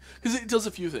see, because it does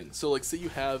a few things. So like say you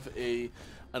have an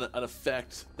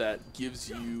effect that gives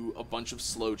you a bunch of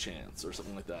slow chance or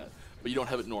something like that, but you don't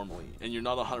have it normally, and you're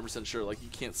not 100% sure, like you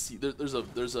can't see, there's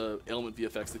a ailment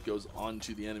VFX that goes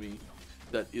onto the enemy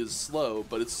that is slow,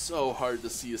 but it's so hard to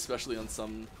see, especially on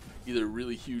some either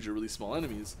really huge or really small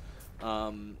enemies.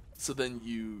 So then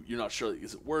you're not sure, like,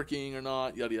 is it working or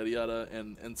not, yada yada yada,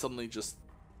 and suddenly just,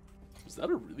 was that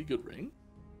a really good ring?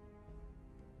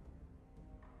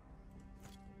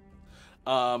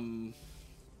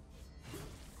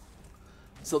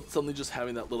 So suddenly just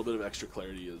having that little bit of extra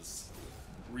clarity is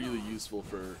really useful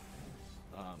for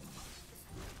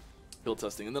build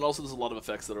testing. And then also there's a lot of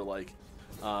effects that are like,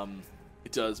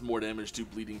 it does more damage to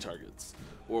bleeding targets,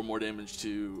 or more damage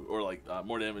to, or like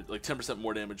more damage, like 10%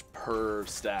 more damage per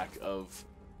stack of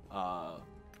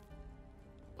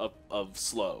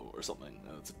slow or something.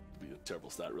 That's be a terrible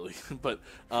stat, really, but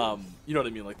you know what I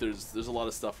mean. Like there's a lot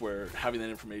of stuff where having that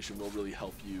information will really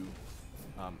help you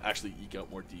actually eke out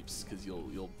more deeps, because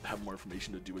you'll have more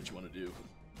information to do what you want to do.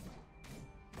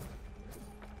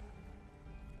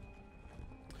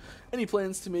 Any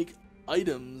plans to make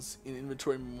items in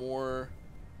inventory more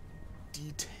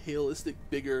detailistic,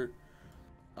 bigger,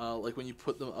 like when you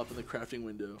put them up in the crafting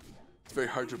window? It's very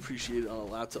hard to appreciate it on a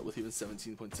laptop with even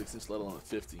 17.6 inch, let alone a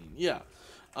 15. Yeah.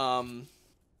 I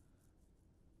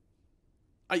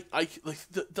like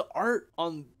the art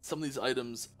on some of these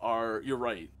items are, you're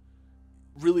right,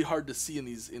 really hard to see in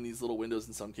these little windows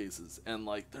in some cases, and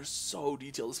like they're so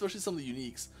detailed, especially some of the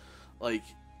uniques. Like,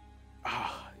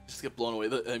 just get blown away.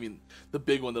 I mean, the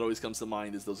big one that always comes to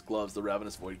mind is those gloves, the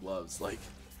Ravenous Void gloves. Like,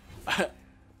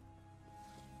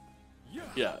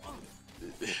 yeah,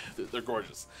 they're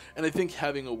gorgeous, and I think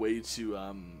having a way to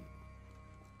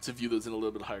view those in a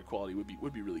little bit higher quality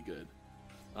would be really good.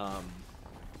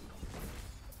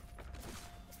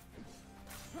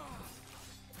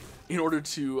 In order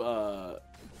to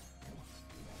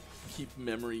keep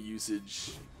memory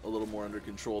usage a little more under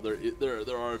control,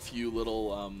 there are a few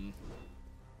little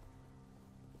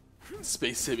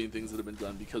space-saving things that have been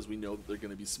done because we know that they're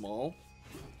going to be small.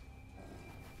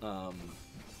 Not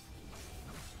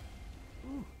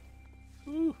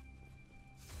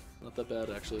that bad,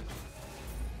 actually.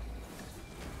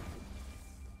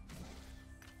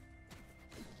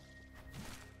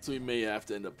 So we may have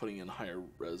to end up putting in higher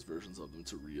res versions of them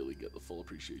to really get the full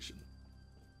appreciation.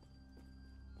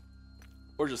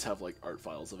 Or just have like art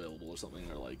files available or something,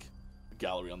 or like a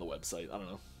gallery on the website. I don't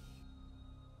know.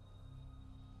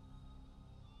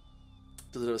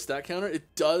 Does it have a stat counter?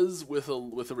 It does with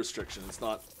a restriction. It's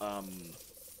not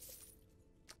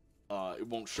it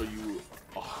won't show you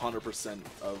 100%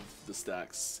 of the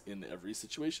stacks in every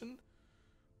situation,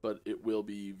 but it will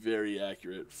be very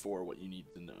accurate for what you need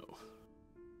to know.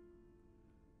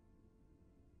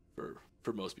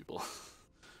 For most people.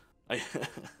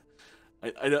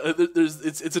 I know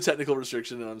it's a technical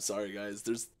restriction, and I'm sorry guys.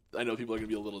 I know people are gonna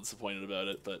be a little disappointed about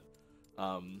it, but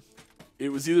it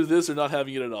was either this or not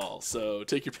having it at all. So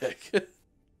take your pick.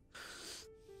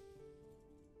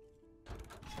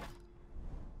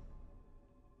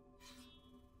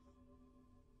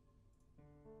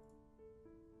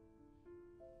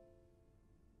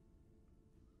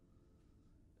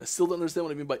 I still don't understand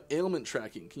what I mean by ailment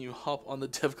tracking. Can you hop on the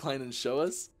dev client and show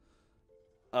us?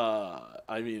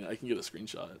 I mean, I can get a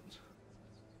screenshot.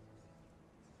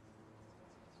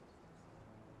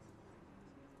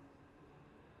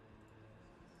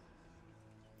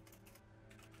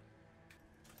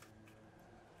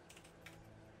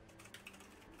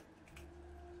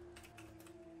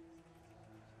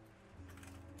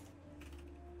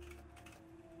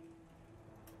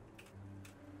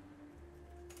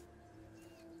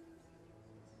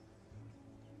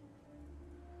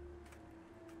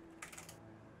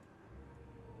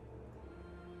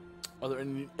 Are there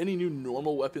any new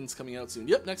normal weapons coming out soon?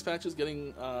 Yep, next patch is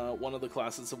getting, one of the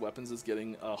classes of weapons is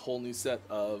getting a whole new set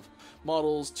of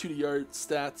models, 2D art,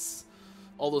 stats,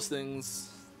 all those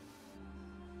things.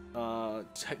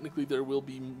 Technically there will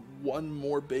be one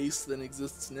more base than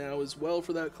exists now as well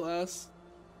for that class.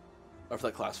 Or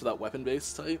for that weapon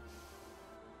base type.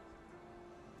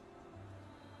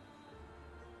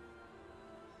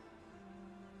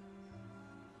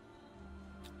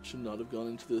 Should not have gone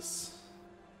into this.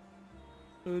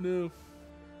 Oh no.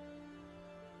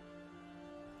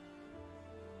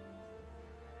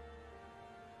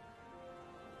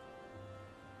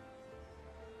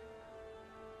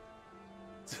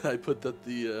 I put that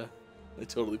I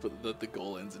totally put that the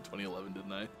goal ends in 2011,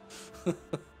 didn't I?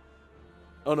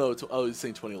 Oh no, I was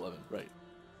saying 2011, right.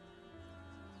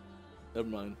 Never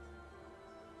mind.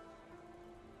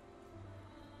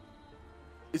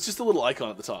 It's just a little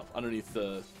icon at the top, underneath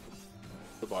the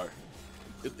bar.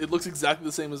 It looks exactly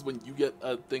the same as when you get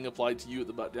a thing applied to you at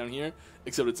the butt down here,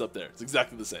 except it's up there. It's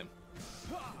exactly the same.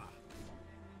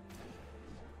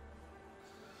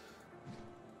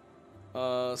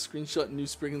 Screenshot new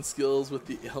Spriggan skills with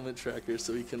the ailment tracker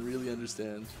so he can really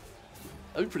understand.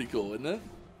 That'd be pretty cool, wouldn't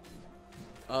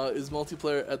it? Is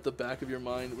multiplayer at the back of your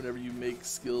mind whenever you make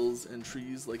skills and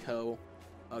trees, like how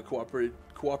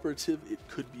cooperative it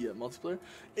could be at multiplayer?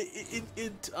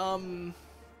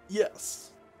 Yes.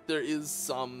 There is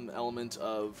some element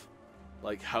of,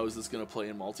 like, how is this going to play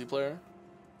in multiplayer?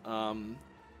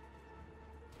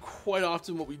 Quite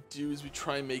often what we do is we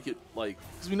try and make it, like,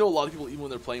 because we know a lot of people, even when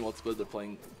they're playing multiplayer, they're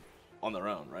playing on their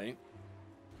own, right?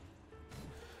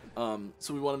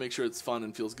 So we want to make sure it's fun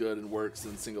and feels good and works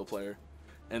in single player.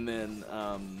 And then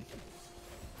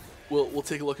we'll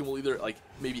take a look and we'll either, like,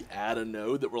 maybe add a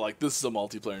node that we're like, this is a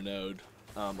multiplayer node.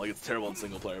 Like, it's terrible in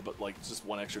single player, but like just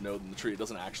one extra node in the tree. It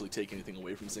doesn't actually take anything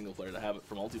away from single player to have it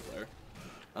for multiplayer.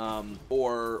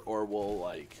 Or we'll,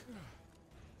 like,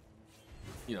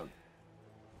 you know,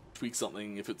 tweak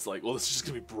something if it's like, well, this is just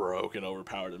gonna be broken,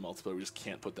 overpowered in multiplayer. We just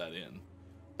can't put that in.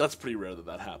 That's pretty rare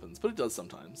that happens, but it does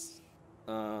sometimes.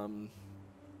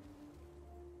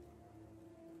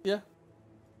 Yeah.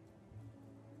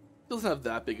 Doesn't have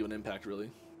that big of an impact,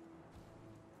 really.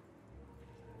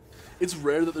 It's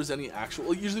rare that there's any actual.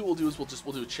 Like, usually what we'll do is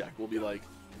we'll do a check. We'll be like,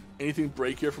 anything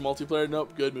break here for multiplayer?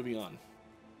 Nope, good, moving on.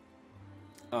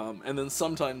 And then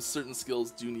sometimes certain skills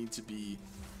do need to be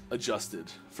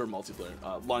adjusted for multiplayer.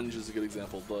 Lunge is a good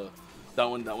example. That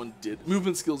one did.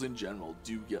 Movement skills in general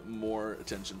do get more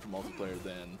attention for multiplayer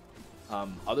than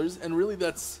others, and really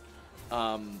that's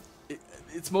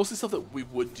it's mostly stuff that we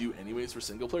would do anyways for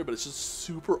single player, but it's just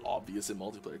super obvious in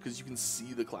multiplayer because you can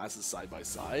see the classes side by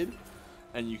side.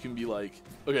 And you can be like,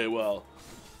 okay, well,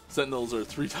 Sentinels are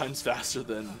 3 times faster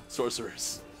than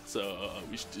Sorcerers, so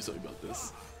we should do something about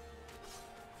this.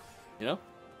 You know?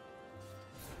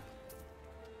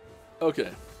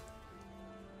 Okay.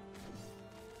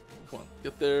 Come on,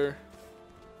 get there.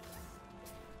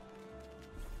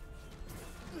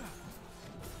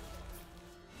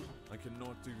 I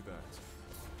cannot do that.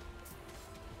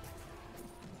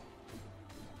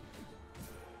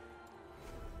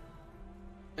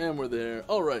 And we're there.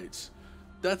 All right,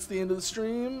 that's the end of the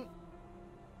stream.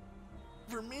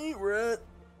 For me, we're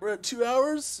at 2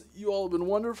 hours. You all have been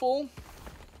wonderful.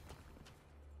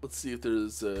 Let's see if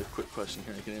there's a quick question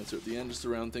here I can answer at the end just to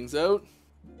round things out.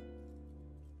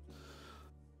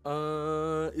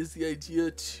 Is the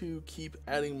idea to keep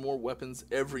adding more weapons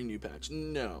every new patch?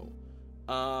 No.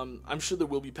 I'm sure there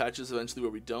will be patches eventually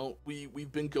where we don't.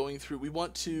 We've been going through, we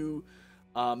want to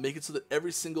make it so that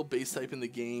every single base type in the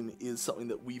game is something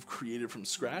that we've created from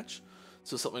scratch.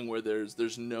 So something where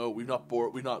there's no, we've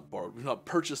not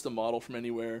purchased a model from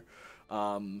anywhere.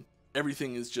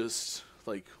 Everything is just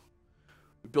like,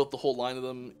 we built the whole line of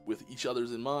them with each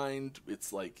other's in mind.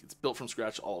 It's like, it's built from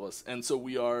scratch, all of us. And so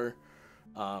we are,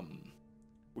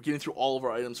 we're getting through all of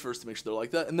our items first to make sure they're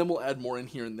like that. And then we'll add more in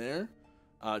here and there,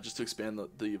 just to expand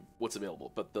the what's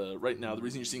available. But right now, the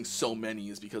reason you're seeing so many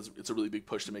is because it's a really big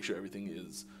push to make sure everything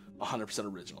is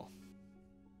 100% original.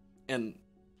 And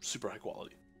super high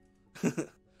quality.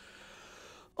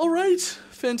 All right,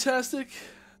 fantastic.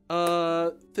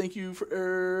 Thank you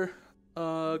for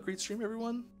great stream,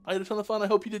 everyone. I had a ton of fun. I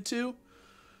hope you did too.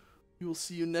 We will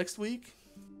see you next week.